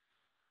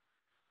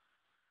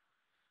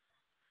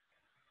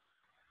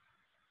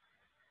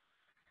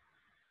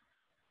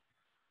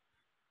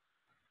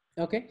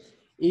 Okay.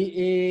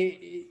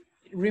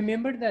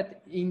 Remember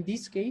that in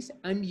this case,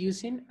 I'm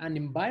using an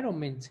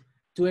environment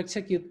to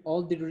execute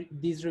all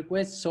these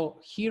requests. So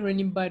here in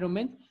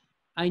environment,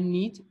 I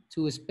need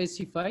to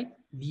specify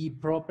the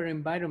proper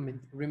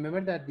environment.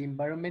 Remember that the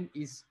environment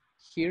is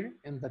here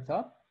in the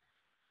top.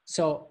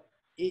 So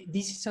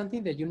this is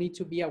something that you need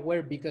to be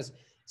aware, because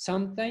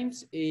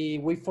sometimes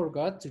we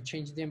forgot to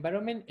change the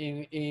environment,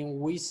 and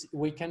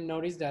we can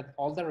notice that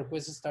all the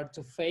requests start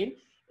to fail,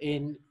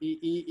 and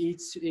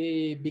it's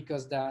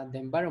because the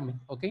environment.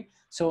 Okay,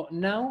 so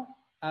now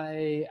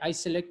I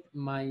select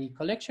my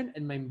collection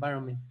and my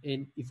environment,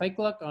 and if I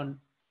click on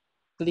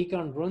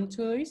run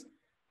to this,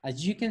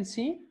 as you can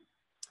see,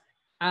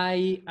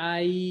 I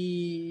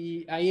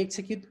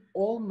execute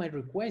all my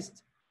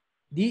requests.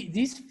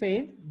 This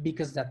failed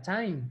because the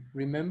time,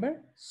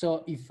 remember?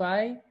 So if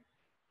I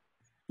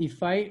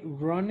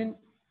run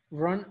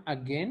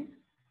again,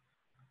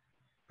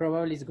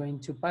 probably it's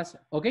going to pass.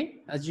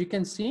 Okay, as you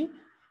can see,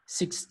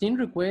 16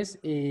 requests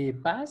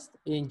passed,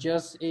 and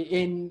just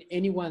and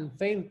anyone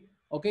failed.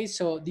 Okay,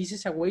 so this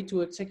is a way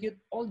to execute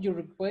all your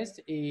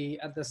requests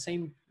at the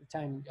same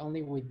time,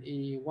 only with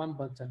one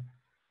button.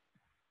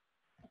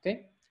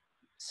 Okay.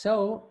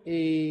 So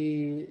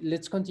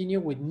let's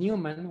continue with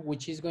Newman,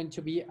 which is going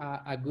to be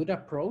a good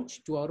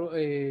approach to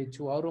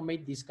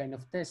automate this kind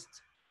of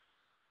tests.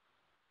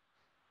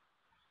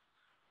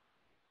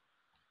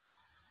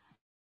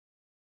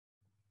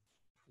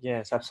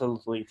 Yes,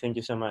 absolutely. Thank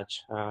you so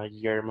much,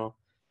 Guillermo.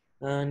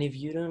 And if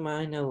you don't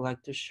mind, I would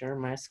like to share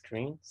my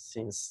screen,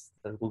 since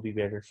that will be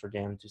better for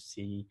them to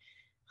see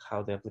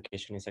how the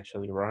application is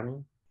actually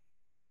running.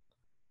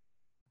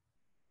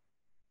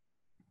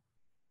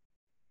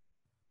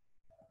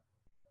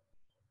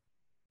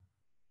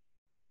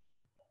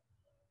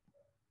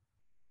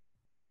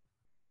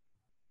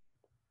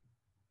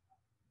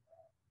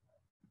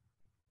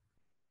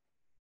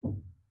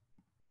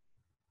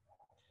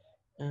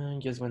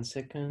 Just 1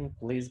 second,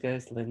 please,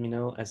 guys. Let me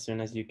know as soon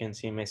as you can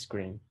see my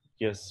screen.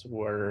 Just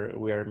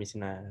we are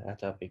missing a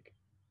topic.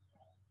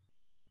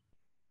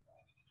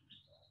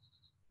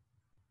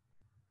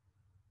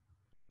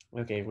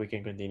 Okay, we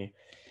can continue.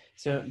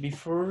 So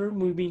before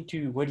moving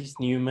to what is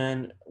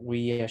Newman,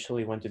 we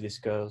actually want to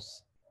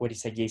discuss what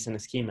is a JSON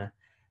schema.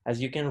 As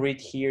you can read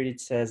here,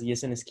 it says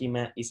JSON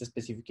schema is a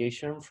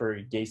specification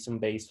for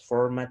JSON-based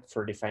format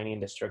for defining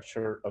the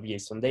structure of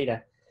JSON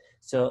data.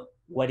 So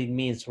what it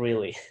means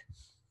really,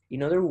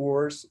 in other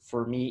words,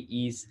 for me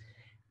is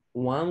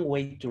one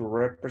way to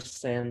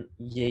represent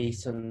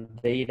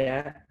JSON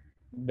data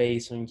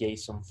based on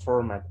JSON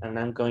format. And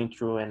I'm going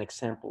through an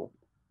example.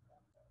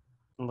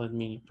 Let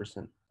me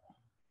present.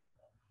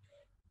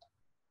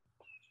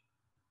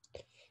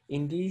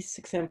 In this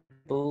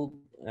example,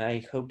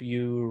 I hope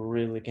you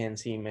really can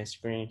see my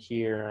screen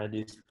here at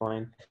this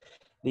point.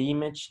 The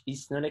image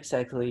is not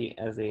exactly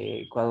as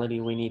the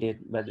quality we needed,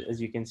 but as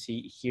you can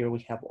see here,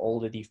 we have all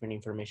the different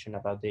information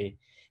about the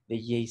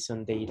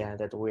JSON data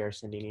that we are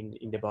sending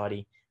in the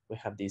body. We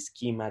have the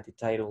schema, the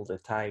title, the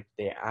type,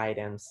 the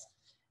items,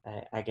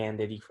 again,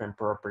 the different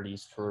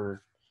properties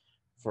for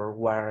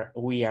what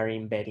we are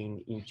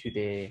embedding into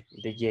the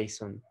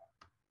JSON.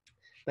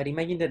 But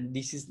imagine that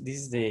this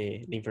is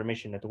the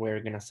information that we're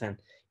gonna send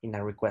in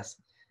a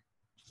request.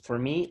 For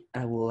me,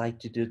 I would like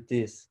to do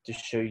this to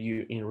show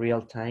you in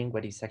real time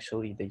what is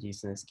actually the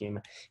JSON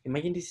schema.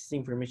 Imagine this is the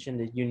information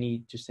that you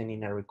need to send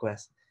in a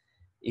request.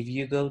 If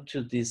you go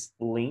to this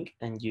link,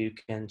 and you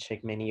can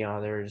check many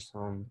others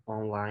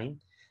online,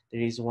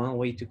 there is one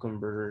way to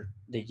convert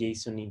the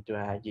JSON into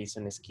a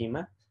JSON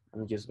schema.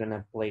 I'm just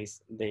gonna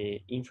place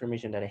the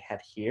information that I had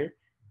here.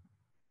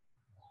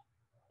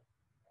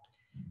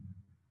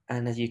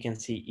 And as you can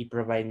see, it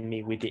provided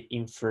me with the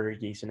infer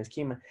JSON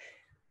schema.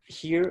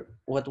 Here,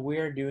 what we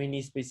are doing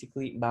is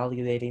basically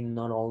validating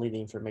not only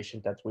the information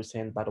that we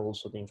send, but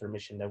also the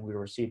information that we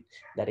receive,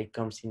 that it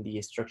comes in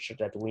the structure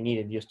that we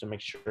needed, just to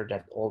make sure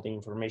that all the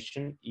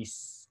information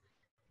is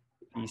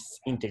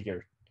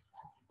integer.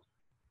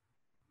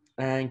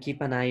 And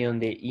keep an eye on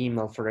the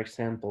email, for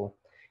example.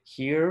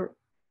 Here,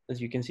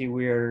 as you can see,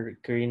 we are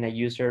creating a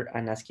user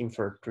and asking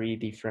for 3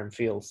 different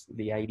fields: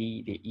 the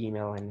ID, the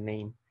email, and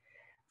name.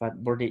 But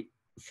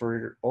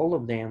for all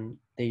of them,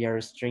 they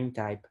are string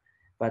type,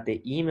 but the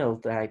email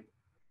type,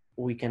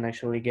 we can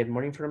actually get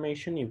more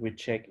information if we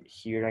check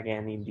here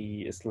again in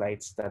the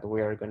slides that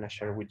we are going to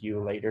share with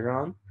you later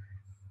on.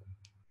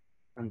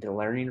 And the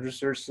learning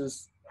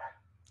resources,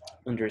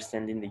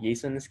 understanding the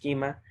JSON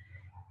schema.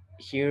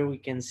 Here we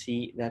can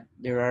see that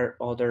there are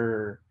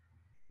other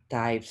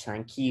types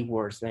and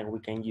keywords that we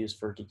can use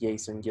for the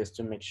JSON, just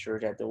to make sure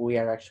that we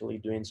are actually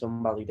doing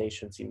some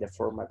validations in the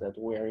format that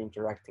we are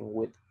interacting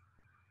with.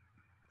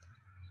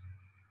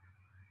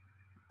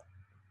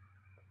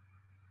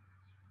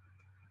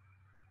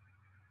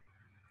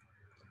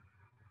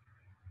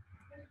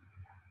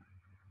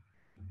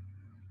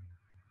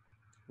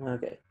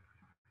 Okay,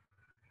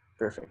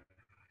 perfect.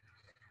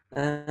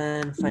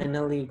 And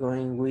finally,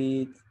 going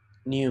with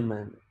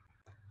Newman.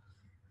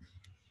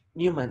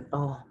 Newman,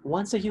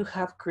 once that you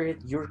have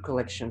created your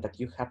collection, that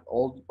you have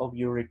all of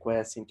your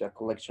requests into a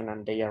collection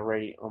and they are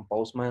ready on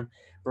Postman,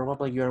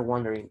 probably you are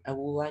wondering, I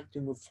would like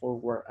to move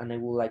forward and I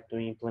would like to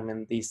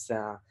implement this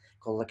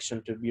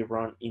collection to be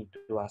run into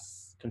a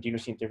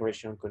continuous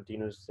integration,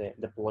 continuous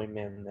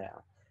deployment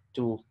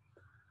tool.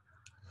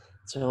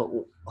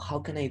 So how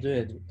can I do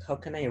it? How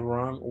can I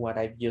run what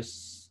I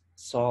just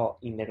saw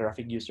in the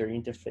graphic user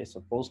interface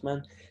of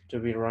Postman to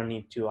be run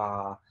into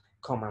a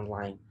command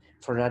line?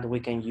 For that, we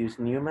can use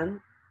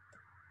Newman.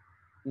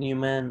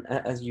 Newman,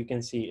 as you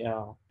can see,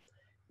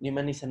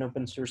 Newman is an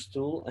open source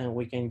tool, and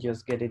we can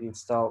just get it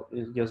installed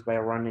just by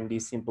running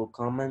this simple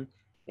command,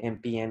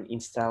 npm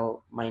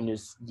install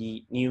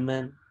 -g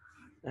Newman.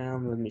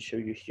 Let me show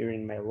you here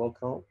in my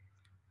local.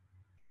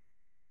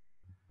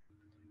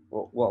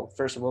 Well,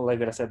 first of all,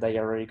 like I said, I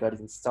already got it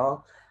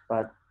installed,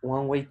 but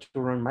one way to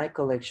run my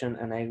collection,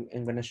 and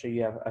I'm gonna show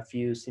you a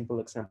few simple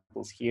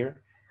examples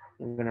here.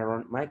 I'm gonna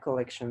run my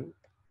collection,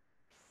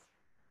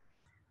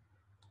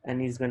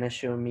 and it's gonna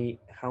show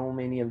me how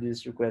many of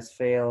these requests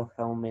fail,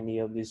 how many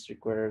of these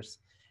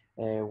requests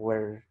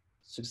were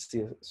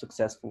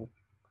successful.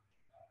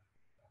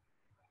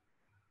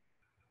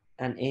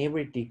 And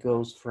everything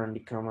goes from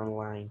the command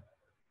line.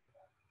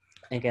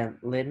 Again,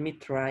 let me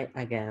try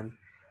again,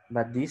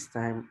 but this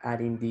time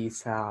adding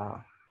this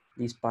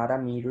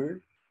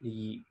parameter,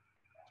 the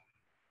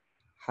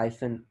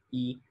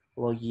 -e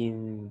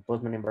login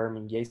Postman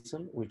environment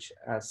JSON, which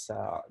as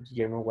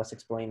Guillermo was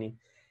explaining,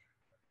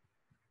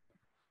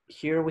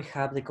 here we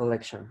have the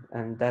collection,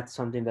 and that's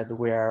something that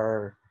we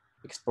are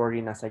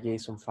exporting as a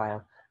JSON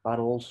file, but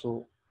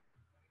also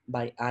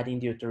by adding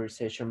the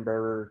authorization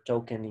bearer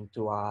token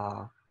into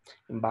a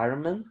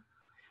environment,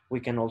 we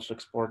can also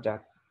export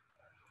that.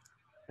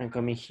 And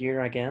coming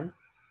here again,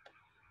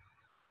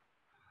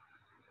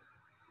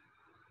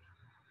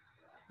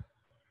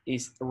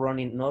 is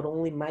running not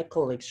only my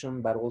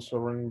collection, but also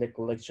running the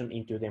collection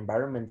into the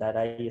environment that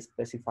I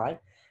specify.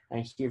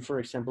 And here, for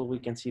example, we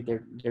can see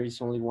there is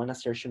only one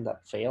assertion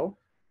that failed.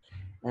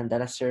 And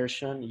that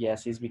assertion,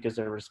 yes, is because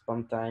the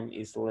response time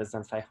is less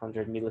than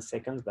 500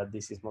 milliseconds, but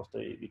this is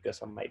mostly because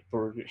of my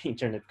poor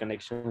internet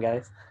connection,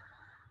 guys.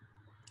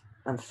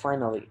 And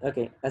finally,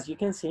 okay, as you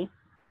can see,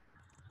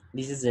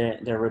 this is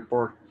the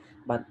report.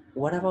 But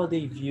what about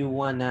if you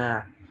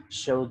wanna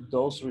show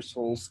those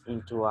results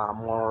into a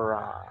more,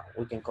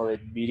 we can call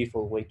it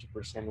beautiful way to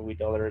present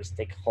with other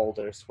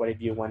stakeholders? What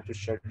if you want to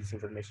share this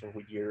information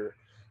with your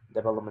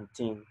development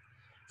team?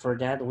 For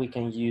that, we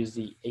can use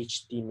the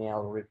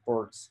HTML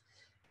reports.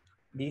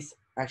 This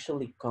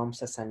actually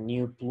comes as a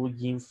new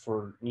plugin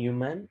for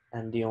Newman,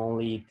 and the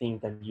only thing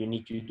that you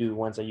need to do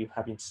once that you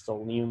have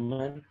installed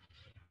Newman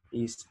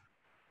is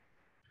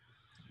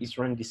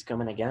run this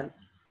command again,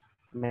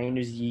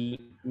 -g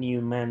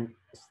Newman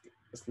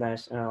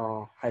slash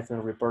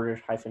hyphen reporter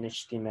hyphen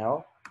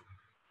HTML,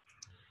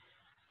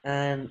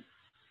 and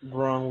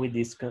run with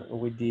this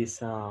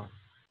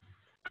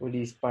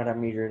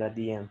parameter at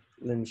the end.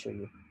 Let me show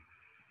you.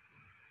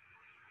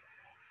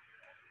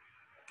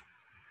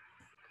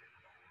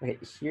 Okay,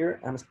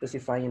 here I'm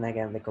specifying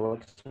again the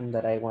collection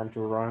that I want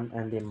to run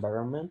and the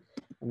environment,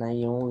 and I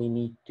only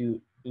need to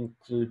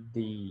include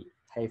the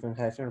hyphen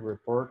hyphen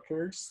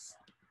reporters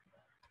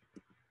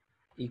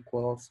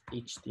equals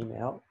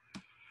HTML.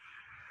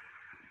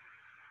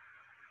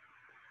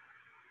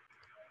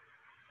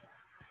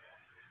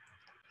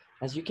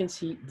 As you can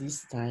see,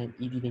 this time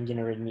it didn't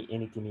generate me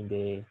anything in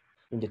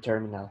the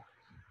terminal.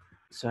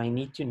 So I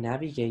need to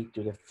navigate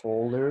to the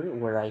folder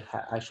where I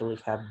actually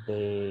have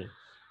the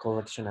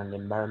collection and the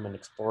environment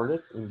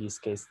exported. In this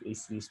case,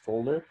 it's this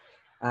folder,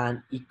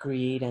 and it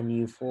create a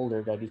new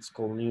folder that it's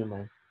called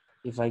Newman.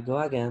 If I go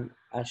again,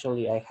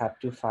 actually I have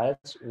two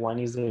files. One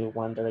is the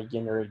one that I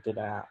generated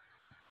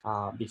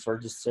before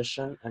this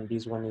session, and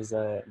this one is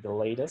the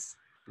latest,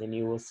 the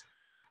newest.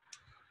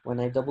 When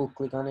I double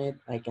click on it,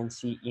 I can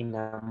see in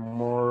a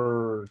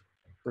more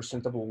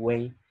presentable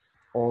way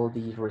all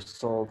the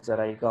results that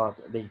I got,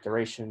 the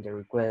iteration, the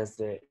request,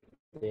 the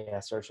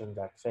assertion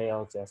that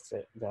failed,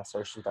 the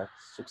assertion that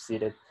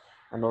succeeded,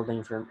 and all the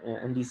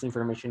and this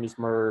information is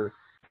more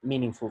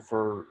meaningful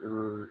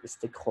for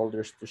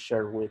stakeholders to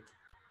share with.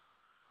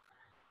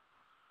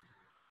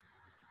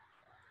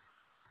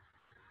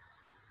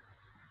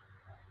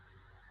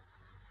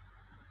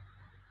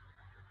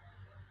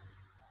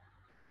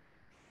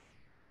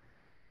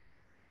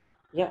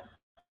 Yeah,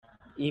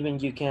 even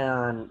you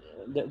can,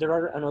 there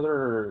are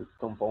another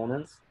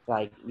components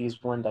like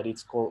this one that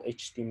it's called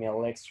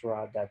HTML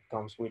extra that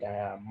comes with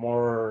a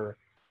more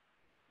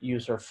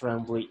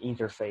user-friendly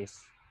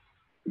interface,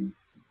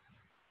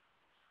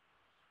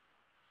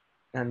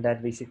 and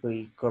that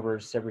basically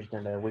covers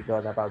everything that we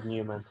got about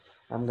Newman.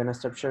 I'm gonna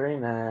stop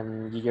sharing,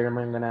 and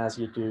Guillermo, I'm gonna ask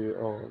you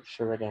to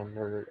share again,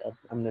 or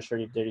I'm not sure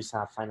if there is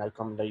a final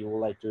comment that you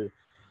would like to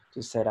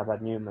say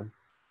about Newman.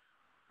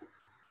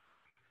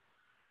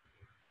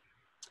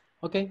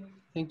 Okay,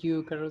 thank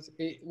you, Carlos.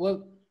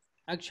 Well,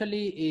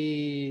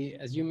 actually,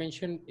 as you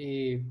mentioned,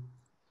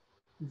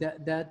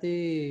 that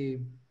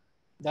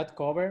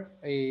cover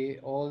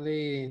all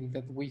the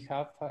that we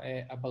have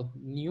about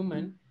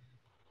Newman.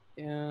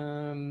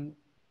 Um,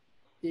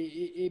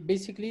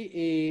 Basically,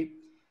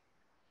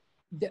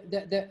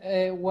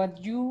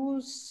 what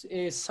you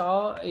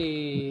saw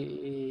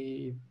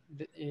in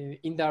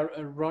the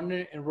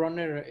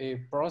runner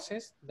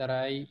process that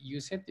I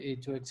use it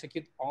to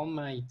execute all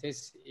my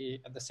tests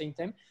at the same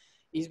time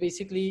is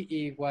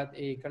basically what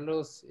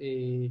Carlos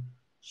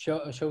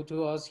showed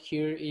to us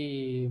here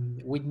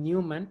with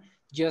Newman,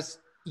 just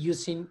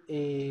using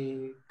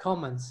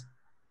commands.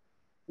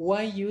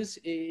 Why use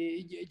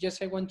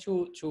just I want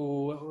to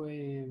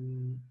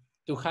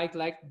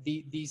highlight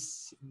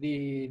this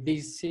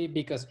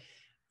because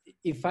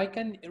if I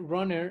can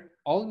run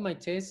all my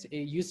tests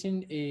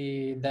using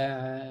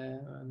the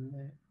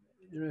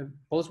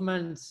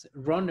Postman's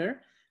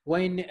runner,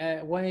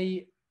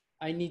 why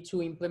I need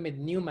to implement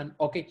Newman?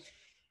 Okay,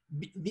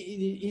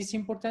 it's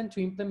important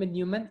to implement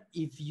Newman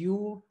if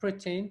you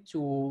pretend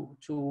to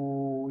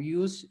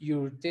use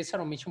your test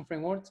automation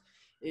framework,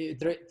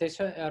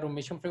 test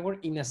automation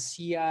framework in a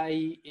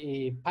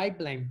CI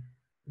pipeline,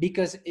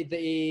 because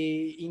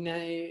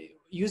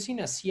using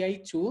a CI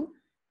tool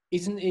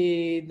isn't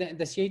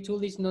the CI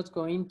tool is not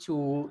going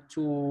to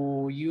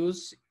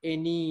use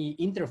any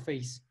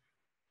interface,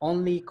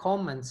 only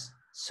commands.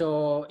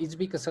 So it's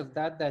because of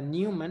that that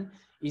Newman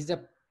is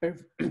the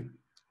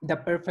the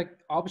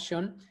perfect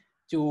option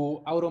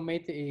to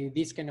automate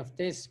this kind of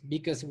tests,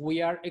 because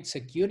we are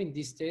executing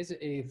this test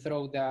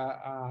through the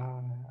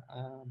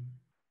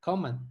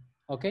command.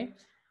 Okay,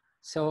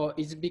 so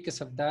it's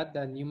because of that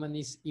that Newman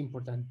is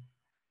important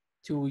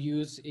to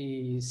use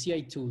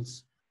CI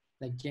tools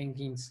like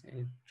Jenkins,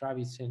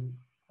 Travis, and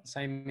as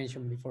I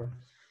mentioned before.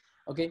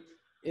 Okay,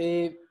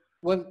 uh,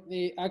 well,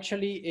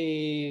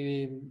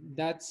 actually,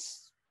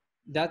 that's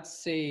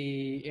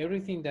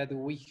everything that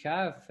we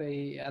have.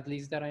 At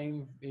least that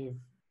I'm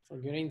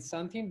forgetting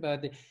something,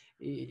 but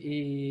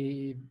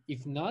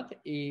if not,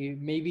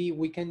 maybe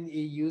we can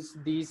use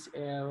these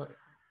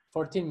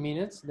 14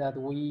 minutes that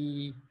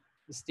we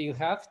still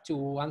have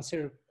to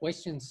answer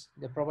questions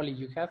that probably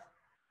you have.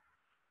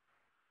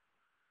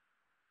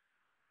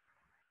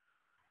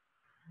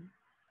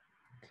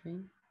 Okay.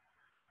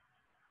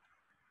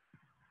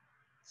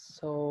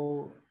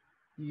 So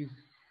you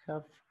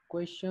have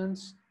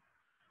questions?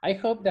 I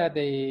hope that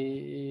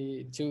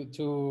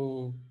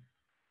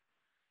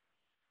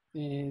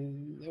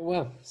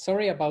well,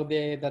 sorry about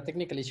the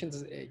technical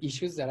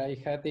issues that I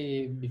had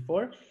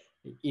before.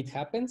 It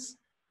happens,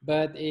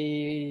 but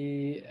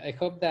I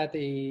hope that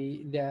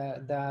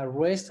the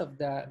rest of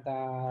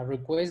the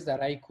request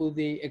that I could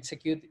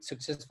execute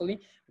successfully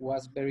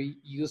was very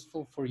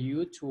useful for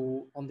you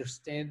to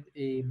understand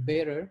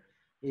better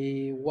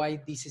why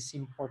this is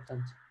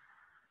important.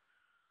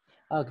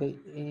 Okay.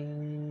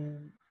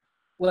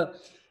 Well,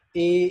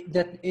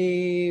 that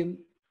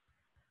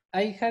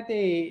I had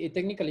a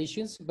technical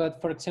issues, but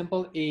for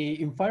example,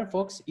 in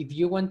Firefox, if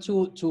you want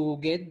to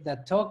get the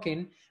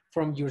token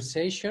from your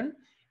session,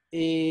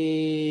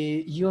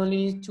 you only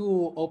need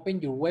to open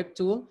your web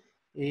tool,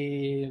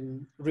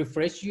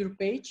 refresh your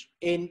page,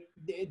 and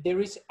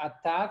there is a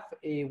tab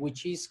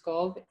which is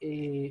called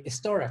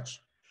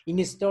storage.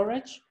 In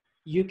storage,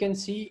 you can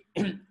see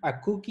a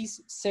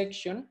cookies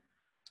section,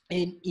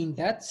 and in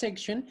that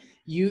section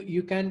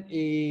you can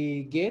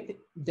get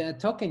the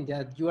token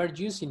that you are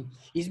using.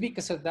 It's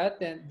because of that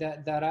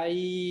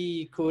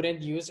I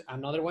couldn't use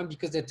another one,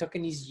 because the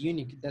token is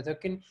unique. The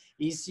token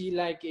is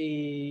like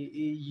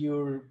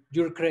your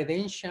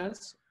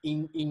credentials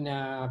in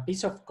a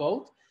piece of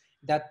code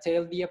that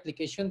tell the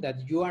application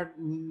that you are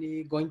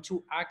going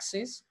to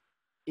access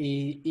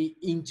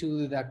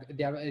into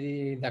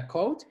the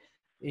code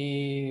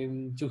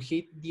to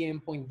hit the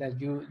endpoint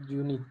that you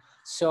need.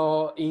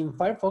 So in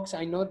Firefox,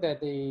 I know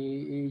that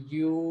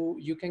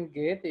you can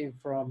get it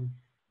from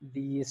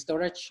the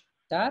storage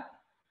tab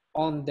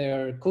on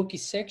their cookie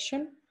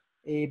section,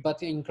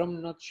 but in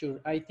Chrome, not sure.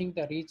 I think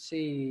that it's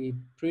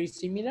pretty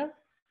similar,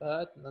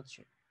 but not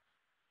sure.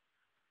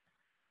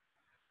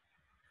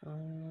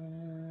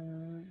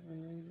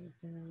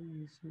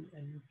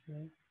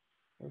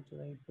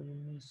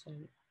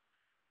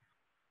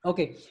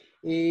 Okay,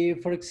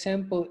 for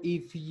example,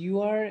 if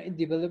you are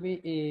developing,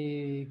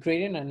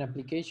 creating an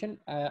application,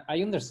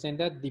 I understand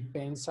that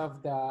depends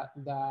of the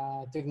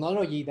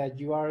technology that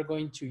you are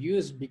going to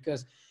use,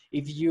 because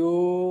if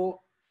you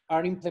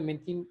are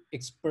implementing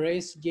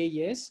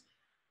Express.js,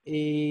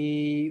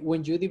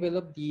 when you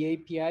develop the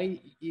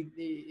API,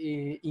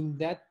 in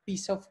that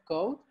piece of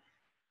code,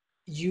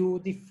 you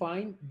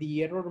define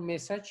the error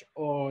message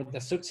or the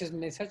success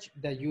message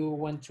that you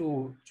want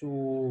to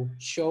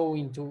show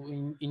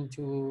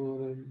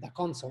into the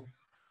console.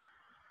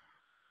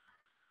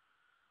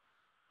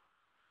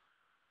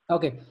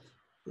 Okay.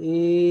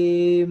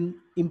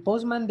 In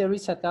Postman, there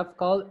is a tab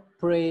called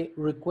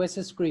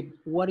pre-request script.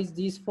 What is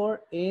this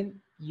for?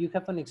 And you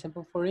have an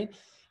example for it.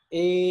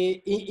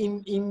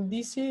 In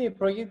this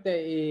project,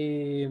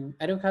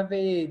 I don't have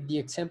the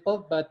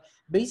example, but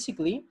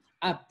basically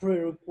a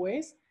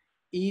pre-request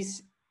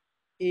is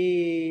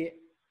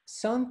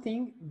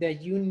something that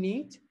you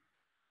need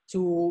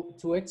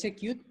to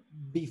execute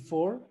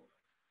before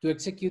to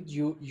execute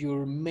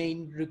your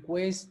main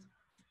request.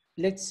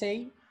 Let's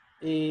say,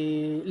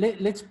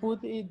 let's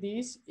put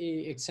this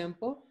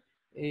example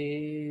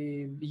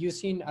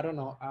using, I don't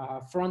know,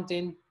 a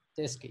front-end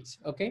test case,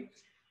 okay?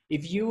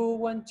 If you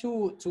want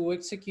to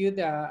execute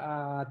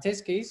a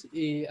test case,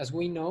 as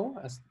we know,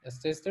 as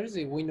testers,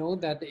 we know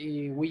that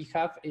we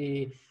have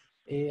a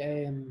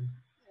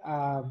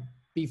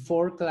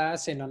before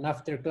class and an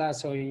after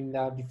class. So in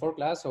the before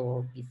class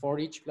or before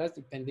each class,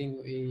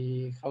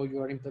 depending how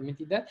you are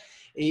implementing that,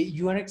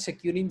 you are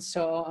executing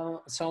some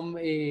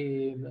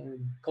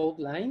code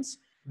lines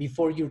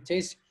before your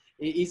test.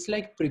 It's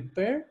like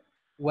prepare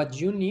what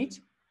you need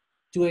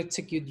to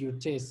execute your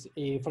test.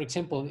 For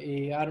example,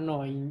 I don't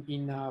know,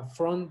 in a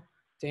front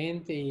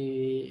end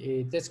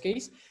test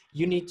case,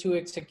 you need to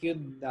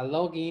execute the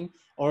login,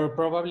 or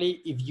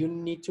probably if you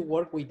need to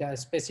work with a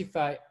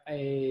specified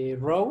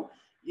row,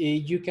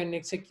 you can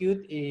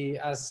execute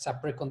as a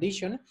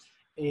precondition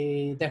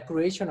the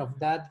creation of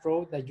that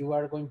row that you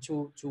are going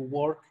to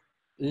work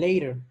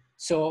later.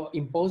 So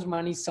in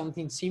Postman is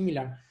something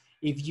similar.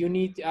 If you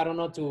need, I don't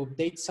know, to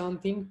update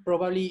something,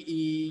 probably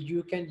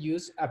you can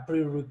use a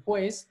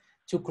pre-request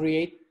to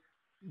create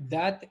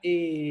that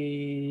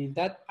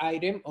that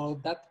item or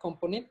that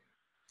component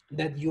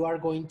that you are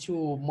going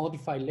to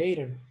modify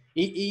later.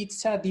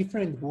 It's a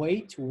different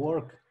way to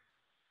work.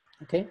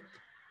 Okay.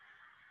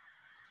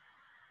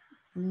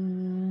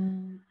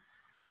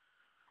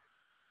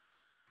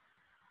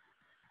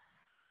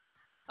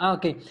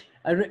 Okay,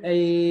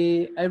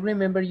 I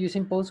remember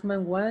using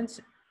Postman once,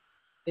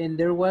 and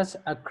there was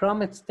a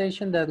Chrome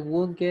extension that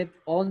would get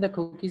all the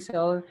cookies,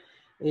 all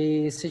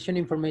session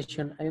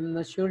information. I'm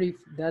not sure if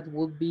that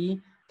would be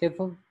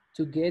careful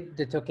to get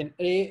the token.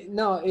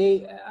 No,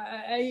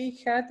 I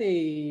had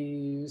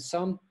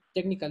some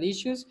technical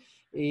issues,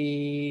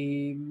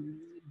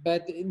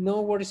 but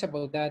no worries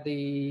about that.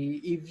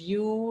 If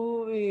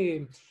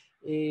you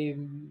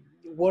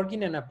work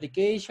in an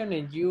application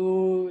and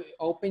you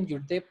open your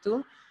dev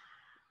tool,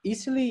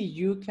 easily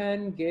you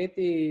can get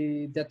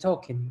the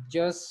token.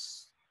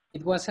 Just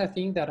it was a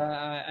thing that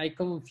I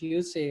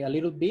confused a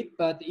little bit,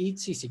 but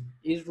it's easy.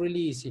 It's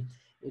really easy.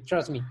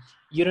 Trust me.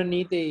 You don't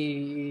need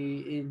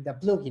the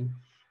plugin.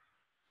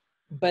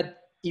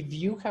 But if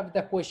you have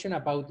the question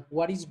about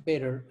what is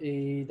better,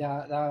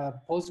 the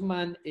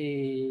Postman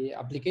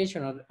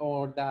application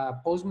or the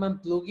Postman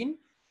plugin,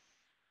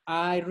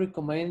 I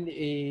recommend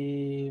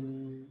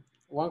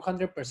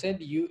 100%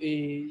 you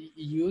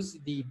use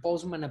the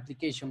Postman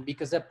application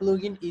because the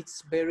plugin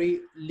it's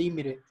very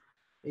limited.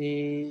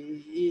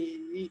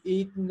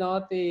 It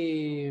not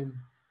too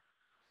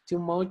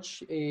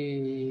much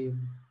I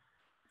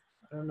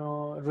don't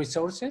know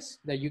resources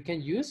that you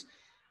can use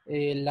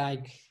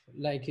like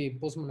a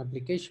Postman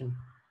application.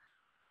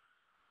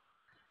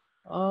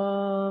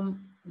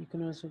 You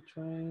can also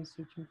try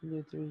searching for the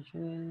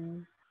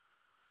iteration.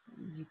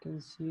 You can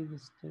see the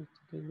step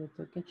to get the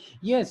token.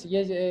 Yes,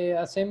 yes.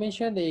 As I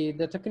mentioned,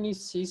 the token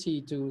is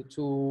easy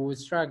to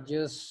extract.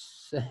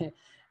 Just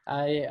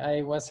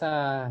I was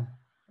a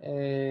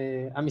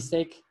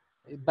mistake,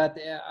 but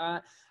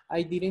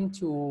I didn't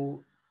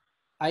to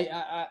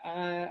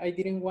I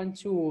didn't want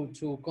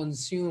to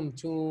consume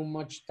too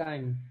much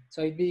time.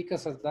 So it's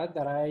because of that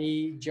that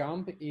I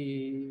jump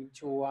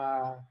into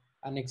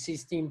an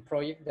existing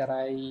project that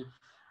I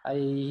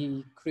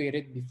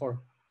created before.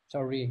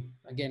 Sorry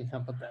again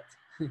about that.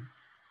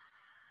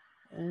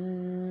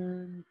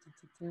 And,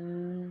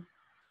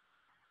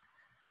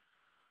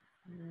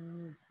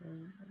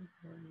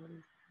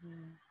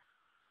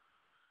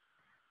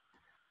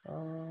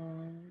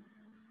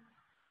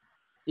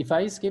 if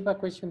I skip a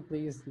question,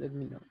 please let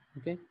me know.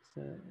 Okay,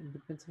 so it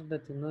depends on the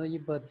technology,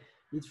 but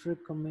it's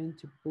recommended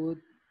to put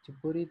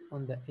it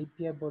on the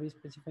API body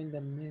specifying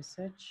the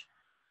message.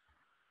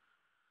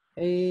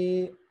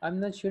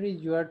 I'm not sure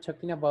if you are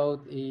talking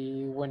about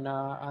when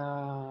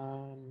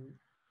an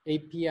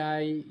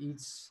API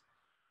is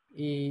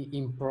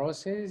in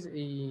process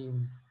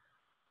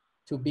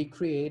to be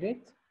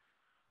created.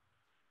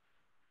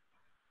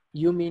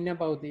 You mean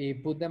about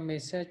put the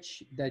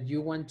message that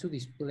you want to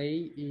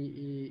display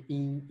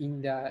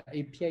in the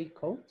API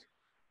code?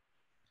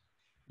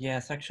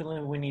 Yes,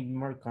 actually, we need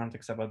more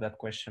context about that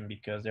question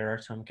because there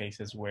are some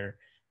cases where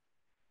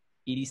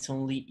it is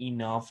only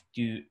enough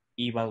to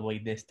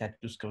evaluate the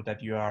status code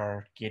that you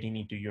are getting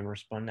into your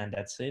response, and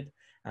that's it.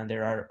 And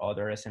there are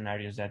other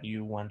scenarios that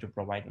you want to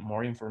provide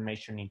more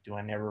information into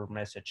an error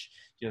message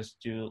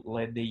just to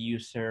let the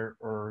user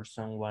or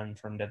someone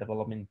from the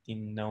development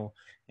team know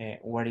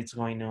what is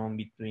going on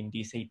between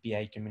this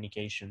API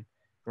communication,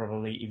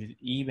 probably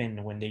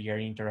even when they are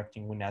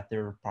interacting with a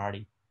third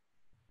party.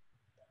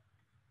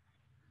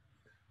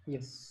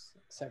 Yes,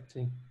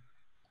 exactly.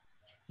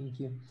 Thank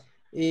you.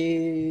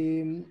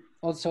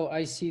 Also,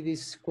 I see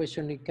this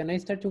question. Can I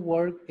start to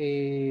work,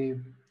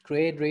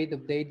 create, read,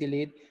 update,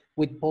 delete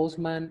with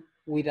Postman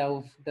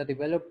without the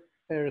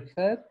developer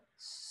help?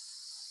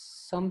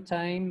 Some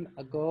time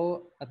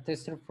ago, a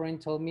tester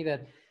friend told me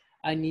that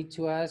I need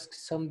to ask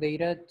some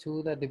data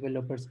to the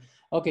developers.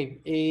 Okay,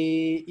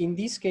 in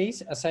this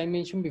case, as I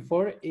mentioned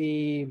before,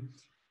 the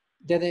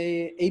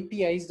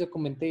API's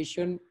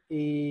documentation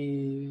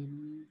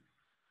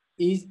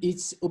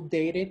it's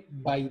updated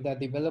by the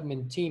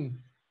development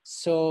team.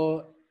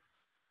 So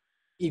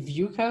if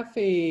you have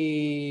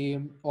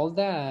all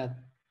the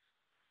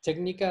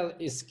technical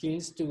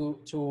skills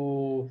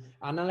to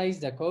analyze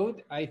the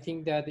code, I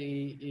think that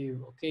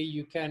okay,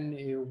 you can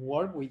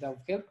work without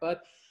help,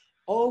 but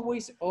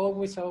always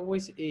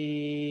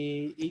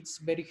it's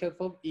very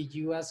helpful if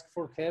you ask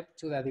for help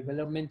to the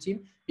development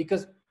team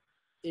because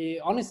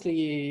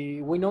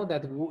honestly, we know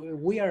that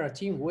we are a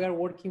team. We are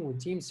working with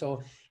teams,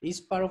 so it's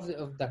part of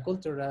the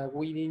culture that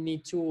we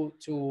need to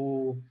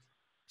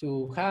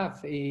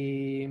have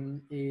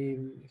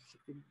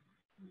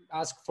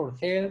ask for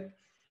help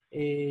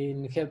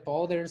and help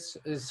others.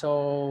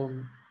 So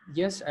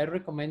yes, I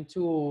recommend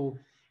to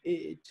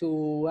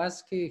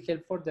ask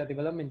help for the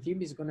development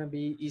team. Is gonna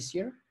be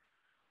easier.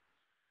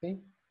 Okay.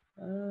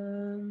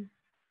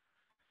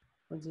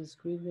 Once the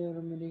script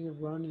automatically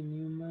run in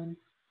Newman,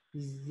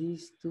 is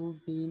this tool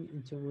being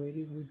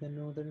integrated with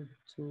another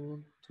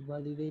tool to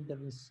validate the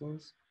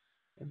results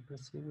and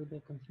proceed with the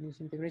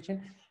continuous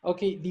integration?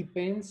 Okay,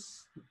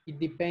 depends. It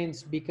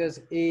depends because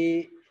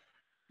it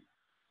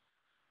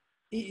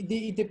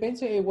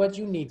depends what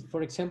you need.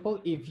 For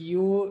example, if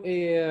you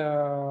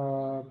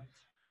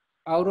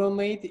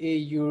automate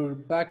your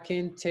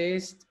backend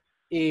test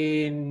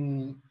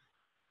in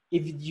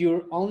if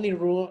your only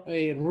rule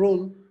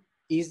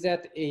is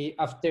that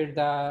after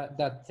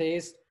the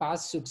test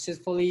pass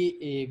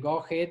successfully, go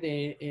ahead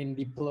and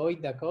deploy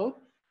the code,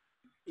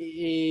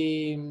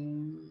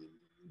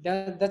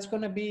 that's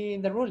going to be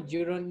the rule.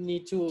 You don't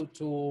need to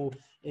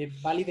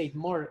validate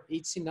more.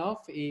 It's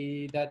enough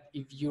that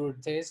if your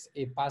test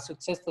pass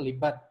successfully,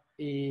 but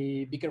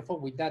be careful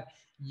with that.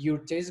 Your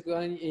test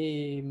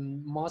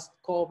must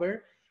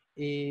cover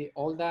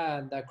all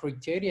the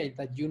criteria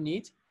that you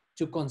need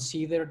to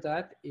consider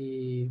that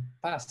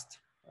passed.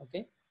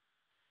 Okay.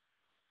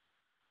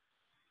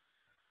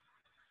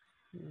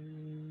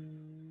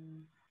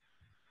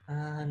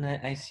 And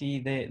I see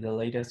the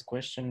latest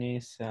question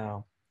is,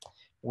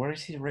 where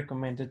is it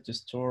recommended to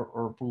store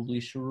or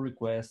publish your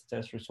request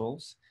test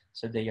results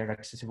so they are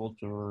accessible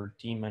to your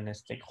team and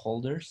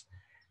stakeholders?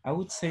 I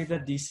would say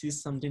that this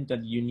is something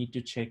that you need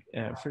to check,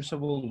 first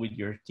of all, with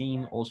your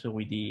team, also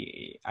with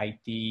the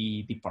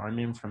IT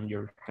department from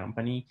your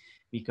company,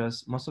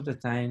 because most of the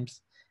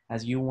times,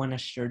 as you want to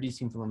share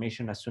this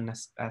information as soon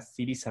as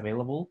it is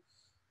available,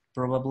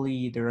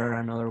 probably there are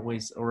another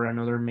ways or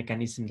another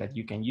mechanism that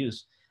you can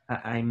use.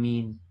 I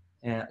mean,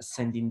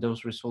 sending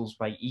those results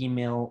by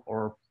email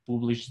or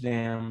publish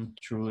them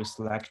through a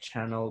Slack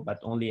channel, but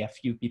only a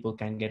few people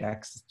can get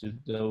access to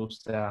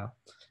those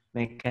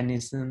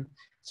mechanisms,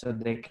 so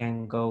they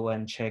can go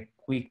and check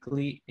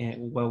quickly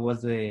what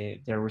was the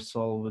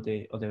result of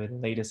the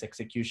latest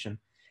execution.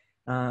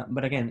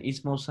 But again,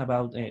 it's most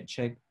about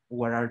check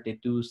what are the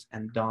do's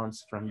and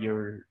don'ts from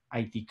your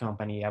IT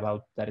company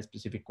about that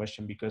specific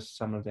question, because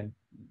some of them,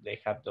 they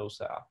have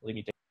those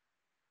limitations.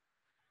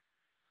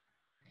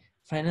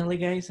 Finally,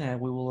 guys,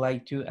 we would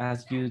like to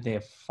ask you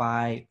the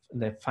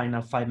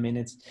final 5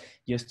 minutes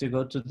just to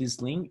go to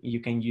this link. You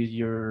can use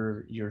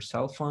your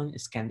cell phone,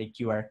 scan the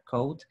QR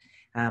code,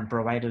 and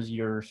provide us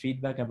your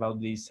feedback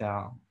about this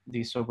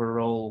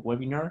overall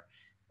webinar.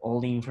 All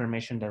the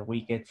information that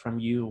we get from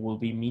you will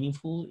be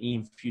meaningful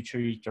in future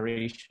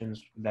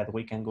iterations that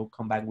we can go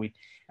come back with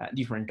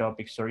different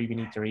topics, or even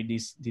iterate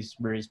this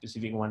very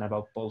specific one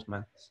about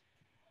Postman.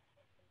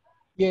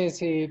 Yes,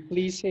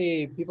 please,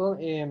 people.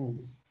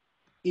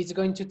 It's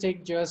going to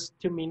take just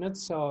 2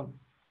 minutes. So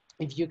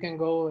if you can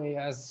go,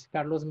 as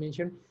Carlos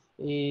mentioned,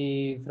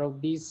 through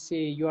this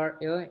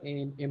URL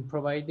and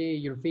provide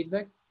your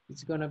feedback,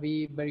 it's going to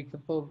be very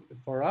helpful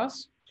for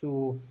us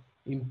to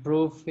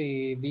improve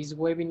these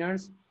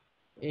webinars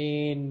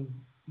and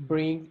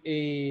bring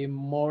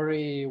more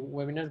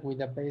webinars with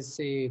the best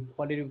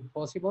quality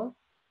possible.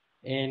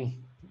 And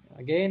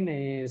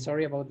again,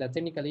 sorry about the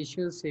technical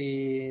issues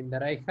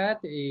that I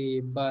had,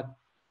 but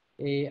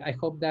I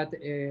hope that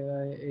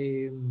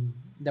the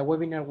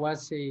webinar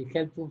was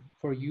helpful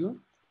for you.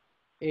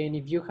 And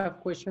if you have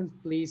questions,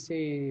 please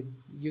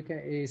you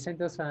can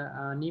send us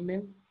an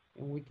email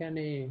and we can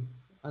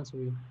answer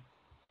you.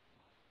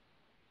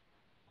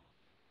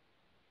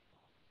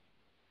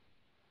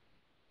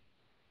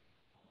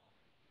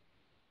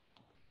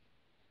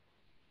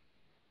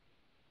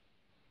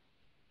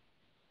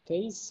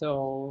 Okay,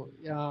 so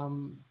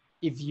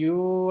if you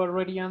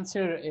already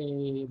answer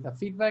the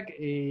feedback,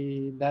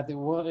 it's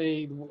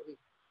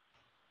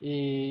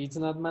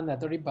not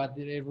mandatory, but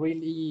it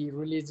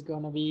really is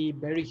gonna be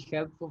very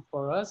helpful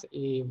for us.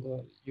 Uh,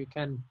 you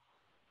can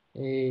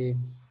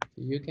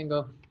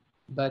go,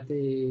 but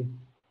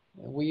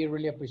we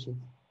really appreciate it.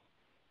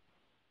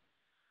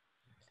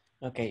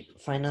 Okay,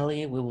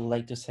 finally, we would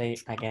like to say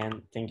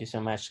again, thank you so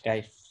much,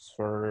 guys,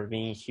 for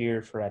being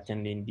here, for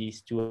attending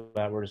this 2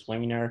 hours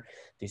webinar,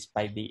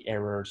 despite the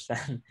errors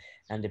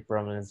and the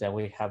problems that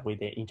we have with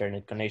the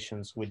internet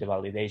connections, with the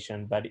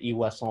validation. But it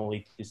was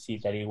only to see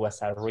that it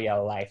was a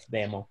real life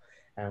demo,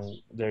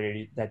 and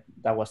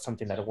that was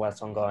something that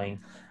was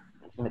ongoing.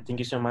 Thank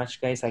you so much,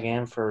 guys,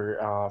 again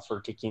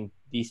for taking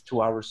these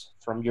 2 hours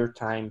from your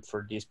time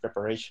for this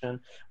preparation.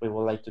 We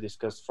would like to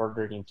discuss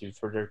further into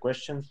further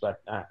questions,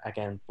 but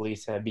again,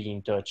 please be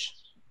in touch.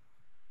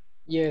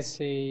 Yes,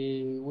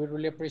 we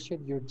really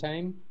appreciate your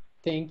time.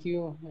 Thank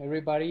you,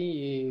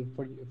 everybody,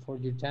 for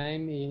your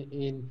time.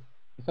 And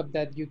I hope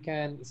that you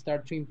can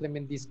start to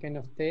implement this kind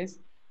of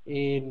test.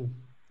 And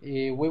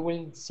we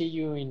will see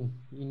you in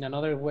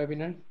another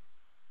webinar.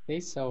 Okay,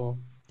 so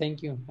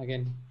thank you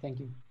again. Thank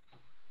you.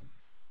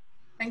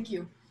 Thank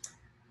you.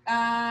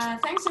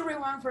 Thanks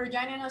everyone for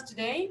joining us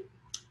today.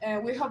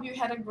 We hope you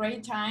had a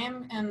great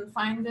time and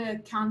find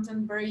the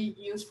content very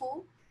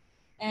useful.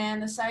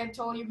 And as I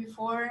told you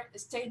before,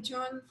 stay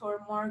tuned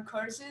for more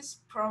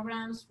courses,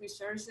 programs,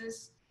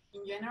 resources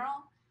in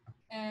general.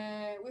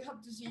 We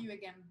hope to see you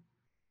again.